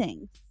 3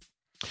 things.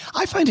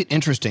 I find it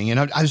interesting, and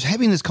I was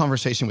having this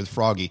conversation with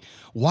Froggy.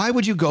 Why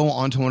would you go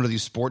onto one of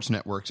these sports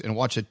networks and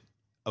watch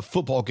a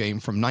football game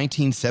from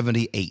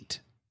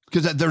 1978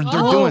 because they're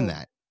doing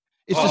that.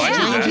 It's the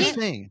strangest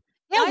thing.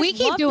 Yeah, we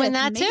keep doing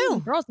that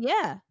too. Girls,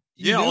 yeah.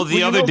 Yeah, well,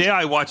 the other day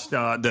I watched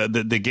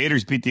the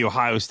Gators beat the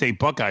Ohio State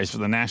Buckeyes for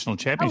the national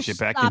championship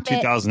back in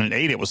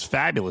 2008. It was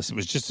fabulous. It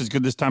was just as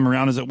good this time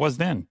around as it was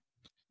then.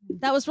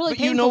 That was really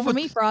painful for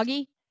me,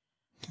 Froggy.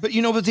 But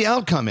you know what the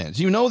outcome is.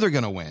 You know they're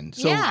going to win.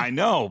 So I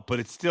know, but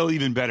it's still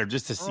even better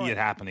just to see it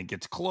happen. It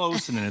gets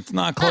close, and then it's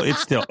not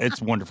close.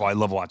 It's wonderful. I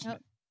love watching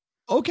it.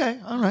 Okay,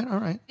 all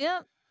right.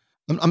 Yeah.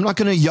 I'm not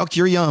going to yuck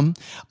your yum.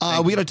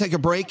 We got to take a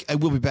break,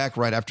 and we'll be back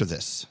right after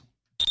this.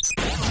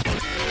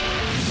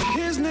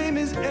 His name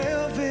is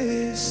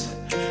Elvis,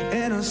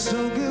 and I'm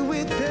so good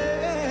with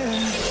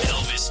that.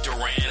 Elvis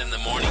Duran in the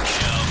morning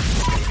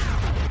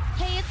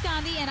show. Hey, it's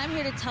Gandhi, and I'm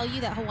here to tell you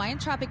that Hawaiian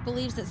Tropic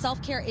believes that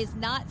self-care is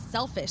not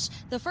selfish.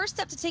 The first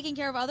step to taking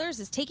care of others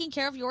is taking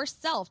care of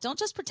yourself. Don't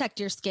just protect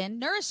your skin,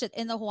 nourish it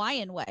in the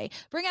Hawaiian way.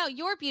 Bring out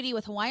your beauty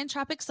with Hawaiian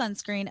Tropic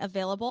sunscreen,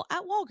 available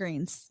at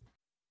Walgreens.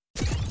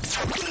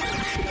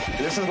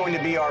 This is going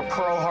to be our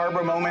Pearl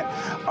Harbor moment,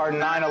 our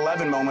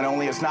 9/11 moment,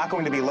 only it's not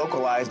going to be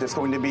localized. It's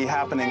going to be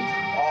happening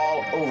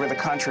all over the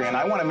country, and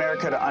I want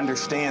America to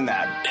understand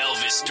that.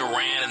 Elvis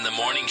Duran in the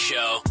morning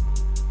show.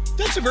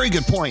 That's a very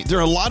good point. There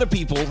are a lot of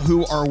people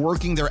who are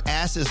working their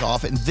asses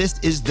off, and this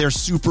is their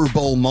Super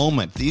Bowl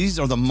moment. These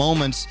are the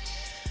moments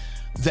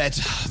that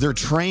they're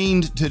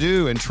trained to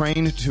do and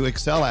trained to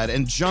excel at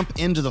and jump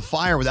into the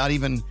fire without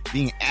even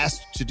being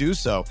asked to do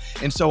so.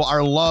 And so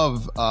our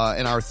love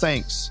and our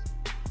thanks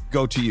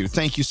go to you.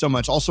 Thank you so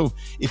much. Also,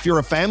 if you're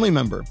a family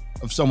member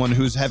of someone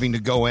who's having to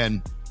go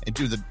in and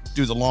do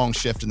the long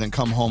shift and then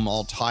come home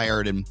all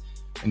tired and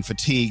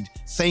fatigued,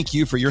 thank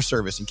you for your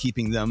service and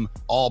keeping them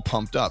all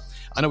pumped up.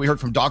 I know we heard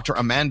from Dr.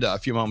 Amanda a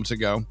few moments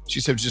ago.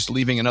 She said just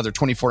leaving another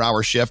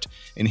 24-hour shift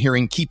and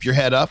hearing Keep Your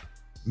Head Up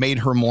made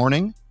her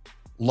morning.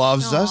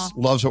 Loves us,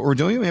 loves what we're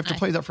doing. We have to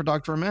play that for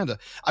Dr. Amanda.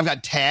 I've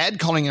got Tad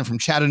calling in from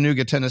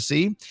Chattanooga,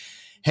 Tennessee.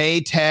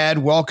 Hey, Tad,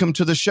 welcome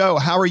to the show.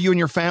 How are you and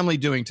your family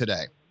doing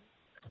today?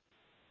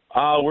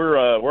 We're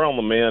on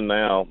the mend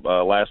now.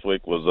 Last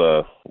week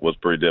was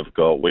pretty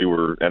difficult.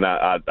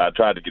 I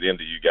tried to get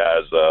into you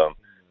guys.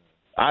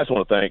 I just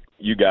want to thank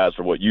you guys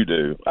for what you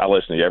do. I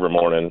listen to you every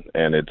morning,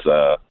 and it's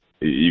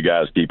you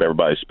guys keep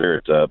everybody's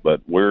spirits up.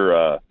 But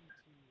we're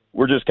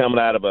just coming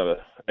out of a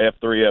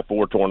F3,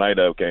 F4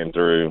 tornado came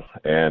through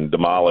and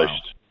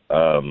demolished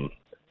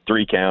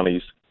 3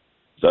 counties.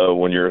 So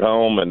when you're at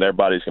home and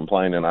everybody's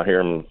complaining, I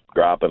hear them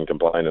griping,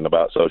 complaining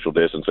about social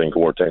distancing,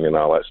 quarantining, and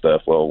all that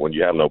stuff. Well, when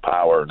you have no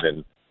power,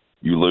 then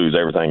you lose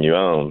everything you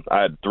own.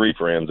 I had 3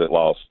 friends that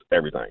lost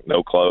everything.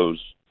 No clothes,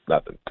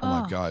 nothing.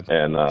 Oh, my God.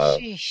 And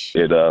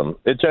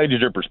it changes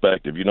your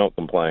perspective. You don't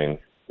complain,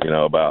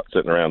 about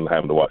sitting around and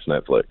having to watch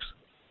Netflix.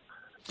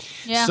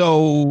 Yeah.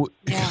 So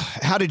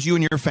how did you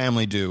and your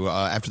family do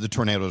after the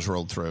tornadoes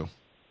rolled through?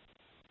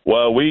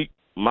 Well,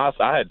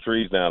 I had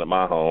trees down at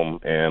my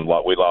home, and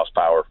we lost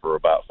power for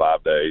about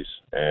 5 days,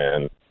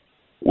 and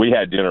we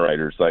had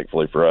generators,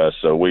 thankfully for us,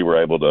 so we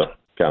were able to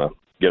kind of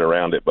get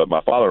around it. But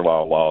my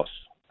father-in-law lost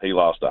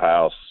a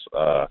house,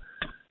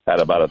 had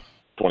about a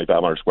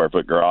 2,500 square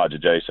foot garage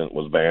adjacent,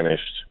 was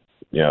vanished.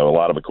 A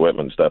lot of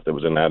equipment and stuff that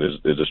was in that is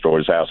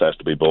destroyed. His house has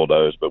to be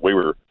bulldozed. But we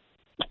were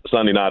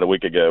Sunday night a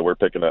week ago, we're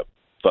picking up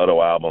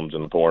photo albums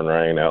in the pouring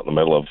rain out in the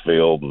middle of a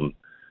field, and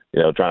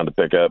trying to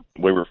pick up.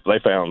 They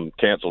found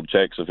canceled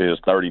checks of his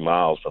 30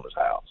 miles from his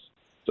house.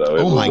 So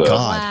it was, my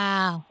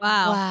God!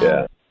 Wow!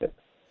 Yeah.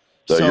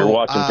 So you're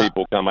watching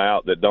people come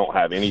out that don't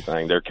have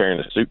anything. They're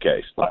carrying a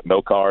suitcase, like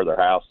no car. Their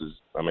house is.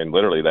 I mean,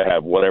 literally, they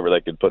have whatever they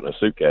could put in a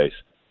suitcase,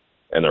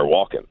 and they're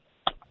walking.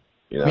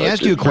 Let me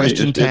ask you a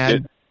question,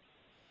 Tad.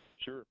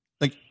 Sure.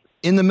 Like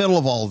in the middle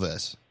of all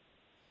this,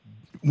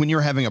 when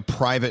you're having a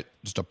private,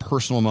 just a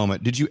personal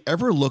moment, did you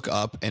ever look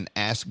up and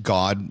ask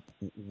God,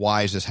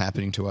 why is this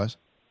happening to us?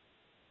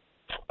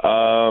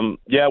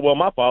 Yeah, well,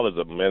 my father's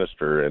a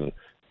minister, and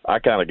I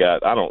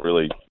don't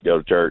really go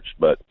to church,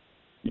 but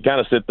you kind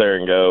of sit there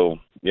and go,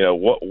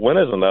 when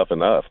is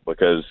enough?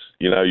 Because,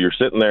 you're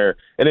sitting there,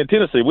 and in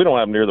Tennessee, we don't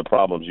have near the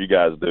problems you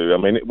guys do. I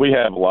mean, we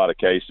have a lot of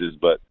cases,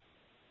 but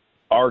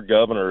our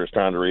governor is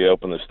trying to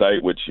reopen the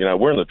state, which,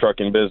 we're in the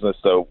trucking business,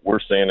 so we're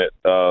seeing it.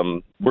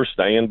 We're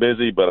staying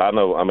busy, but I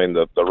know,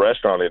 the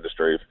restaurant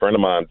industry, a friend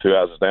of mine 2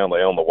 houses down,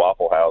 they own the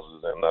Waffle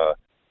Houses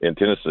in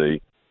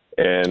Tennessee,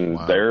 and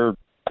they're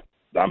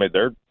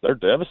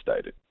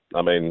devastated.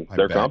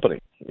 Their company,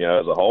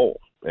 as a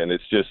whole. And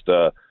it's just,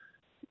 I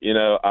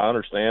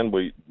understand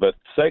but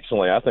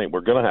sectionally, I think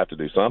we're going to have to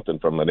do something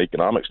from an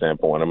economic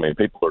standpoint.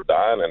 People are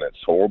dying and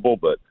it's horrible,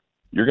 but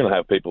you're going to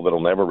have people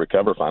that'll never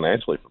recover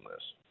financially from this.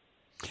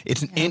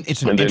 It's an and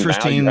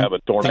interesting now you have a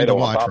tornado thing to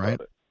watch, on top right?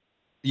 of it.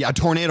 Yeah, a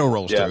tornado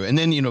rolls through, and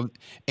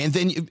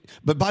then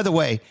but by the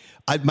way,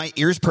 my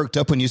ears perked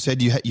up when you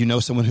said you know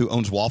someone who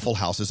owns Waffle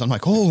Houses. I'm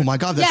like, oh my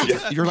God,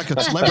 you're like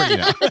a celebrity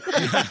now.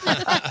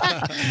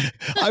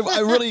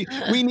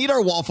 We need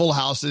our Waffle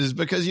Houses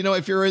because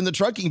if you're in the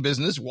trucking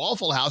business,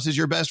 Waffle House is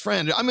your best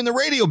friend. I'm in the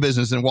radio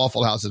business, and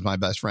Waffle House is my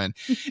best friend.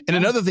 And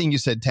another thing you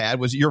said, Tad,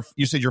 was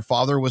you said your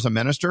father was a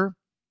minister.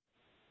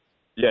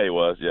 Yeah, he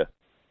was. Yeah.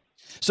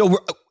 So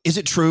is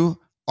it true?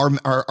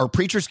 Are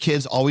preachers'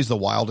 kids always the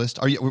wildest?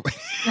 Are you? Were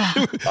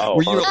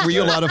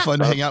you a lot of fun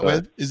to hang out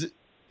with? Is it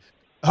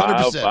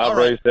 100%? I've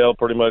raised hell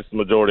pretty much the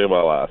majority of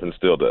my life, and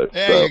still do.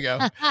 There you go.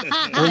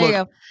 There you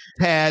go.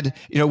 Tad,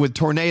 with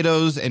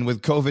tornadoes and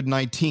with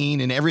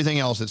COVID-19 and everything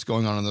else that's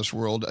going on in this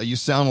world, you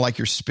sound like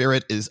your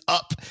spirit is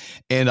up,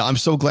 and I'm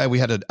so glad we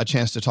had a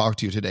chance to talk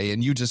to you today.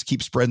 And you just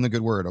keep spreading the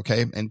good word,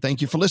 okay? And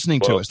thank you for listening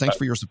to us. Thanks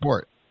for your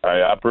support.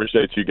 I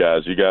appreciate you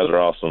guys. You guys are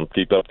awesome.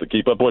 Keep up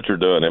what you're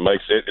doing. It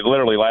makes it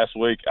literally last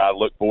week. I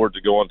looked forward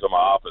to going to my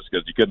office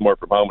because you couldn't work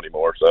from home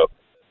anymore. So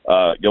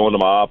going to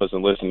my office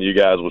and listening to you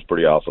guys was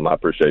pretty awesome. I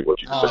appreciate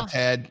what you do.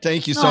 Ed,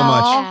 thank you so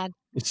much.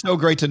 It's so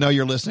great to know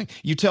you're listening.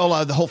 You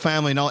tell the whole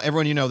family and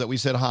everyone that we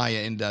said hi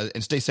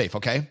and stay safe.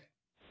 Okay.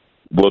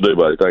 Will do,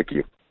 buddy. Thank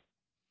you.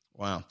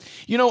 Wow.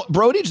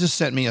 Brody just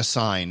sent me a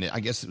sign. I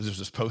guess this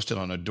was posted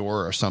on a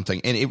door or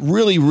something, and it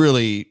really,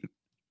 really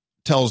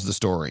tells the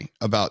story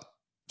about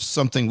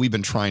something we've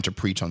been trying to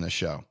preach on this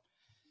show.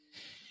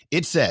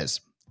 It says,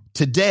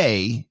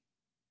 today,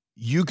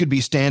 you could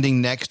be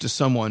standing next to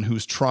someone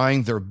who's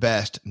trying their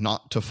best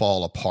not to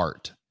fall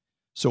apart.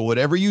 So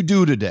whatever you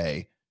do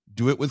today,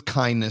 do it with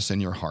kindness in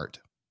your heart.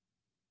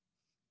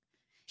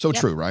 So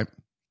true, right?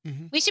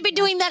 Mm-hmm. We should be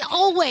doing that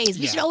always.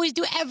 We should always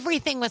do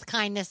everything with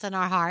kindness in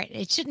our heart.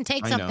 It shouldn't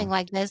take something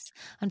like this,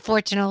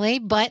 unfortunately,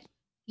 but,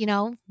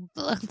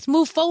 let's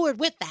move forward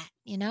with that,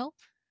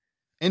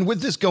 And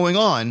with this going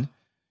on,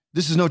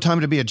 this is no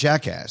time to be a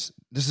jackass.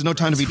 This is no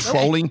time to be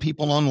trolling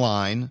people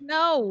online.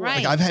 No,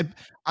 right. Like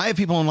I have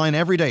people online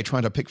every day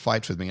trying to pick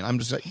fights with me, and I'm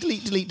just like,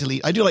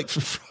 delete. I do like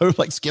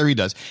Scary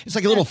does. It's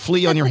like a little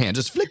flea on your hand.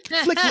 Just flick.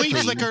 Flea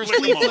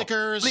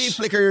flickers. It's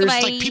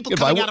like people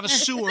coming out of a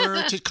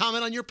sewer to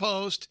comment on your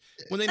post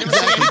when they never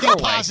say anything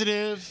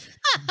positive.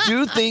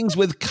 Do things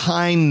with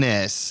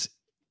kindness.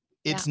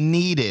 It's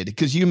needed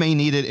because you may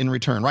need it in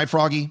return. Right,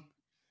 Froggy?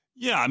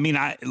 Yeah, I mean,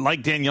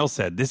 like Danielle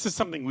said, this is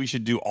something we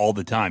should do all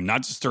the time,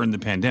 not just during the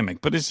pandemic,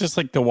 but it's just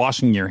like the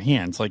washing your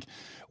hands. Like,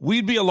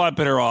 we'd be a lot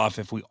better off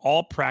if we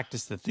all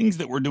practice the things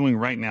that we're doing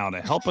right now to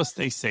help us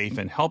stay safe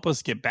and help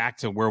us get back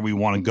to where we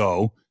want to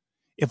go.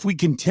 If we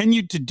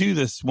continue to do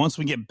this once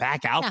we get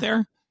back out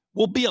there,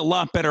 we'll be a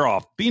lot better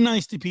off. Be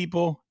nice to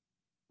people,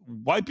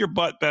 wipe your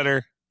butt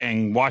better,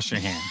 and wash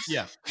your hands.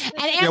 Yeah.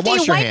 And after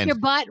you wipe your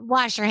butt,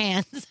 wash your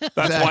hands.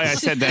 That's why I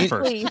said that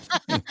first.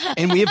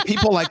 And we have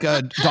people like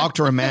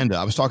Dr. Amanda.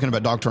 I was talking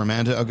about Dr.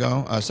 Amanda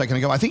a second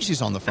ago. I think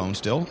she's on the phone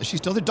still. Is she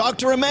still there?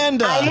 Dr.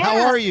 Amanda,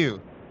 how are you?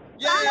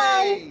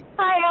 Yay!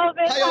 Hi,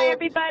 Elvis. Hi,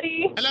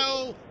 everybody.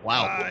 Hello.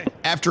 Wow. Hi.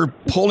 After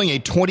pulling a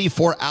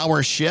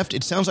 24-hour shift,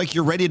 it sounds like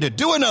you're ready to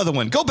do another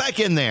one. Go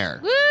back in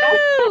there.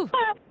 Woo!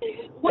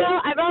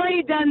 Well, I've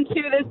already done 2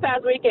 this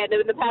past weekend.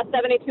 In the past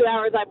 72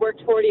 hours, I've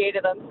worked 48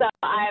 of them. So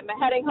I'm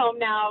heading home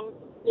now,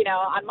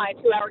 on my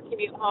 2-hour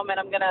commute home, and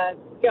I'm going to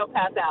go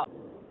pass out.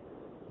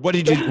 What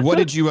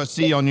did you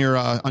see on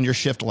your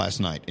shift last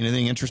night?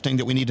 Anything interesting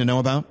that we need to know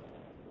about?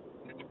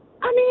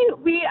 I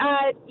mean, we,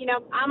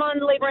 I'm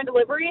on labor and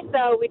delivery,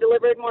 so we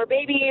delivered more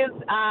babies.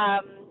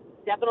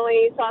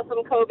 Definitely saw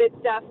some COVID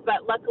stuff,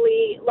 but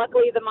luckily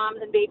the moms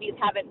and babies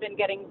haven't been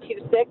getting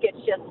too sick. It's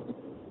just,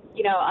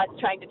 us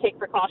trying to take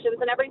precautions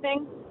and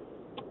everything.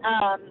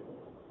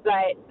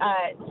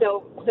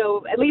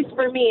 So at least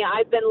for me,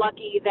 I've been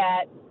lucky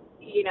that,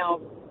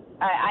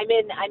 I'm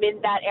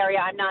in that area.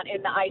 I'm not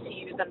in the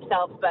ICUs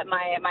themselves, but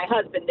my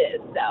husband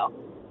is. So,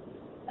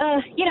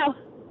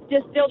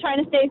 just still trying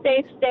to stay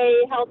safe,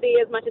 stay healthy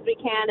as much as we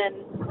can. And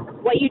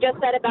what you just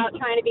said about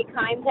trying to be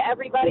kind to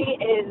everybody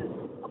is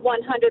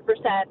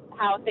 100%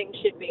 how things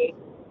should be.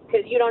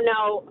 Because you don't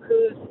know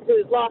who's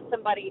lost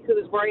somebody,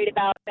 who's worried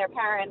about their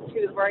parents,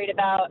 who's worried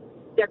about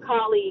their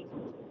colleagues.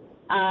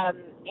 I'm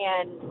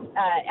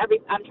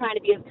trying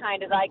to be as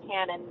kind as I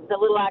can, and the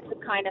little acts of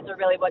kindness are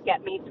really what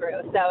get me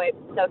through.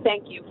 So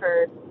thank you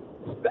for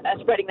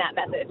spreading that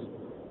message.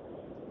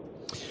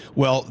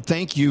 Well,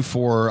 thank you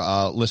for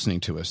listening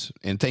to us,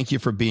 and thank you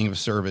for being of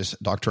service,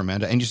 Dr.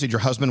 Amanda. And you said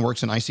your husband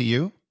works in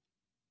ICU?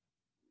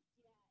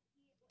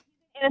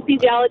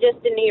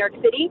 Anesthesiologist in New York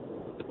City.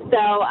 So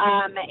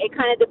it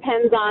kind of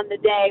depends on the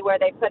day where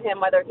they put him,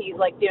 whether he's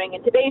like doing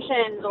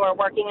intubations or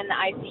working in the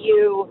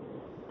ICU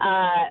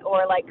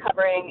or like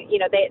covering.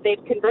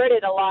 They've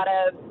converted a lot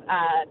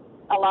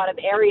of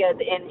areas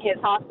in his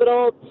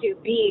hospital to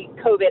be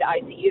COVID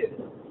ICUs.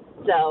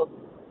 So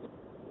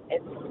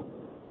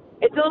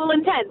it's a little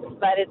intense,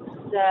 but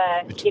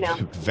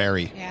it's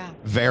very,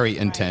 very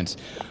intense.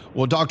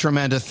 Well, Dr.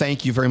 Amanda,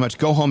 thank you very much.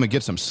 Go home and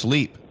get some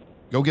sleep.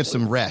 Go get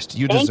some rest.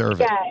 You deserve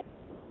it.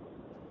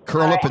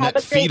 Curl up in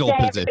that fetal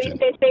position.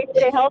 Stay safe,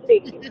 stay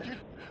healthy.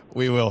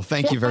 We will.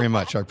 Thank you very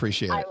much. I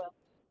appreciate it. I will.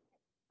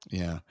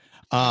 Yeah.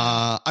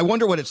 I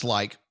wonder what it's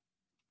like.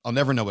 I'll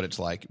never know what it's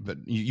like, but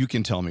you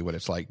can tell me what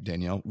it's like,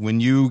 Danielle. When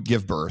you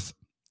give birth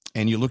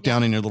and you look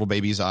down in your little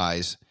baby's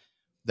eyes,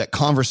 that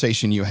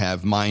conversation you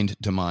have mind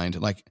to mind,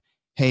 like,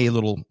 hey,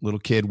 little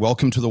kid,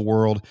 welcome to the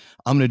world.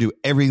 I'm going to do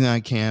everything I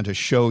can to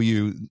show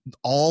you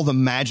all the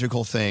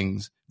magical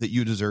things that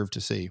you deserve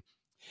to see.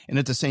 And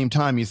at the same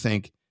time, you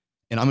think,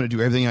 and I'm going to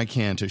do everything I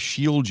can to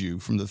shield you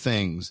from the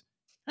things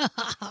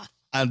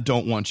I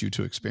don't want you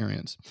to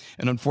experience.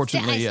 And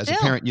unfortunately, as a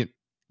parent,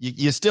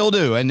 you still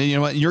do. And you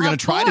know what? You're going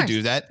to try to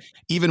do that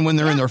even when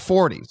they're in their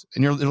 40s.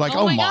 And they're like,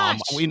 oh Mom,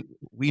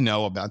 we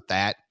know about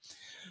that.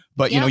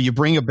 But, you know, you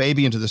bring a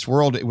baby into this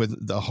world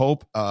with the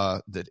hope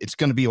that it's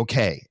going to be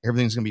okay.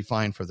 Everything's going to be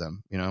fine for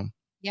them, you know?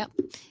 Yep.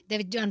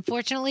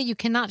 Unfortunately, you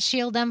cannot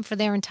shield them for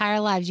their entire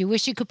lives. You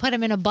wish you could put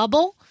them in a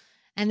bubble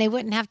and they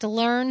wouldn't have to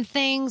learn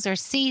things or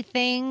see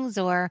things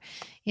or,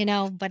 you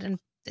know, but,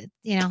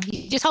 you know,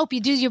 you just hope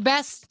you do your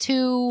best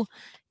to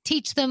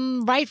teach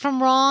them right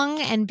from wrong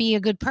and be a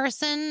good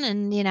person.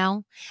 And, you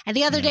know, and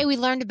the other day we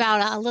learned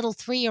about a little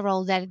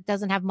 3-year-old that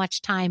doesn't have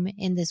much time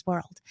in this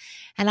world.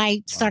 And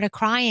I started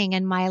crying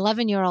and my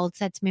 11-year-old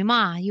said to me,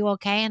 Ma, you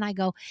okay? And I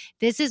go,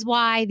 this is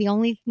why the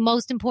only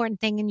most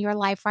important thing in your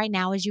life right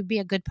now is you be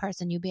a good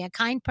person. You be a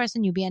kind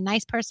person. You be a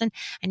nice person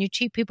and you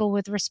treat people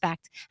with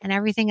respect and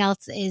everything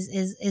else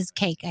is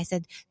cake. I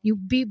said, you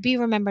be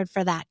remembered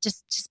for that.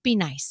 Just be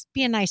nice.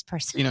 Be a nice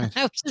person. You know,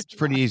 it's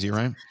pretty easy,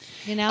 right?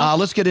 You know,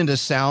 let's get into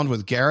sound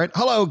with Garrett.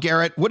 Hello,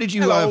 Garrett. What did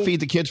you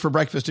feed the kids for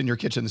breakfast in your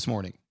kitchen this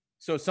morning?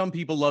 So some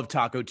people love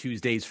Taco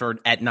Tuesdays for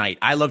at night.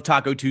 I love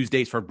Taco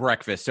Tuesdays for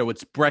breakfast. So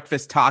it's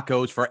breakfast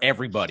tacos for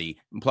everybody.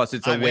 And plus,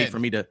 it's a way for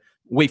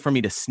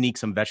me to sneak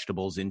some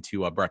vegetables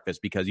into a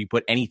breakfast because you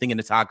put anything in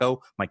a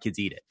taco, my kids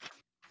eat it.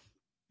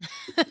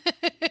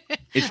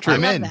 It's true.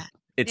 I'm in.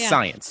 It's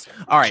science.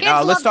 All right,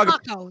 let's talk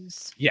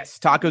tacos. Yes,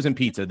 tacos and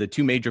pizza, the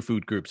two major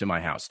food groups in my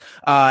house.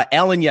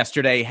 Ellen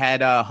yesterday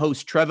had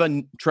host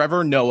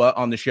Trevor Noah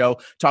on the show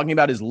talking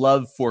about his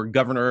love for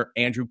Governor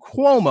Andrew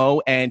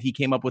Cuomo, and he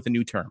came up with a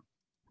new term.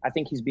 I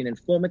think he's been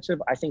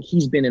informative. I think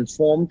he's been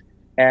informed.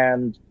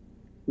 And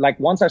like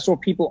once I saw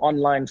people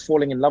online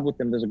falling in love with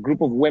him, there's a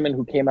group of women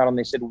who came out and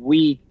they said,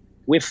 we're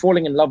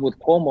falling in love with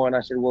Cuomo. And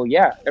I said, well,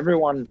 yeah,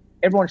 everyone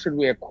should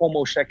be a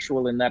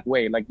Cuomo-sexual in that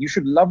way. Like you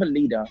should love a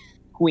leader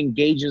who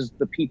engages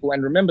the people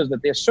and remembers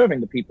that they're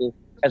serving the people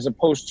as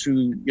opposed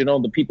to, you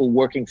know, the people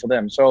working for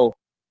them. So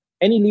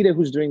any leader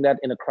who's doing that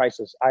in a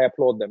crisis, I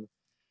applaud them.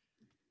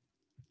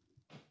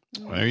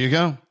 There you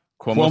go.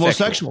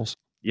 Cuomo-sexuals.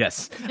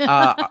 Yes.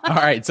 All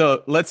right.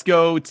 So let's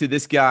go to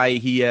this guy.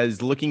 He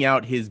is looking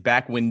out his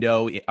back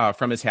window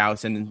from his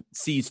house and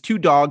sees two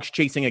dogs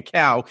chasing a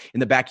cow in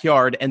the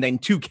backyard. And then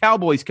two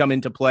cowboys come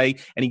into play.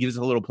 And he gives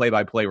a little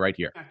play-by-play right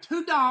here.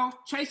 Two dogs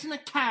chasing a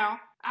cow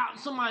out in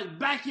somebody's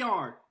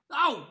backyard.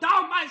 Oh,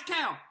 dog bites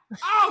cow.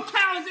 Oh,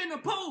 cow is in the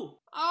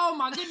pool. Oh,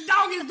 my good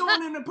dog is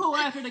going in the pool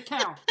after the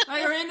cow.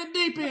 They are in the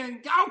deep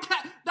end. Oh,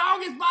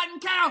 dog is biting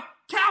cow.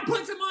 Cow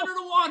puts him under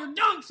the water,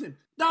 dunks him.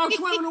 Dog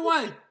swimming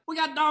away. We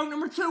got dog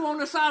number 2 on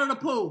the side of the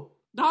pool.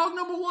 Dog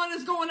number 1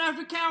 is going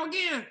after cow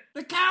again.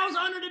 The cow's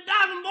under the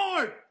diving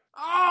board.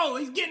 Oh,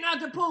 he's getting out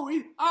the pool.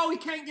 He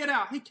can't get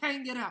out. He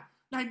can't get out.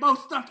 They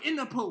both stuck in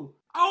the pool.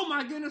 Oh,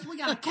 my goodness, we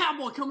got a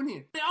cowboy coming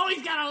in. Oh,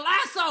 he's got a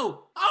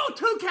lasso. Oh,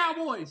 2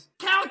 cowboys.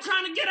 Cow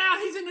trying to get out.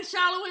 He's in the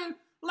shallow end.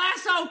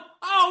 Lasso.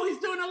 Oh, he's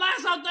doing a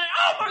lasso thing.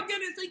 Oh, my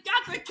goodness, he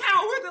got the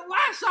cow with a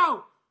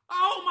lasso.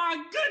 Oh,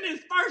 my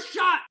goodness, first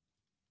shot.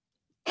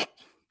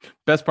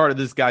 Best part of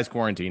this guy's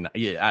quarantine.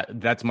 Yeah,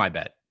 that's my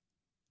bet.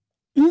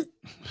 Is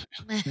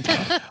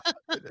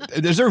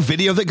there a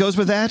video that goes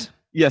with that?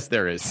 Yes,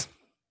 there is.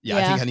 Yeah,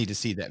 I think I need to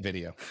see that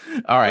video.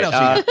 All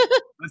right.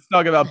 Let's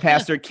talk about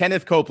Pastor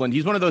Kenneth Copeland.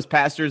 He's one of those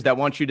pastors that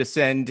wants you to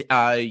send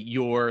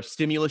your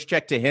stimulus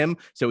check to him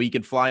so he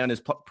can fly on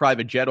his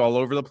private jet all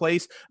over the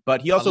place.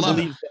 But he also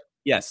believes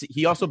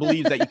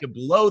that you can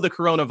blow the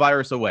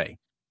coronavirus away.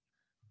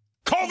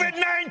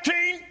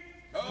 COVID-19.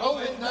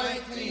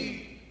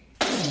 COVID-19.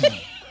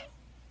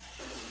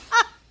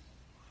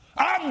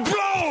 I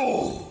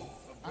blow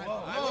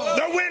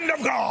the wind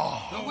of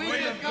God. The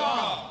wind of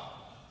God.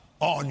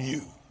 On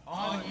you.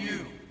 On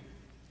you.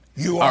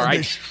 You are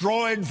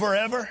destroyed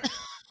forever.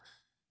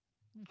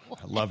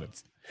 I love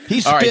it. He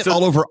spit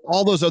all over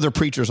all those other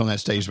preachers on that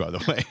stage, by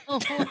the way. Oh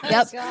my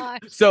gosh.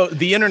 So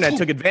the internet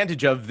took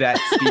advantage of that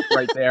speech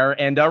right there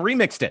and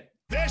remixed it.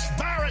 This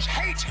virus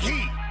hates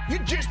heat. You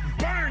just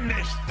burn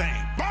this thing.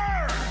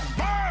 Burn,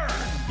 burn.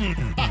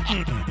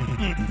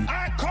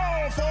 I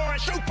call for a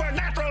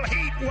supernatural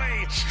heat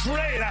wave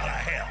straight out of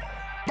hell.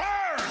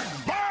 Burn,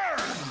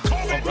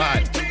 burn.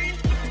 COVID-19.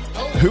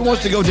 Who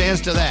wants to go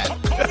dance to that?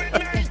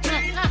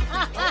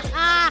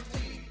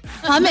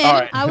 I'm in.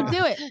 Right. I would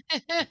do it.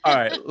 All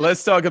right,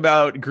 let's talk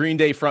about Green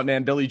Day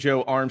frontman Billy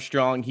Joe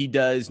Armstrong. He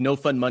does No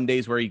Fun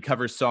Mondays where he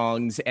covers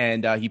songs,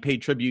 and he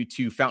paid tribute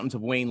to Fountains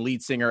of Wayne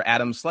lead singer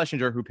Adam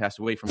Schlesinger, who passed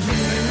away from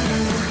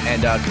COVID,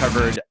 and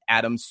covered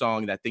Adam's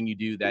song, That Thing You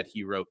Do, that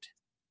he wrote.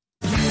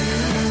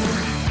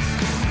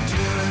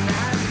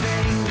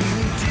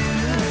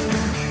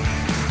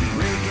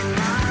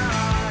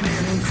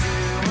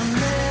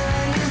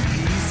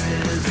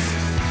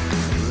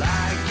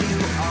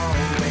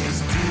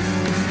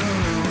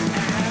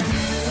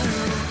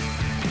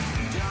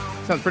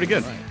 sounds pretty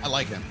good. Right. I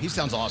like him. He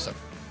sounds awesome.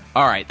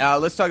 All right,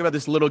 let's talk about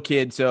this little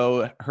kid.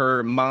 So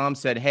her mom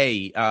said,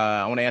 hey,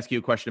 I want to ask you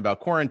a question about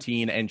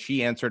quarantine. And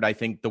she answered, I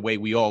think, the way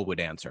we all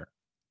would answer.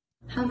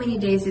 How many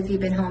days have you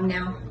been home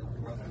now?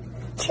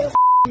 2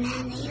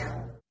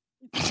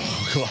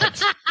 Oh, God.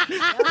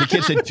 The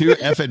kid said 2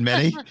 effing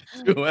many. 2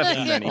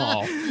 effing many.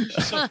 Oh,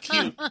 so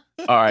cute.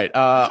 All right.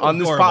 On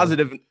this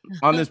adorable.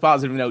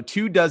 positive note,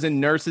 24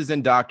 nurses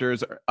and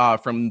doctors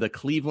from the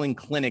Cleveland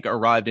Clinic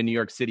arrived in New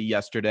York City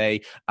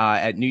yesterday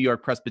at New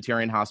York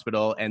Presbyterian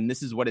Hospital, and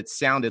this is what it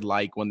sounded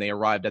like when they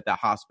arrived at the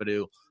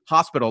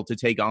hospital to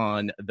take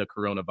on the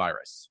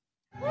coronavirus.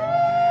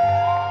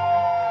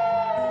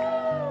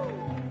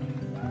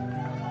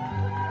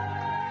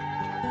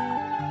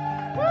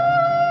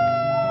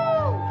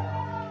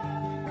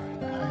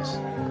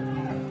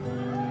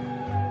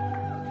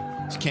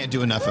 Can't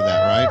do enough of that,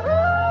 right?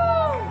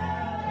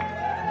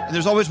 And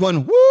there's always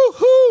one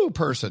woo-hoo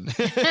person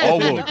All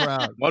in woo. the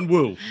crowd. One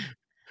woo.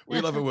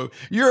 We love a woo.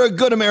 You're a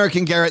good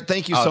American, Garrett.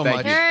 Thank you so thank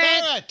much. you.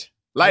 Garrett.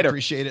 Later. I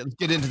appreciate it. Let's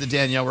get into the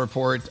Danielle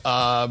report.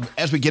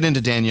 As we get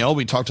into Danielle,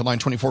 we talked to line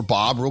 24,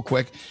 Bob, real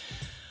quick.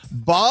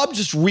 Bob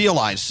just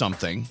realized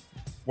something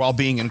while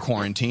being in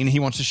quarantine. He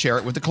wants to share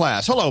it with the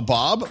class. Hello,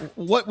 Bob.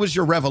 What was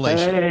your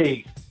revelation?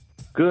 Hey,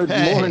 good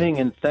Hey. morning,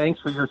 and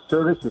thanks for your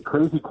service, you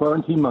crazy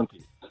quarantine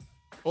monkey.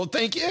 Well,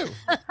 thank you.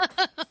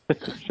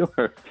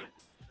 Sure.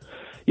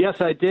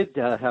 Yes, I did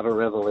have a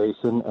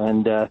revelation,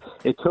 and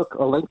it took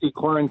a lengthy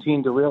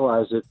quarantine to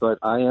realize it, but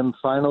I am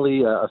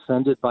finally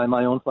offended by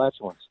my own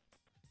flatulence.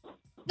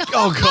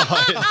 Oh,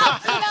 God.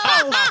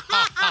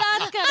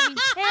 That's gonna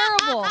be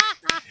terrible.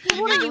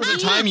 There was a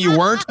time you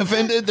weren't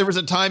offended? There was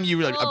a time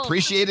you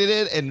appreciated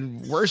it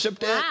and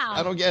worshipped it? Wow.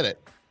 I don't get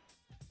it.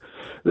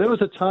 There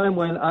was a time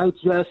when I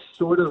just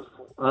sort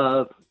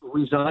of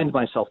resigned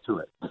myself to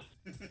it.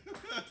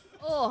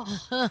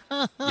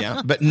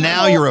 Yeah, but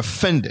now you're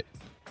offended.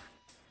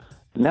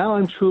 Now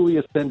I'm truly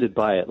offended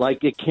by it.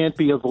 Like, it can't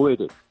be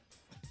avoided.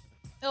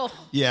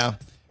 Yeah.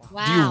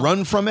 Wow. Do you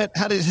run from it?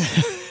 How does?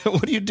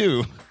 What do you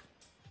do?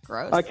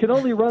 Gross. I can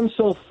only run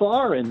so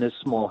far in this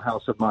small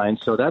house of mine,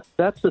 so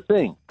that's the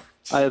thing.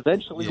 I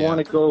eventually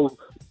want to go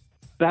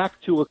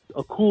back to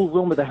a cool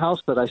room of the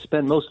house that I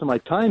spend most of my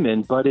time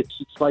in, but it's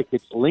like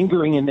it's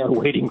lingering in there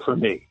waiting for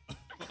me.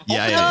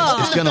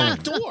 Yeah, it's gonna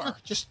back door.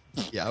 Just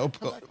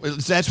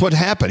that's what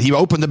happened. He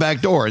opened the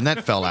back door and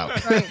that fell out.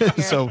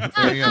 So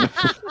there you go.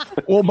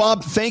 Well,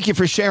 Bob, thank you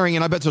for sharing,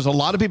 and I bet there's a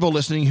lot of people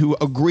listening who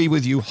agree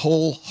with you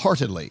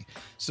wholeheartedly.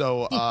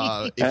 So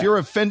if you're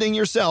offending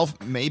yourself,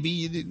 maybe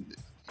you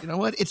know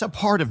what? It's a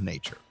part of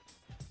nature.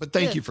 But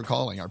thank you for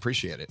calling. I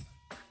appreciate it.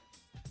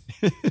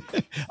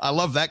 I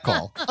love that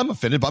call. I'm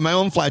offended by my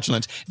own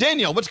flatulence.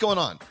 Danielle, what's going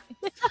on?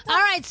 All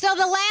right, so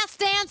The Last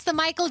Dance, the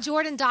Michael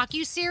Jordan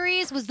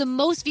docuseries, was the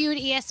most viewed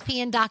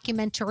ESPN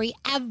documentary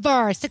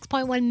ever.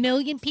 6.1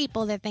 million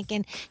people. They're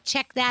thinking,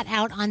 check that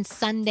out on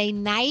Sunday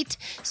night.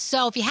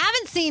 So if you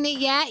haven't seen it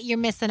yet, you're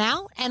missing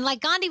out. And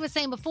like Gandhi was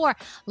saying before, a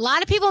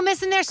lot of people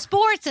missing their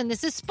sports, and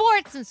this is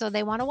sports, and so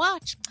they want to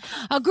watch.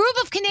 A group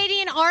of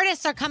Canadian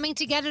artists are coming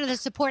together to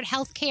support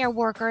healthcare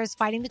workers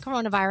fighting the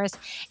coronavirus.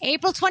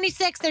 April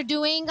 26th, they're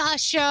doing a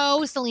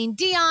show. Celine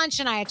Dion,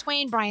 Shania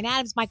Twain, Bryan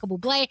Adams, Michael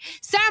Bublé,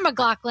 Sarah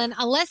McLachlan,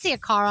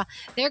 Alessia Cara.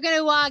 They're going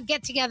to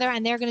get together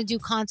and they're going to do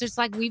concerts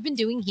like we've been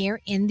doing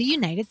here in the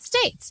United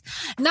States.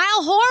 Niall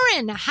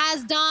Horan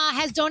has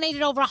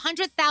donated over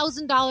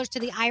 $100,000 to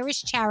the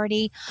Irish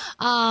charity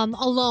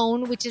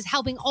Alone, which is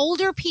helping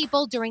older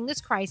people during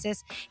this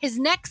crisis. His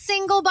next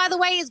single, by the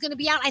way, is going to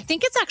be out. I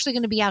think it's actually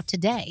going to be out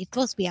today. It's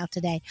supposed to be out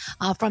today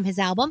from his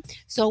album.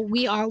 So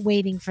we are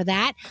waiting for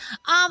that.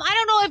 I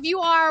don't know if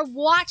you are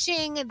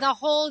watching the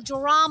whole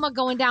drama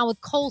going down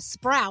with Cole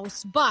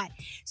Sprouse, but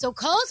so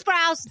Cole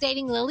Sprouse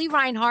dating Lily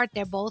Reinhart.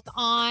 They're both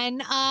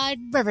on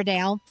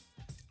Riverdale.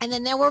 And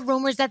then there were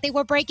rumors that they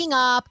were breaking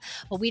up,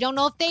 but we don't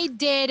know if they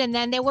did. And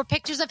then there were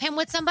pictures of him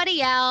with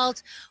somebody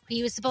else who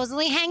he was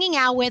supposedly hanging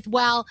out with.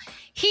 Well,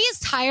 he is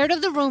tired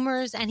of the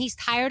rumors and he's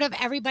tired of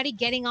everybody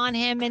getting on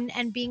him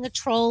and being a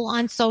troll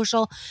on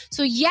social.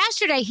 So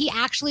yesterday he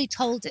actually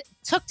took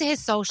to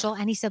his social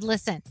and he said,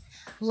 listen,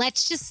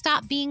 let's just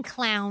stop being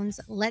clowns.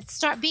 Let's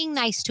start being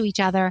nice to each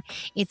other.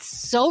 It's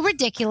so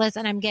ridiculous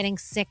and I'm getting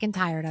sick and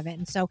tired of it.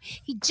 And so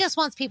he just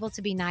wants people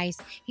to be nice.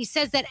 He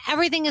says that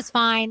everything is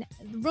fine.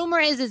 The rumor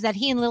is that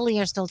he and Lily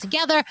are still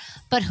together,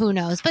 but who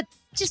knows? But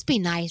just be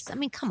nice. I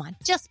mean, come on,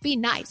 just be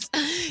nice.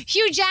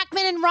 Hugh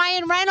Jackman and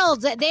Ryan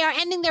Reynolds, they are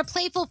ending their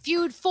playful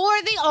feud for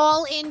the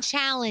All-In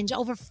Challenge.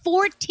 Over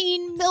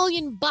 $14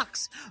 million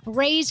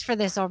raised for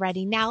this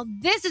already. Now,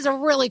 this is a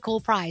really cool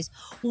prize.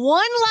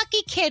 One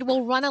lucky kid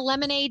will run a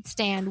lemonade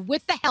stand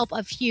with the help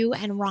of Hugh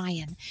and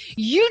Ryan.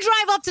 You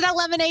drive up to that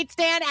lemonade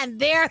stand, and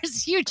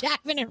there's Hugh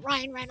Jackman and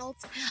Ryan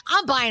Reynolds.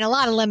 I'm buying a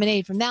lot of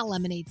lemonade from that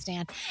lemonade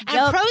stand.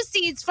 And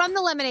proceeds from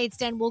the lemonade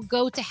stand will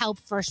go to help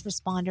first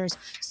responders.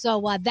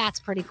 So that's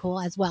pretty cool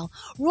as well.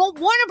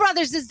 Warner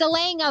Brothers is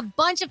delaying a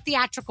bunch of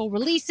theatrical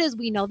releases.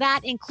 We know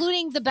that,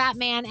 including the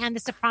Batman and the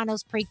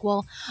Sopranos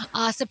prequel.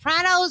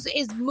 Sopranos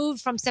is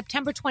moved from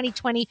September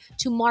 2020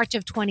 to March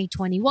of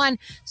 2021.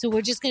 So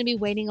we're just going to be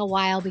waiting a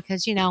while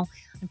because,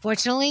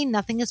 unfortunately,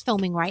 nothing is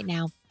filming right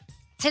now.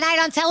 Tonight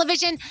on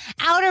television,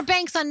 Outer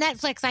Banks on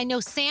Netflix. I know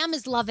Sam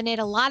is loving it.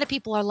 A lot of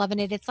people are loving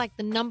it. It's like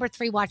the number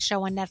 3 watch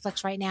show on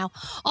Netflix right now.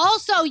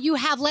 Also, you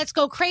have Let's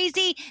Go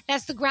Crazy.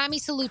 That's the Grammy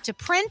salute to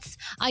Prince.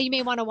 You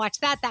may want to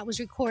watch that. That was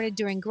recorded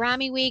during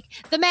Grammy Week.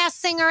 The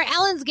Masked Singer,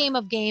 Ellen's Game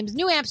of Games,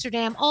 New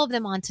Amsterdam, all of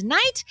them on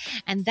tonight.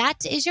 And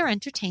that is your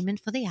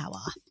entertainment for the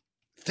hour.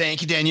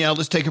 Thank you, Danielle.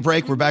 Let's take a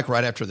break. We're back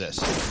right after this.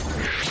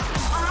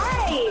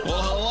 Hi.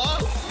 Well,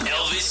 hello.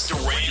 Elvis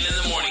Duran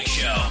in the Morning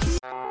Show.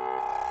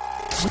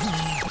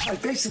 I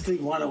basically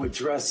want to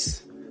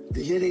address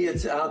the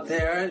idiots out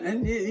there,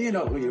 and you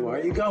know who you are.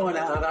 You're going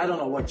out. I don't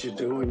know what you're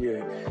doing.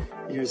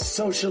 You're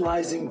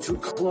socializing too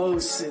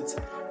close.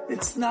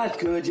 It's not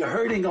good. You're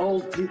hurting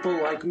old people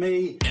like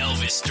me.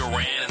 Elvis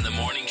Duran in the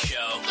Morning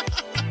Show.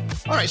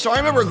 All right, so I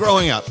remember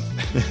growing up.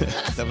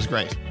 That was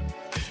great.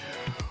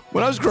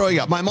 When I was growing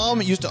up, my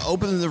mom used to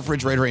open the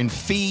refrigerator and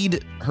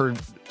feed her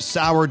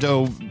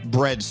sourdough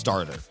bread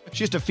starter.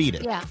 She used to feed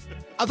it. Yeah.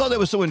 I thought that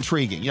was so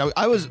intriguing.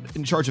 I was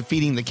in charge of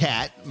feeding the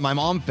cat. My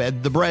mom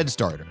fed the bread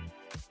starter.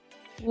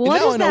 What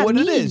does that mean?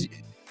 It is.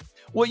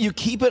 Well, you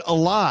keep it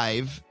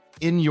alive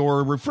in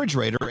your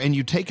refrigerator, and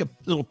you take a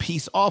little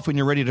piece off when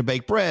you're ready to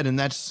bake bread, and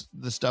that's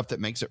the stuff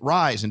that makes it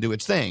rise and do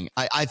its thing.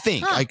 I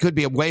think. I could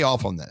be way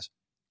off on this.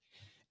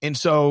 And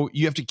so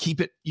you have to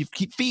keep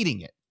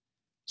feeding it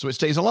so it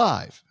stays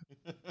alive.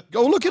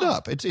 Go look it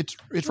up. It's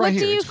right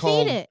here. It's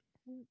called. Feed it?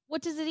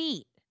 What does it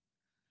eat?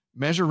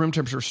 Measure room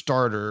temperature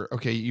starter.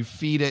 Okay, you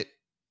feed it.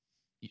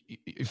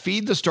 You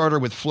feed the starter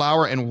with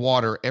flour and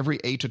water every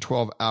 8 to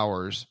 12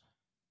 hours.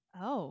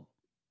 Oh.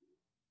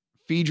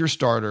 Feed your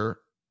starter.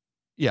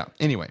 Yeah.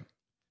 Anyway,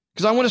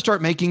 because I want to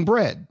start making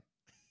bread,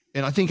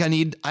 and I think I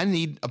need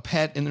a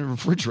pet in the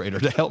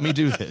refrigerator to help me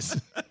do this.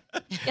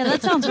 Yeah,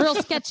 that sounds real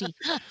sketchy.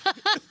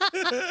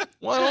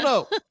 Well, I don't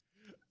know.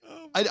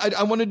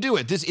 I want to do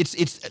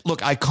it.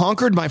 Look, I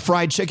conquered my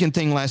fried chicken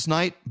thing last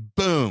night.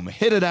 Boom,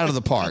 hit it out of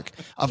the park.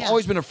 I've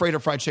always been afraid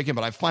of fried chicken,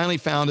 but I finally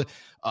found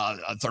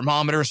a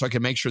thermometer so I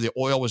could make sure the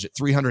oil was at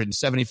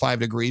 375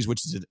 degrees,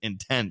 which is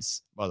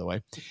intense, by the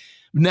way.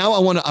 Now I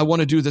want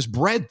to do this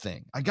bread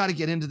thing. I got to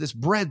get into this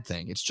bread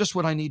thing. It's just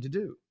what I need to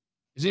do.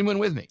 Is anyone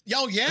with me?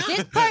 Oh, yeah.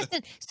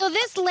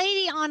 This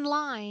lady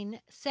online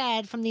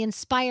said from the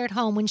Inspired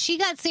Home, when she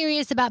got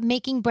serious about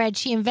making bread,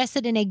 she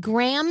invested in a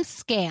gram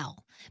scale.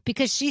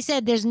 Because she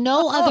said there's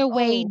no other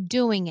way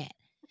doing it.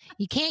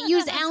 You can't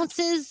use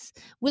ounces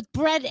with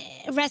bread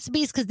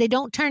recipes because they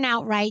don't turn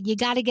out right. You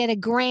got to get a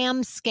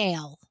gram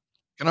scale.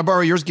 Can I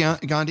borrow yours,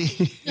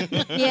 Gandhi?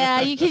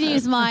 Yeah, you can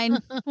use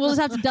mine. We'll just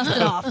have to dust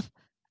it off.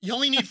 You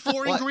only need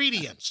 4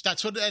 ingredients.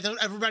 That's what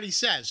everybody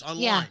says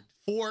online. Yeah.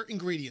 4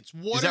 ingredients.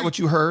 Water, is that what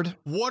you heard?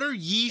 Water,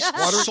 yeast,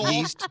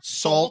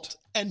 salt,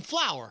 and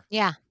flour.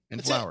 Yeah.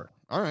 And flour.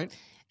 All right.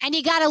 And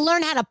you got to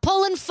learn how to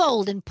pull and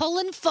fold and pull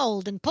and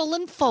fold and pull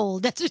and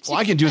fold. That's what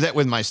I can do that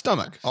with my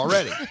stomach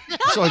already. I'm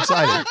so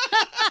excited.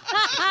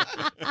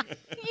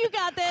 You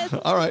got this.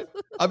 All right.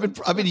 I've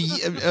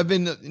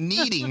been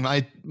kneading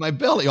my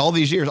belly all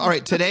these years. All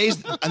right.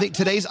 I think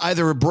today's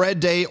either a bread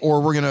day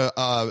or we're going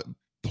to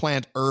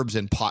plant herbs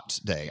in pots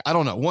day. I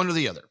don't know. One or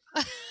the other.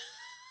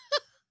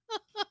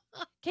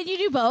 Can you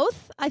do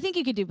both? I think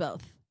you could do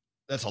both.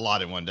 That's a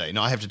lot in one day.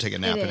 No, I have to take a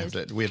nap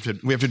we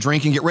have to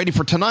drink and get ready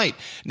for tonight.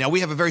 Now we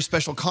have a very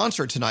special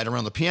concert tonight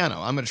around the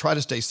piano. I'm going to try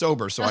to stay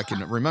sober so I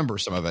can remember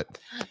some of it.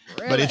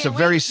 Really? But it's a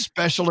very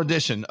special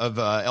edition of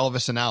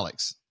Elvis and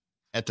Alex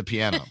at the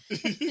piano.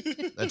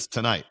 That's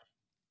tonight.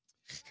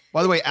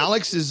 By the way,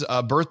 Alex's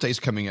birthday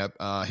is coming up.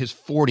 His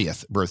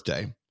 40th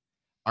birthday.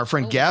 Our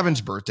friend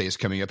Gavin's birthday is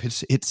coming up.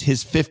 It's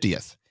his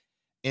 50th.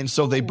 And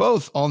so they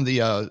both on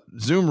the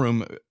Zoom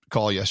room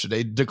call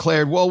yesterday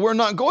declared, well, we're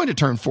not going to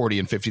turn 40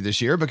 and 50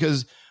 this year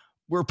because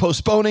we're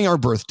postponing our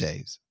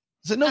birthdays.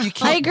 I said, no, you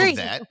can't do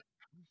that.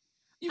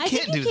 You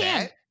can't do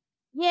that.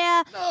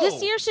 Yeah,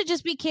 This year should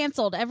just be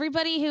canceled.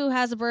 Everybody who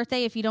has a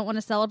birthday, if you don't want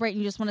to celebrate and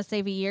you just want to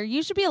save a year,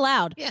 you should be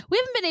allowed. Yeah. We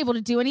haven't been able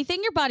to do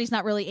anything. Your body's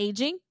not really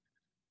aging.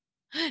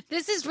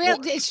 This is real.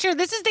 It's true.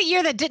 This is the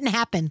year that didn't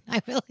happen.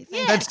 I really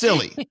think. That's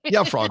silly.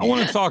 Yeah, Frog. I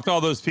want to talk to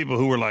all those people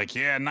who were like,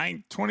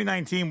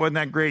 2019 wasn't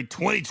that great.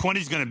 2020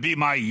 is going to be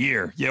my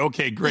year. Yeah,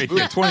 okay, great.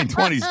 Yeah,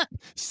 2020's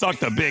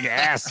sucked a big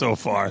ass so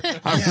far.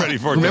 I'm ready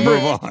for it to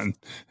move on.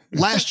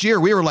 Last year,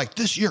 we were like,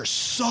 this year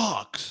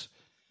sucks.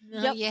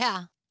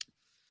 Yeah.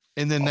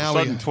 And then now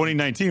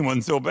 2019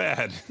 wasn't so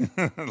bad.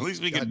 At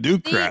least we can do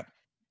crap.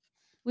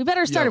 We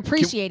better start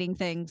appreciating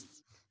things.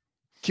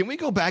 Can we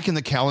go back in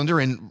the calendar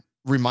and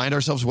remind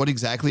ourselves what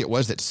exactly it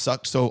was that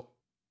sucked so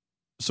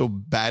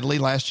badly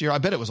last year? I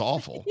bet it was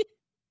awful.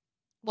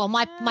 Well,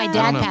 my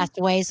dad passed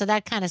away, so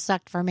that kind of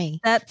sucked for me.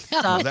 That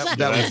sucked.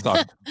 That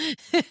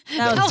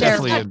was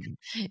terrible.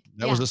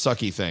 that was a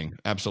sucky thing.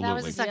 Absolutely.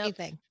 That was a sucky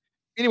thing.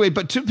 Anyway,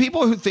 but to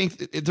people who think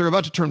that they're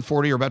about to turn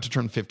 40 or about to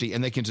turn 50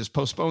 and they can just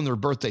postpone their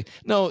birthday.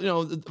 No,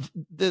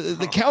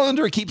 the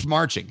calendar keeps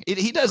marching.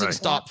 He doesn't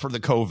stop for the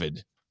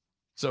COVID.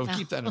 So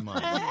keep that in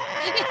mind.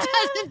 It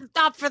doesn't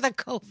stop for the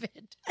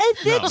COVID.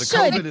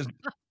 COVID is.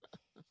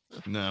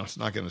 No, it's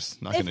not going to.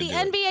 If the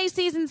NBA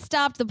season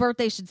stopped, the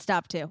birthday should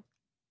stop too.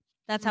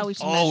 That's how we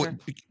should measure.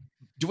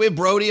 Do we have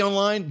Brody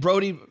online?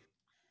 Brody,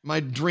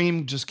 my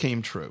dream just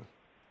came true.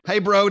 Hey,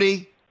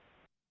 Brody.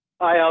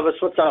 Hi, Elvis.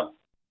 What's up?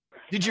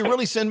 Did you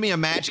really send me a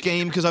match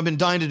game? Because I've been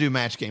dying to do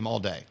match game all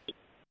day.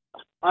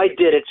 I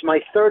did. It's my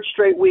third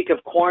straight week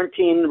of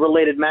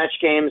quarantine-related match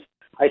games.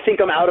 I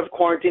think I'm out of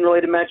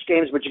quarantine-related match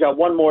games, but you got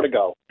one more to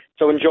go.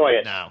 So enjoy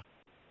it. No.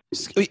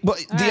 Well,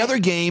 the other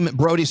game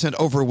Brody sent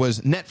over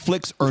was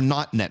Netflix or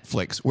not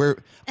Netflix, where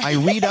I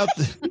read out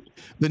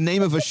the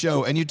name of a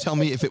show and you tell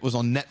me if it was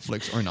on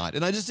Netflix or not.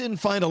 And I just didn't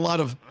find a lot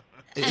of.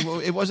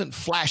 It wasn't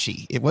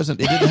dflashy. It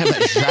didn't have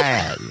that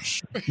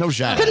jazz. No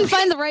jazz. Couldn't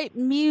find the right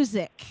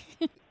music.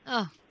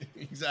 Oh.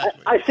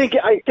 Exactly. I think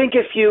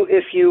if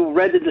you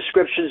read the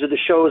descriptions of the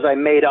shows I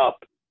made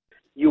up,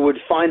 you would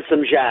find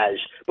some jazz.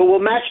 But we'll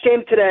match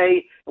game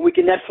today, and we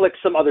can Netflix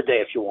some other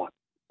day if you want,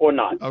 or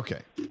not.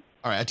 Okay.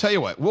 All right. I tell you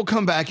what. We'll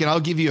come back and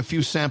I'll give you a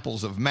few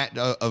samples of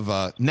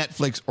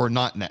Netflix or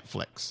not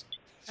Netflix.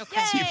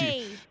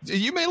 Okay.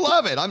 You may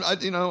love it.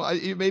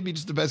 It may be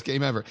just the best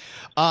game ever.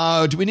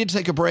 Do we need to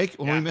take a break?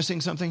 Are we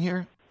missing something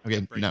here?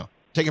 Okay. No.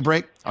 Take a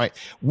break. All right.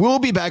 We'll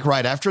be back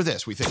right after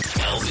this. We think.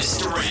 Elvis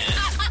Duran.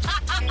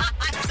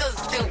 So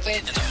stupid.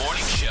 In the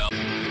morning show.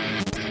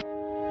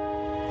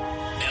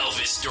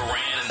 Elvis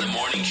Duran in the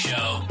morning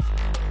show.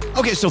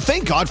 Okay, so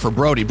thank God for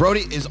Brody.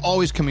 Brody is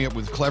always coming up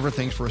with clever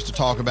things for us to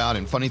talk about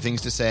and funny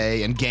things to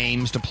say and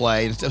games to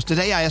play. And so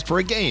today I asked for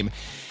a game.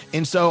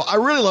 And so I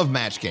really love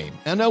Match Game.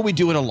 I know we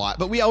do it a lot,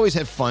 but we always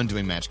have fun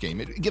doing Match Game.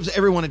 It gives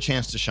everyone a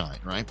chance to shine,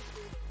 right?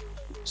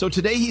 So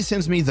today he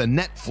sends me the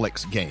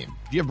Netflix game.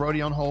 Do you have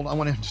Brody on hold? I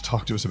want him to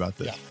talk to us about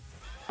this. Yeah.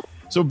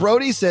 So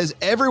Brody says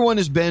everyone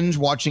is binge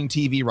watching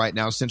TV right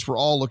now since we're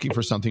all looking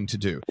for something to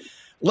do.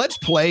 Let's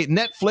play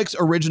Netflix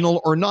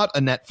original or not a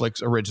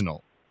Netflix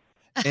original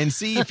and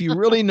see if you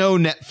really know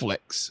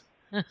Netflix.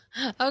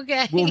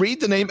 Okay. We'll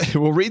read the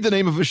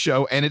name of a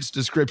show and its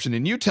description,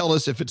 and you tell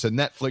us if it's a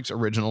Netflix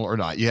original or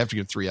not. You have to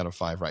get 3 out of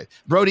 5 right.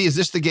 Brody, is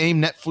this the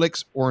game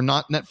Netflix or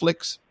not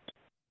Netflix?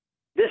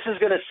 This is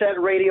going to set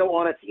radio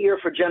on its ear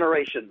for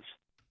generations.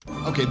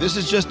 Okay, this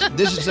is just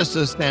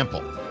a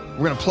sample.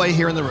 We're going to play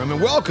here in the room,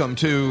 and welcome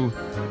to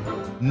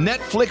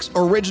Netflix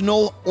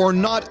original or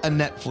not a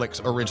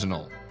Netflix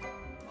original.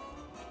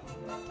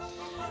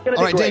 All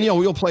right, great. Danielle,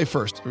 we'll play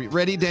first. Are you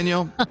ready,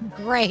 Danielle?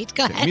 Great.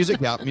 Go ahead.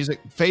 Music out. Music.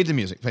 Fade the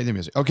music.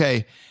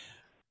 Okay.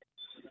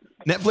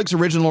 Netflix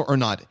original or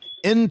not?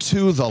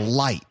 Into the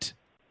Light.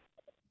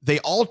 They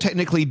all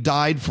technically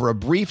died for a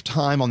brief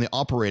time on the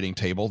operating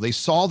table. They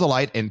saw the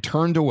light and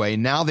turned away.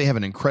 Now they have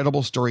an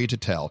incredible story to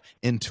tell.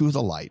 Into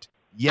the Light.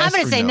 Yes, I'm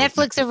going to say no?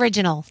 Netflix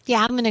original.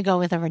 Yeah, I'm going to go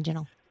with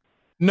original.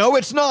 No,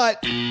 it's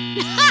not.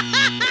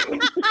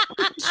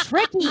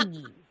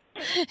 Tricky.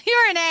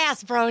 You're an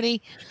ass,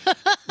 Brody.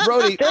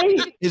 Brody,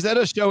 is that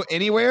a show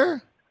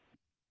anywhere?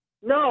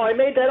 No, I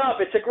made that up.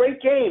 It's a great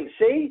game.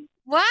 See?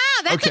 Wow,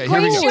 that's Okay, a here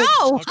we great go.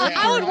 show. Okay,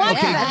 I would watch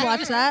Yeah, that. I'd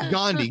watch that.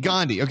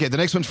 Gandhi. Okay, the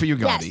next one's for you,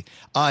 Gandhi.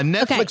 Yes.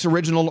 Netflix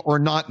original or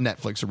not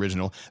Netflix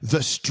original?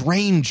 The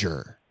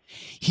Stranger.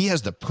 He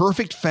has the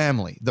perfect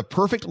family, the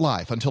perfect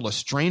life until a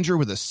stranger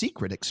with a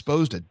secret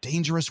exposed a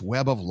dangerous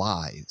web of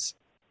lies.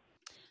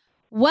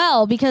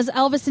 Well, because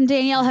Elvis and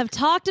Danielle have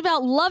talked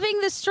about loving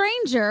the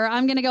stranger,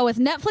 I'm going to go with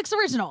Netflix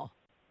original.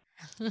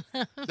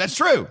 That's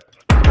true.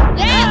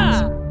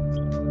 Yeah.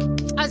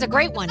 That was a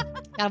great one.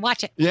 Gotta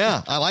watch it.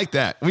 Yeah, I like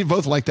that. We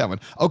both like that one.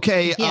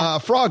 Okay, Yeah.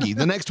 Froggy,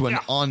 the next one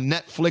on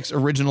Netflix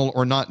original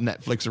or not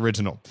Netflix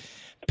original.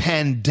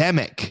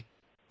 Pandemic,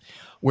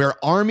 where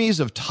armies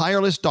of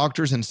tireless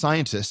doctors and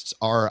scientists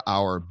are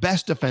our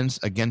best defense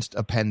against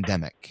a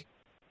pandemic.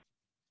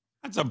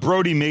 That's a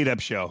Brody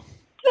made-up show.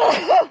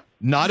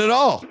 Not at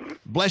all.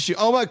 Bless you.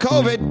 Oh, my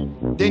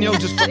COVID. Danielle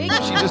she just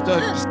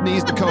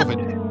sneezed the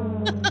COVID.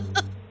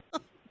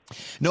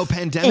 No,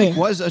 Pandemic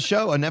was a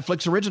show, a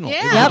Netflix original.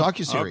 Yeah. It was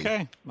a docuseries.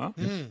 Okay. Well,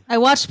 I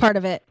watched part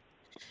of it.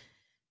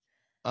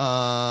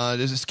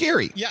 Is it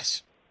Scary?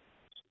 Yes.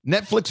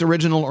 Netflix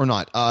original or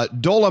not?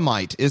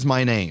 Dolomite Is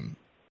My Name.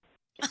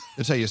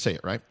 That's how you say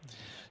it, right?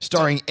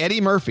 Starring Eddie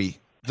Murphy,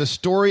 the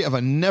story of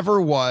a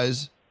never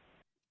was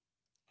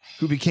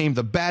who became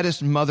the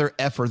baddest mother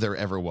effer there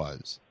ever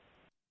was.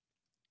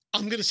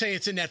 I'm going to say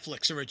it's a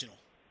Netflix original.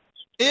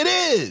 It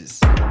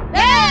is.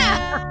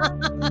 Yeah.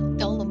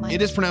 Dolomite.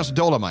 It is pronounced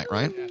Dolomite,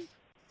 right?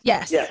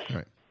 Yes. Yes. All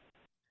right.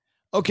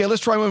 Okay,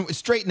 let's try one with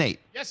Straight Nate.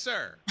 Yes,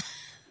 sir.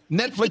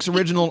 Netflix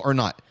original or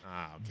not?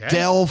 Okay.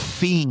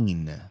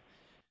 Delphine.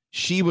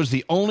 She was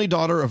the only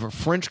daughter of a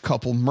French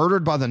couple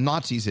murdered by the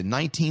Nazis in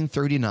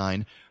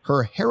 1939.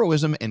 Her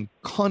heroism and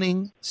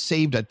cunning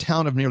saved a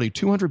town of nearly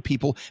 200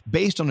 people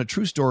based on a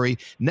true story.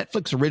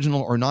 Netflix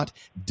original or not?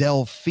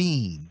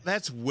 Delphine.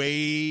 That's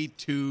way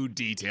too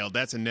detailed.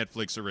 That's a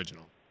Netflix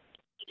original.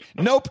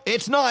 Nope,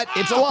 it's not.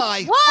 It's a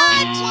lie.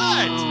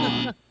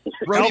 What?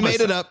 Brody Elvis,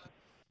 made it up.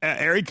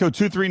 Area code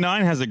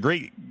 239 has a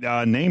great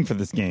name for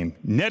this game.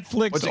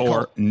 Netflix What's it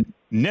or called?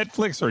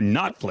 Netflix or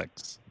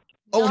Notflix.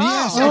 Oh,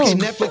 yes. Okay,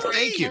 Netflix.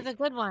 Thank you. That's a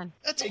good one.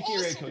 That's Thank you,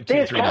 Area code See,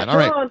 it's 239. catching All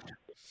right. on.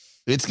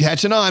 It's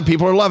catching on.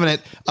 People are loving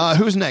it.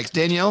 Who's next?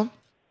 Danielle?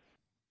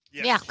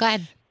 Yeah, go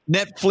ahead.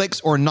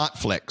 Netflix or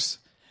Notflix?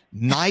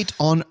 Night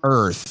on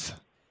Earth.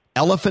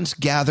 Elephants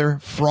gather,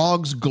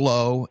 frogs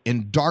glow.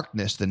 In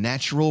darkness, the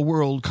natural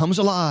world comes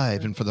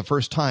alive. And for the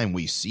first time,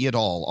 we see it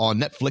all on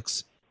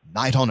Netflix,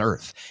 Night on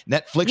Earth.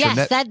 Netflix Yes,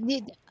 or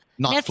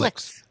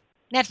Netflix.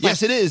 Netflix.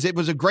 Yes, it is. It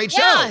was a great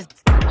show. Yes.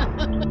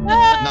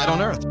 Night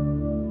on Earth.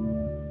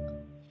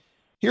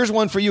 Here's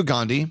one for you,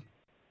 Gandhi.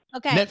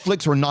 Okay.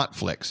 Netflix or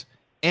Notflix?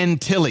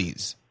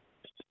 Antilles.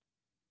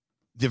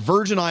 The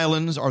Virgin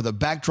Islands are the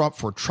backdrop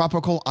for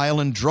tropical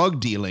island drug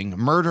dealing,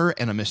 murder,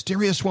 and a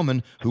mysterious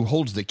woman who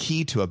holds the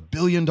key to a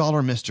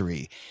billion-dollar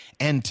mystery.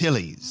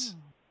 Antilles.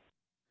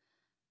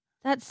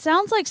 That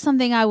sounds like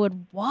something I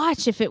would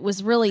watch if it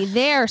was really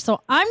there.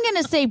 So I'm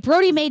going to say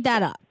Brody made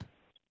that up.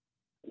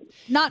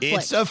 Notflix.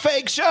 It's a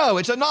fake show.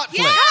 It's a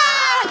Notflix.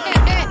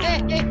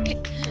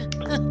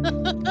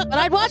 But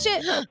I'd watch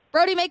it.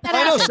 Brody, make that I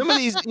happen. know some of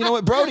these, you know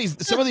what, Brody,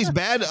 some of these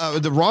bad,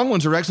 the wrong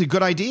ones are actually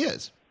good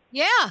ideas.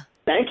 Yeah.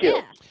 Thank you.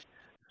 Yeah.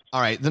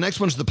 All right, the next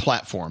one's The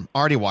Platform.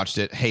 Already watched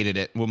it, hated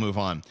it. We'll move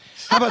on.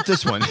 How about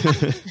this one?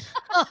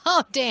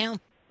 Oh, damn.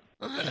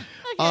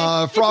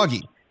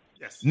 Froggy.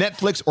 Yes.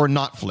 Netflix or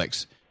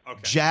Notflix? Okay.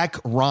 Jack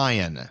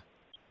Ryan.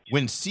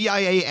 When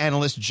CIA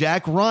analyst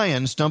Jack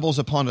Ryan stumbles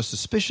upon a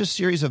suspicious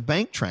series of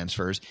bank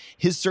transfers,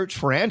 his search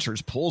for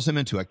answers pulls him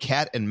into a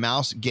cat and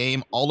mouse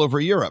game all over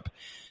Europe.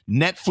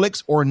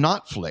 Netflix or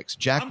Notflix?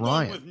 Jack I'm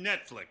Ryan. going with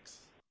Netflix.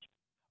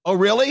 Oh,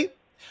 really?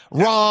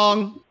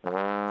 Wrong.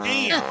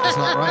 Damn. That's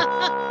not right.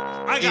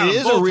 I got It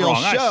them is a both real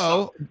wrong. I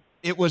show.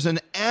 It was an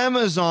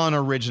Amazon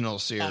original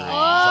series. Oh,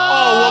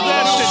 well,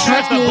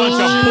 that's a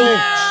bunch of bull.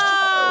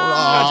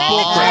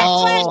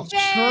 Oh,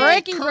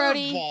 Tricky,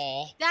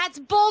 Brody. That's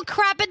bull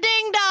crap a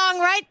ding dong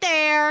right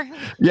there.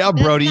 yeah,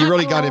 Brody, you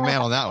really got him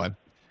mad on that one.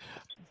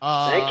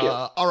 Thank you.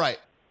 All right.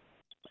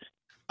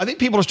 I think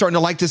people are starting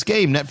to like this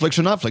game, Netflix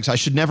or Notflix. I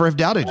should never have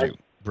doubted you,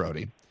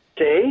 Brody.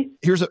 See?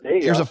 Here's There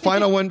you go. a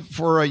final one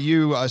for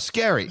you,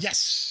 Scary.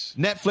 Yes.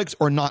 Netflix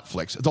or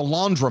Notflix? The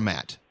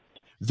Laundromat.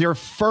 Their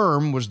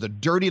firm was the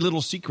dirty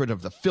little secret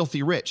of the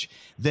filthy rich.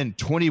 Then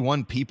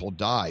 21 people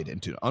died,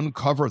 and to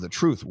uncover the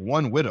truth,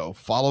 one widow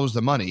follows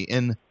the money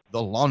in The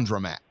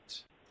Laundromat.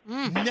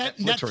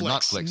 Netflix or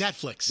Notflix?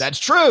 Netflix. That's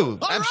true.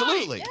 All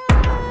Absolutely.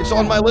 right. It's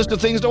on my list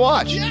of things to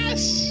watch.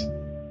 Yes.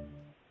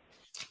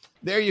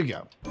 There you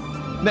go.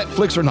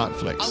 Netflix or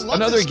Notflix? I love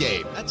Another this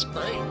game. That's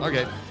great.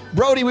 Okay.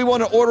 Brody, we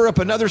want to order up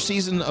another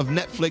season of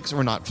Netflix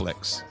or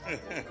Notflix.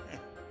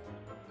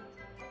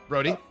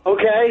 Brody?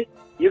 Okay,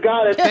 you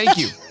got it. Thank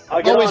you.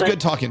 I'll get Always on it. good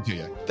talking to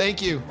you.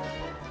 Thank you.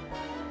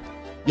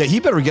 Yeah, he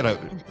better get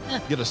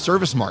a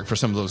service mark for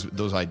some of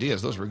those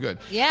ideas. Those were good.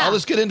 Yeah.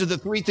 Let's get into the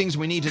three things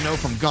we need to know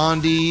from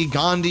Gandhi.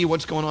 Gandhi,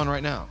 what's going on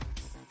right now?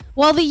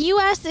 Well, the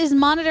U.S. is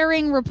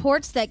monitoring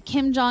reports that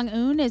Kim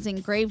Jong-un is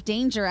in grave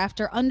danger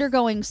after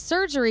undergoing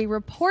surgery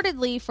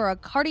reportedly for a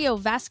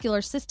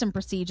cardiovascular system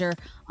procedure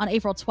on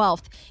April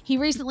 12th. He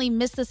recently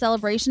missed the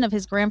celebration of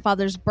his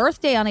grandfather's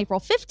birthday on April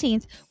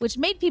 15th, which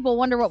made people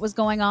wonder what was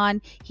going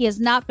on. He has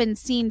not been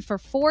seen for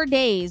 4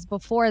 days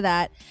before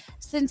that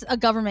since a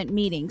government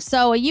meeting.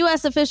 So a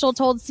U.S. official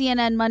told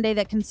CNN Monday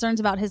that concerns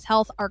about his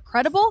health are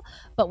credible,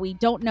 but we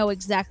don't know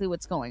exactly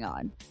what's going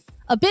on.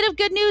 A bit of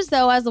good news,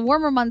 though, as the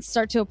warmer months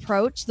start to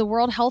approach, the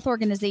World Health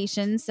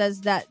Organization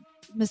says that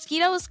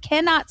mosquitoes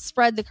cannot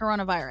spread the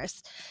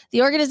coronavirus.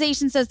 The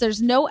organization says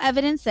there's no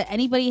evidence that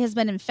anybody has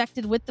been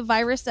infected with the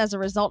virus as a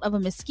result of a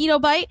mosquito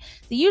bite.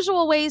 The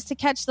usual ways to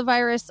catch the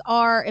virus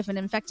are if an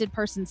infected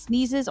person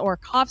sneezes or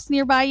coughs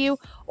nearby you,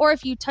 or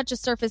if you touch a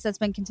surface that's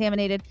been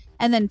contaminated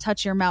and then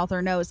touch your mouth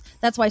or nose.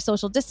 That's why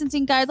social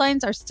distancing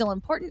guidelines are still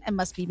important and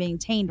must be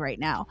maintained right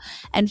now.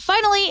 And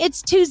finally,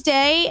 it's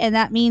Tuesday, and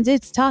that means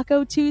it's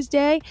Taco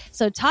Tuesday.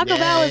 So Taco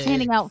Bell is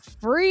handing out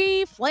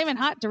free Flamin'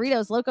 Hot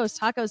Doritos Locos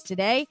Tacos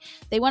today.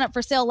 They went up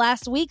for sale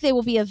last week. They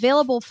will be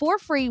available for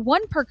free,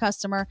 one per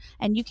customer,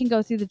 and you can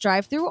go through the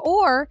drive-thru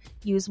or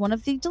use one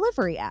of the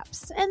delivery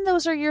apps. And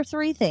those are your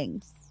three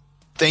things.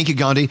 Thank you,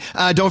 Gandhi.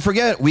 Don't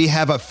forget, we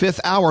have a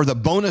fifth hour, the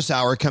bonus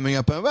hour, coming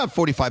up in about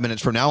 45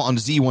 minutes from now on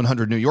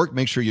Z100 New York.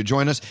 Make sure you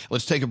join us.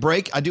 Let's take a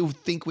break. I do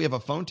think we have a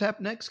phone tap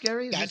next,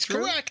 Gary. That's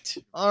correct.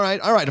 All right.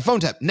 A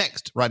phone tap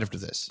next, right after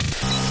this.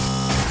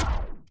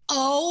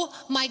 Oh,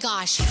 my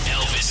gosh.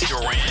 Elvis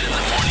Duran in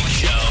the morning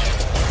show.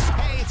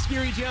 Hey, it's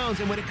Gary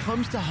Jones, and when it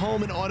comes to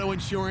home and auto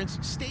insurance,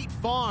 State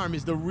Farm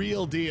is the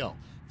real deal.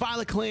 File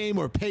a claim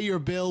or pay your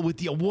bill with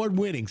the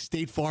award-winning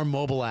State Farm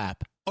mobile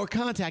app. Or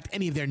contact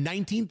any of their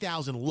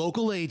 19,000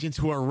 local agents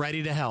who are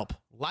ready to help.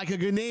 Like a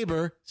good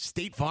neighbor,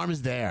 State Farm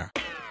is there.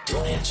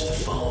 Don't answer the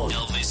phone.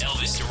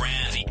 Elvis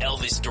Duran, the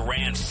Elvis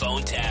Duran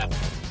phone tap.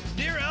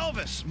 Dear Elvis.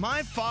 Elvis,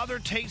 my father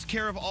takes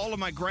care of all of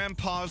my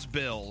grandpa's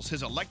bills.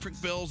 His electric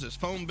bills, his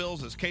phone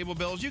bills, his cable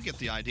bills. You get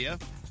the idea.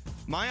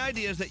 My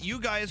idea is that you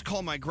guys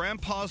call my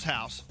grandpa's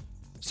house,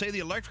 say the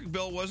electric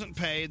bill wasn't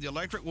paid, the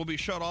electric will be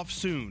shut off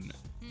soon.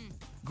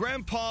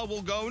 Grandpa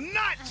will go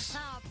nuts!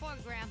 Oh, poor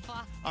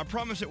Grandpa. I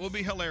promise it will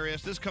be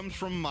hilarious. This comes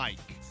from Mike.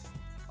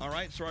 All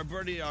right, so our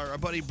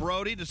buddy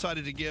Brody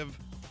decided to give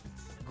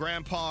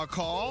Grandpa a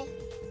call.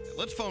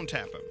 Let's phone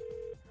tap him.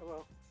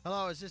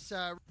 Hello, is this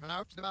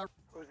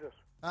Who's this?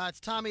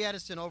 It's Tommy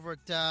Edison over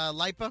at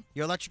LIPA,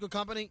 your electrical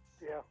company.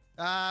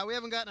 Yeah. We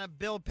haven't gotten a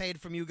bill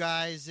paid from you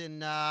guys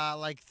in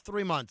like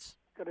 3 months.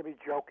 Gotta be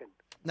joking.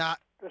 Nah.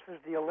 This is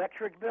the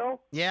electric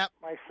bill? Yep.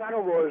 My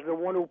son-in-law is the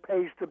one who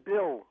pays the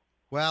bill.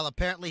 Well,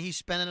 apparently he's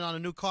spending it on a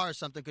new car or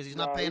something because he's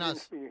not paying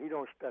us. He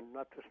don't spend,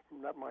 not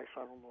my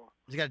son-in-law.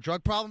 Has he got a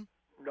drug problem?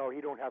 No,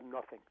 he don't have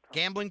nothing.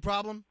 Gambling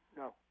problem?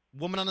 No.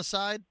 Woman on the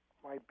side?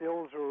 My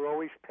bills are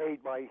always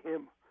paid by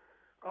him.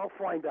 I'll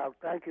find out.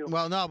 Thank you.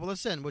 Well, no, but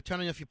listen, we're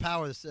turning off your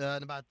power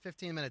in about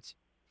 15 minutes.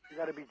 You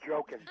got to be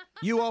joking.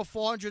 You owe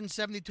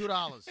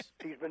 $472.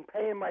 He's been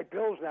paying my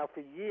bills now for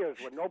years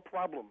with no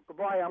problem.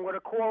 Goodbye. I'm going to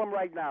call him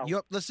right now.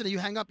 Listen, you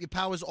hang up, your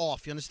power's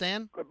off. You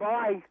understand?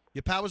 Goodbye.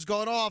 Your power's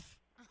going off.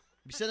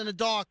 You sit in the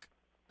dark.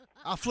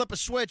 I'll flip a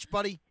switch,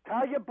 buddy.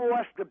 Tell your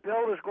boss the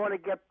bill is going to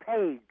get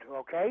paid,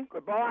 okay?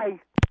 Goodbye.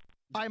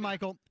 Hi,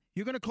 Michael.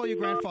 You're going to call your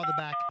grandfather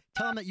back.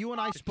 Tell him that you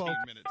and I spoke,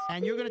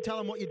 and you're going to tell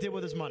him what you did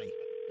with his money.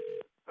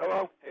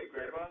 Hello? Hey,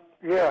 Grandpa?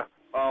 Yeah.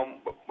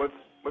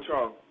 What's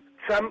wrong?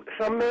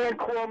 Some man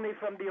called me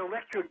from the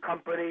electric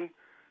company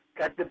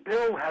that the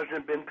bill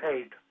hasn't been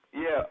paid.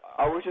 Yeah,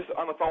 I was just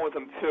on the phone with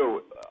him,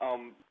 too.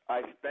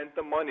 I spent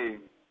the money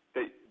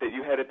that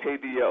you had to pay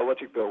the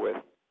electric bill with.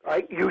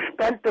 You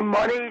spent the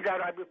money that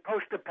I was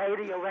supposed to pay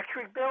the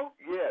electric bill?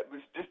 Yeah,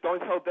 just don't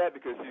tell Dad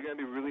because he's going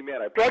to be really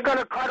mad. They're going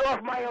to cut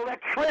off my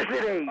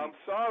electricity. I'm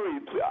sorry.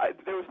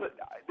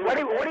 What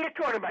are you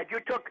talking about? You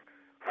took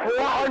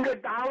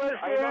 $400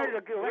 there?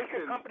 The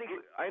electric company?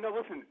 I know,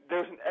 listen,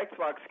 there's an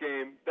Xbox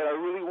game that I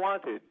really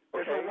wanted.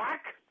 Okay? There's a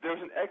what? There's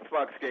an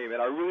Xbox game,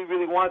 and I really,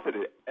 really wanted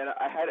it. And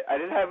I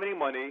didn't have any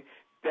money.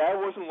 Dad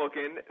wasn't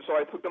looking, so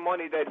I took the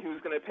money that he was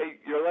going to pay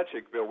your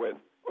electric bill with.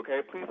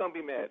 Okay, please don't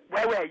be mad.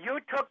 Wait, you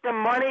took the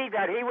money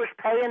that he was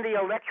paying the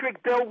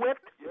electric bill with?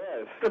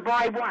 Yes. To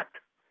buy what?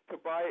 To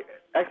buy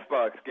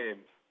Xbox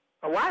games.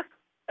 A what?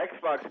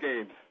 Xbox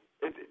games.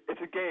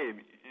 It's a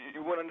game.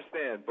 You wouldn't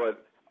understand,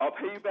 but I'll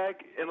pay you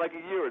back in like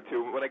a year or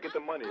two when I get the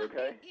money,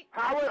 okay?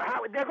 How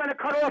they're going to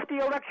cut off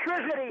the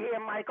electricity here,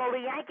 Michael.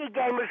 The Yankee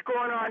game is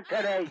going on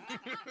today.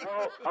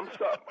 No, I'm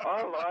sorry.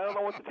 I don't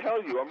know what to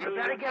tell you. You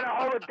better get a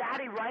hold of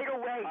Daddy right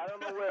away. I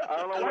don't know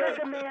where. What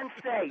did the man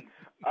say?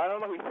 I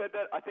don't know. He said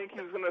that. I think he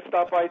was going to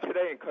stop by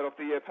today and cut off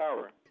the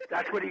power.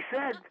 That's what he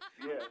said.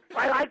 Yeah.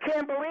 I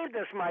can't believe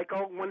this,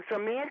 Michael. When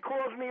some man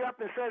calls me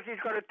up and says he's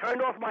going to turn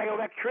off my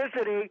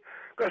electricity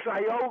because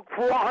I owe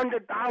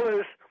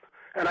 $400,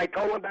 and I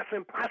told him that's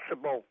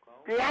impossible.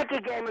 The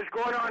Yankee game is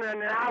going on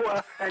in an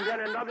hour, and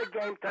then another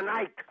game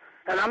tonight.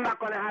 And I'm not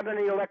going to have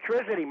any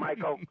electricity,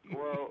 Michael.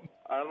 Well,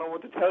 I don't know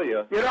what to tell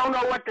you. You don't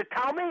know what to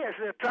tell me? Is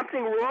there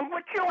something wrong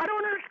with you? I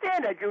don't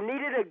understand that. You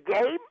needed a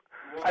game?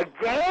 A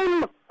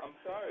game? I'm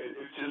sorry.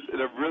 It's just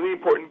a really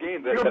important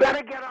game. You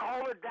better get a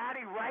hold of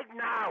Daddy right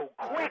now.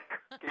 Quick.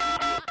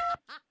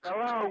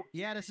 Hello?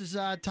 Yeah, this is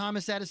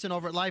Thomas Edison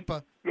over at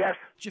LIPA. Yes.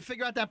 Did you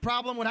figure out that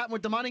problem? What happened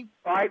with the money?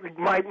 My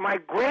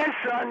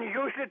grandson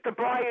used it to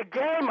buy a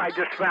game, I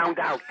just found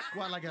out.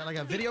 What, like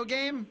a video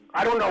game?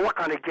 I don't know what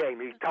kind of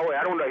game.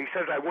 I don't know. He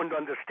says I wouldn't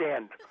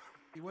understand.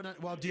 You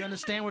wouldn't? Well, do you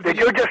understand what... Did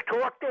you just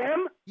talk to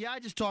him? Yeah, I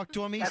just talked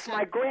to him. That's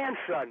my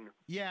grandson.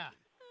 Yeah,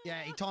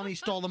 he told me he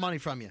stole the money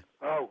from you.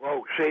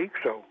 Oh, see?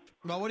 So...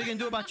 Well, what are you going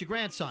to do about your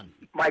grandson?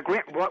 What do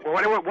you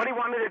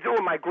want me to do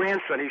with my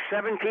grandson? He's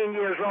 17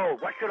 years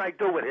old. What should I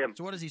do with him?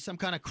 So what is he, some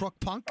kind of crook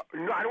punk?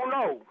 No, I don't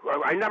know.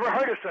 I never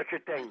heard of such a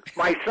thing.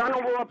 My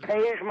son-in-law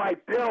pays my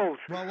bills.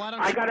 Well, why don't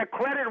I got a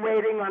credit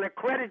rating on a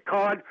credit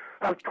card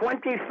of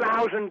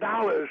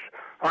 $20,000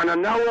 on a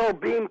Noel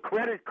Beam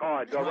credit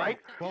card, all right?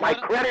 Well, my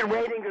credit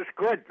rating is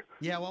good.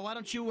 Yeah, well, why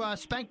don't you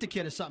spank the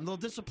kid or something? A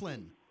little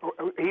discipline.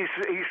 He's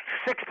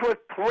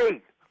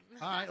 6'3".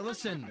 All right,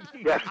 listen.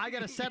 Yes. I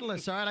got to settle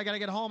this, all right? I got to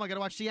get home. I got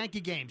to watch the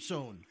Yankee game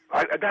soon.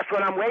 That's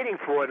what I'm waiting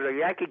for, the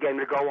Yankee game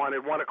to go on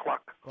at 1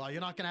 o'clock. Well,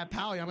 you're not going to have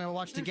power. I'm going to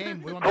watch the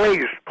game.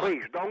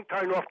 Please, don't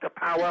turn off the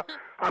power.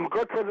 I'm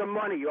good for the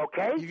money,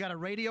 okay? You got a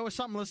radio or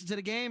something? Listen to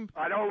the game?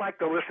 I don't like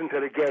to listen to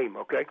the game,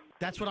 okay?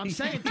 That's what I'm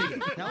saying to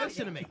you. Now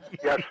listen to me.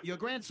 Yes. Your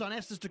grandson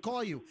asked us to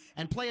call you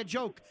and play a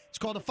joke. It's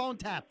called a phone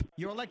tap.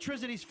 Your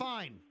electricity's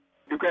fine.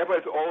 Your grandpa,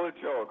 it's all a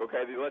joke,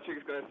 okay? The electric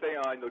is going to stay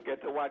on. You'll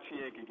get to watch the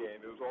Yankee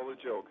game. It was all a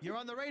joke. You're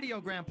on the radio,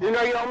 Grandpa. You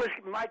know,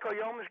 Michael,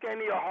 you almost gave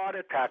me a heart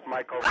attack,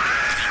 Michael.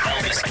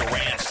 Elvis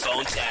Duran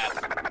phone tap.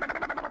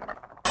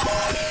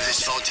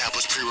 This phone tap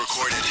was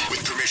pre-recorded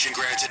with permission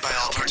granted by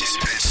all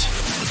participants.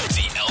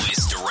 The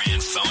Elvis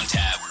Duran phone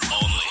tap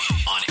only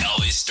on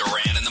Elvis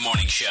Duran in the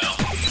Morning Show.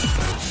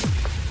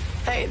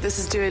 Hey, this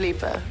is Dua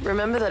Lipa.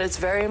 Remember that it's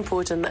very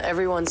important that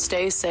everyone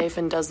stays safe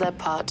and does their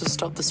part to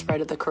stop the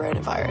spread of the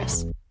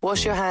coronavirus.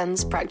 Wash your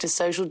hands, practice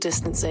social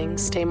distancing,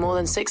 stay more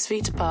than 6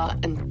 feet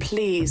apart, and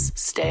please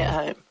stay at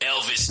home.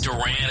 Elvis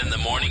Duran in the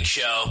Morning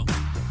Show.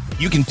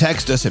 You can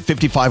text us at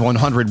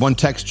 55100. One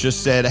text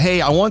just said,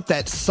 hey, I want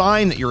that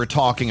sign that you were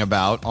talking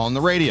about on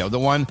the radio, the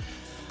one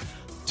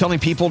telling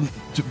people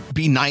to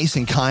be nice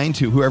and kind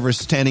to whoever's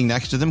standing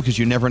next to them because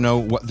you never know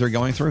what they're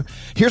going through.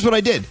 Here's what I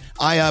did.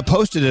 I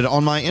posted it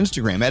on my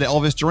Instagram at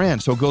Elvis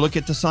Duran. So go look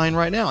at the sign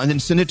right now and then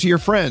send it to your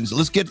friends.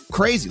 Let's get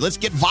crazy. Let's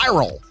get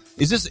viral.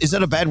 Is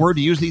that a bad word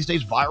to use these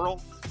days?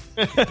 Viral?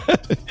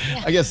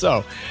 I guess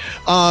so.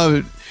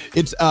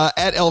 It's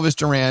at Elvis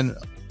Duran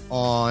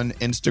on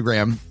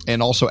Instagram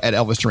and also at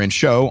Elvis Duran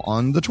Show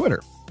on the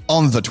Twitter.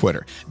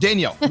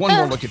 Danielle, one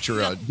more look at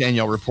your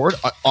Danielle report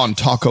on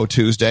Taco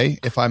Tuesday,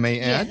 if I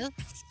may add. Yes.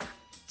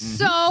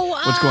 So,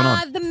 what's going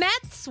on? The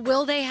Mets,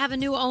 will they have a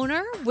new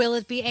owner? Will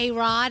it be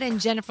A-Rod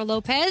and Jennifer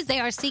Lopez? They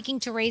are seeking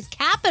to raise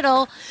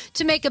capital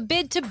to make a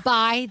bid to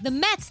buy the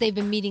Mets. They've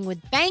been meeting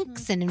with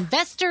banks and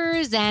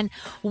investors, and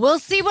we'll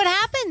see what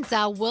happens.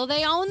 Will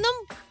they own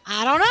them?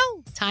 I don't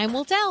know. Time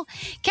will tell.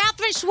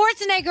 Katherine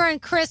Schwarzenegger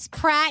and Chris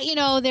Pratt,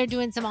 they're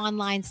doing some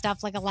online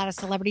stuff like a lot of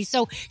celebrities.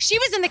 So she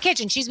was in the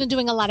kitchen. She's been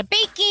doing a lot of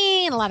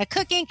baking, a lot of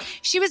cooking.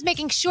 She was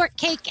making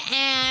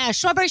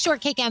strawberry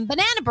shortcake and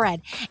banana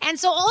bread. And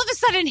so all of a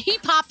sudden he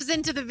pops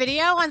into the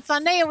video on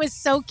Sunday. It was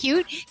so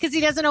cute because he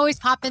doesn't always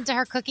pop into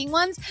her cooking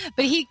ones,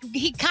 but he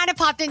kind of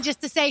popped in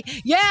just to say,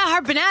 yeah,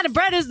 her banana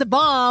bread is the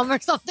bomb or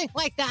something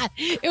like that.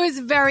 It was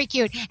very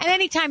cute. And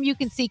anytime you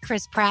can see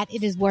Chris Pratt,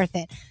 it is worth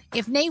it.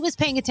 If Nate was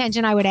paying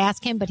attention, I would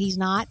ask him, but he's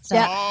not. So.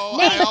 Oh,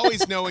 Nate. I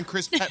always know when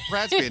Chris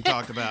Pratt's being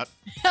talked about.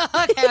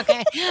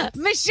 Okay.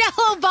 Michelle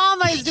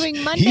Obama is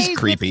doing Mondays He's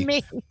creepy. with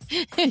me.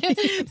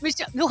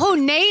 Who,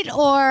 Nate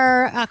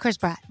or Chris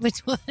Pratt? Which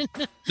one?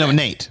 No,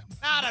 Nate.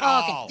 Not at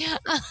all.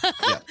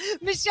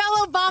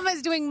 Michelle Obama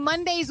is doing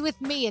Mondays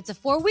with Me. It's a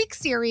 4-week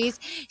series.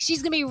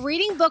 She's going to be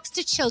reading books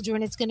to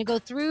children. It's going to go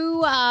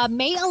through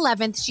May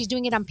 11th. She's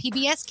doing it on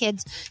PBS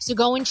Kids. So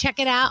go and check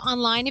it out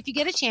online if you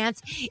get a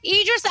chance.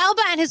 Idris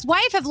Elba and his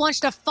wife have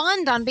launched a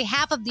fund on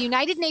behalf of the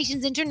United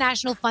Nations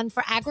International Fund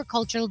for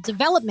Agricultural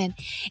Development.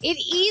 It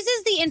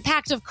eases the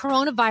impact of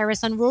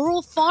coronavirus on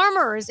rural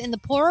farmers in the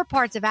poorer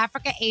parts of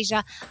Africa,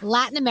 Asia,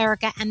 Latin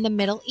America, and the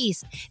Middle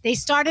East. They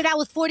started out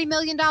with $40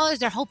 million.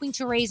 They're hoping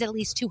to raise at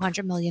least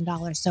 $200 million.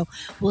 So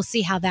we'll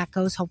see how that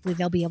goes. Hopefully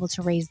they'll be able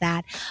to raise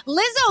that.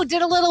 Lizzo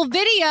did a little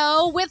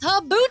video with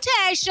her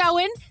booty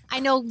showing.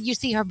 I know you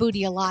see her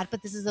booty a lot,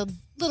 but this is a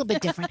little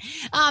bit different.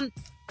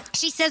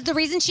 She says the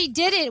reason she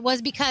did it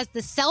was because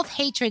the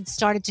self-hatred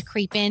started to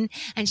creep in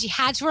and she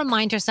had to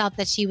remind herself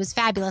that she was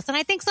fabulous. And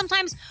I think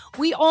sometimes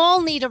we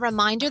all need a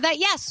reminder that,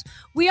 yes,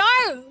 we are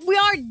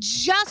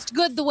just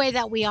good the way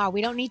that we are.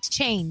 We don't need to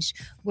change.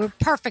 We're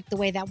perfect the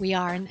way that we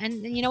are.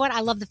 And you know what?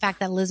 I love the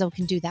fact that Lizzo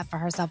can do that for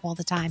herself all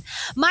the time.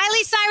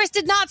 Miley Cyrus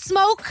did not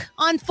smoke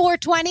on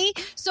 420.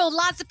 So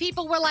lots of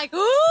people were like,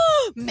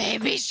 oh,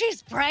 maybe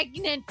she's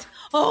pregnant.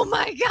 Oh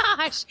my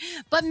gosh.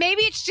 But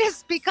maybe it's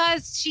just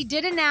because she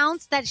did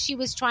announce that she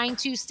was trying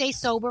to stay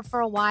sober for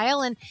a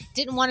while and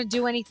didn't want to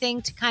do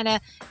anything to kind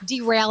of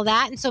derail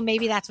that. And so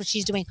maybe that's what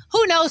she's doing.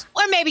 Who knows?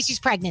 Or maybe she's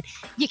pregnant.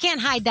 You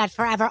can't hide that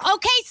forever.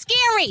 Okay,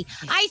 Scary.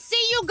 I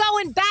see you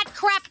going bat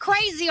crap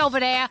crazy over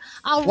there.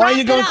 Why are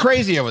you going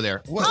crazy over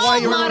there?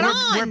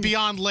 We're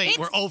beyond late.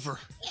 We're over.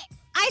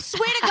 I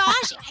swear to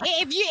gosh,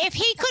 if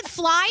he could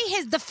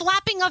fly, the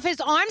flapping of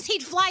his arms,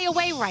 he'd fly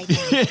away right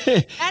now.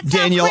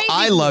 Daniel,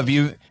 I love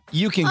you.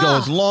 You can go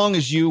as long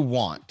as you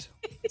want.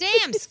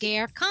 Damn,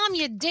 Scare. Calm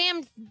you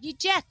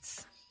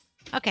jets.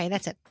 Okay,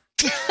 that's it.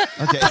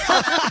 Okay.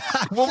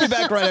 We'll be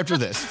back right after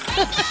this.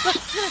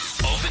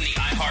 Open the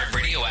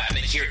iHeartRadio app and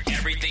hear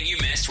everything you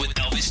missed with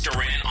Elvis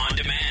Duran on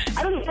demand.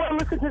 I don't just want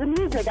to listen to the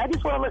music. I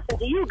just want to listen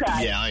to you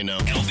guys. Yeah, I know.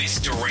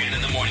 Elvis Duran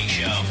in the Morning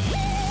Show.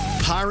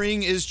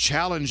 Hiring is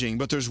challenging,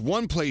 but there's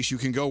one place you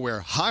can go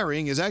where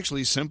hiring is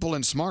actually simple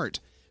and smart.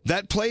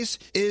 That place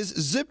is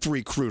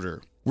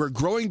ZipRecruiter, where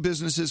growing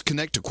businesses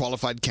connect to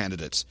qualified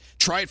candidates.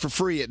 Try it for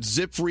free at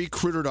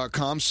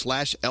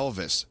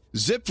ZipRecruiter.com/Elvis.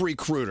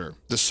 ZipRecruiter,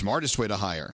 the smartest way to hire.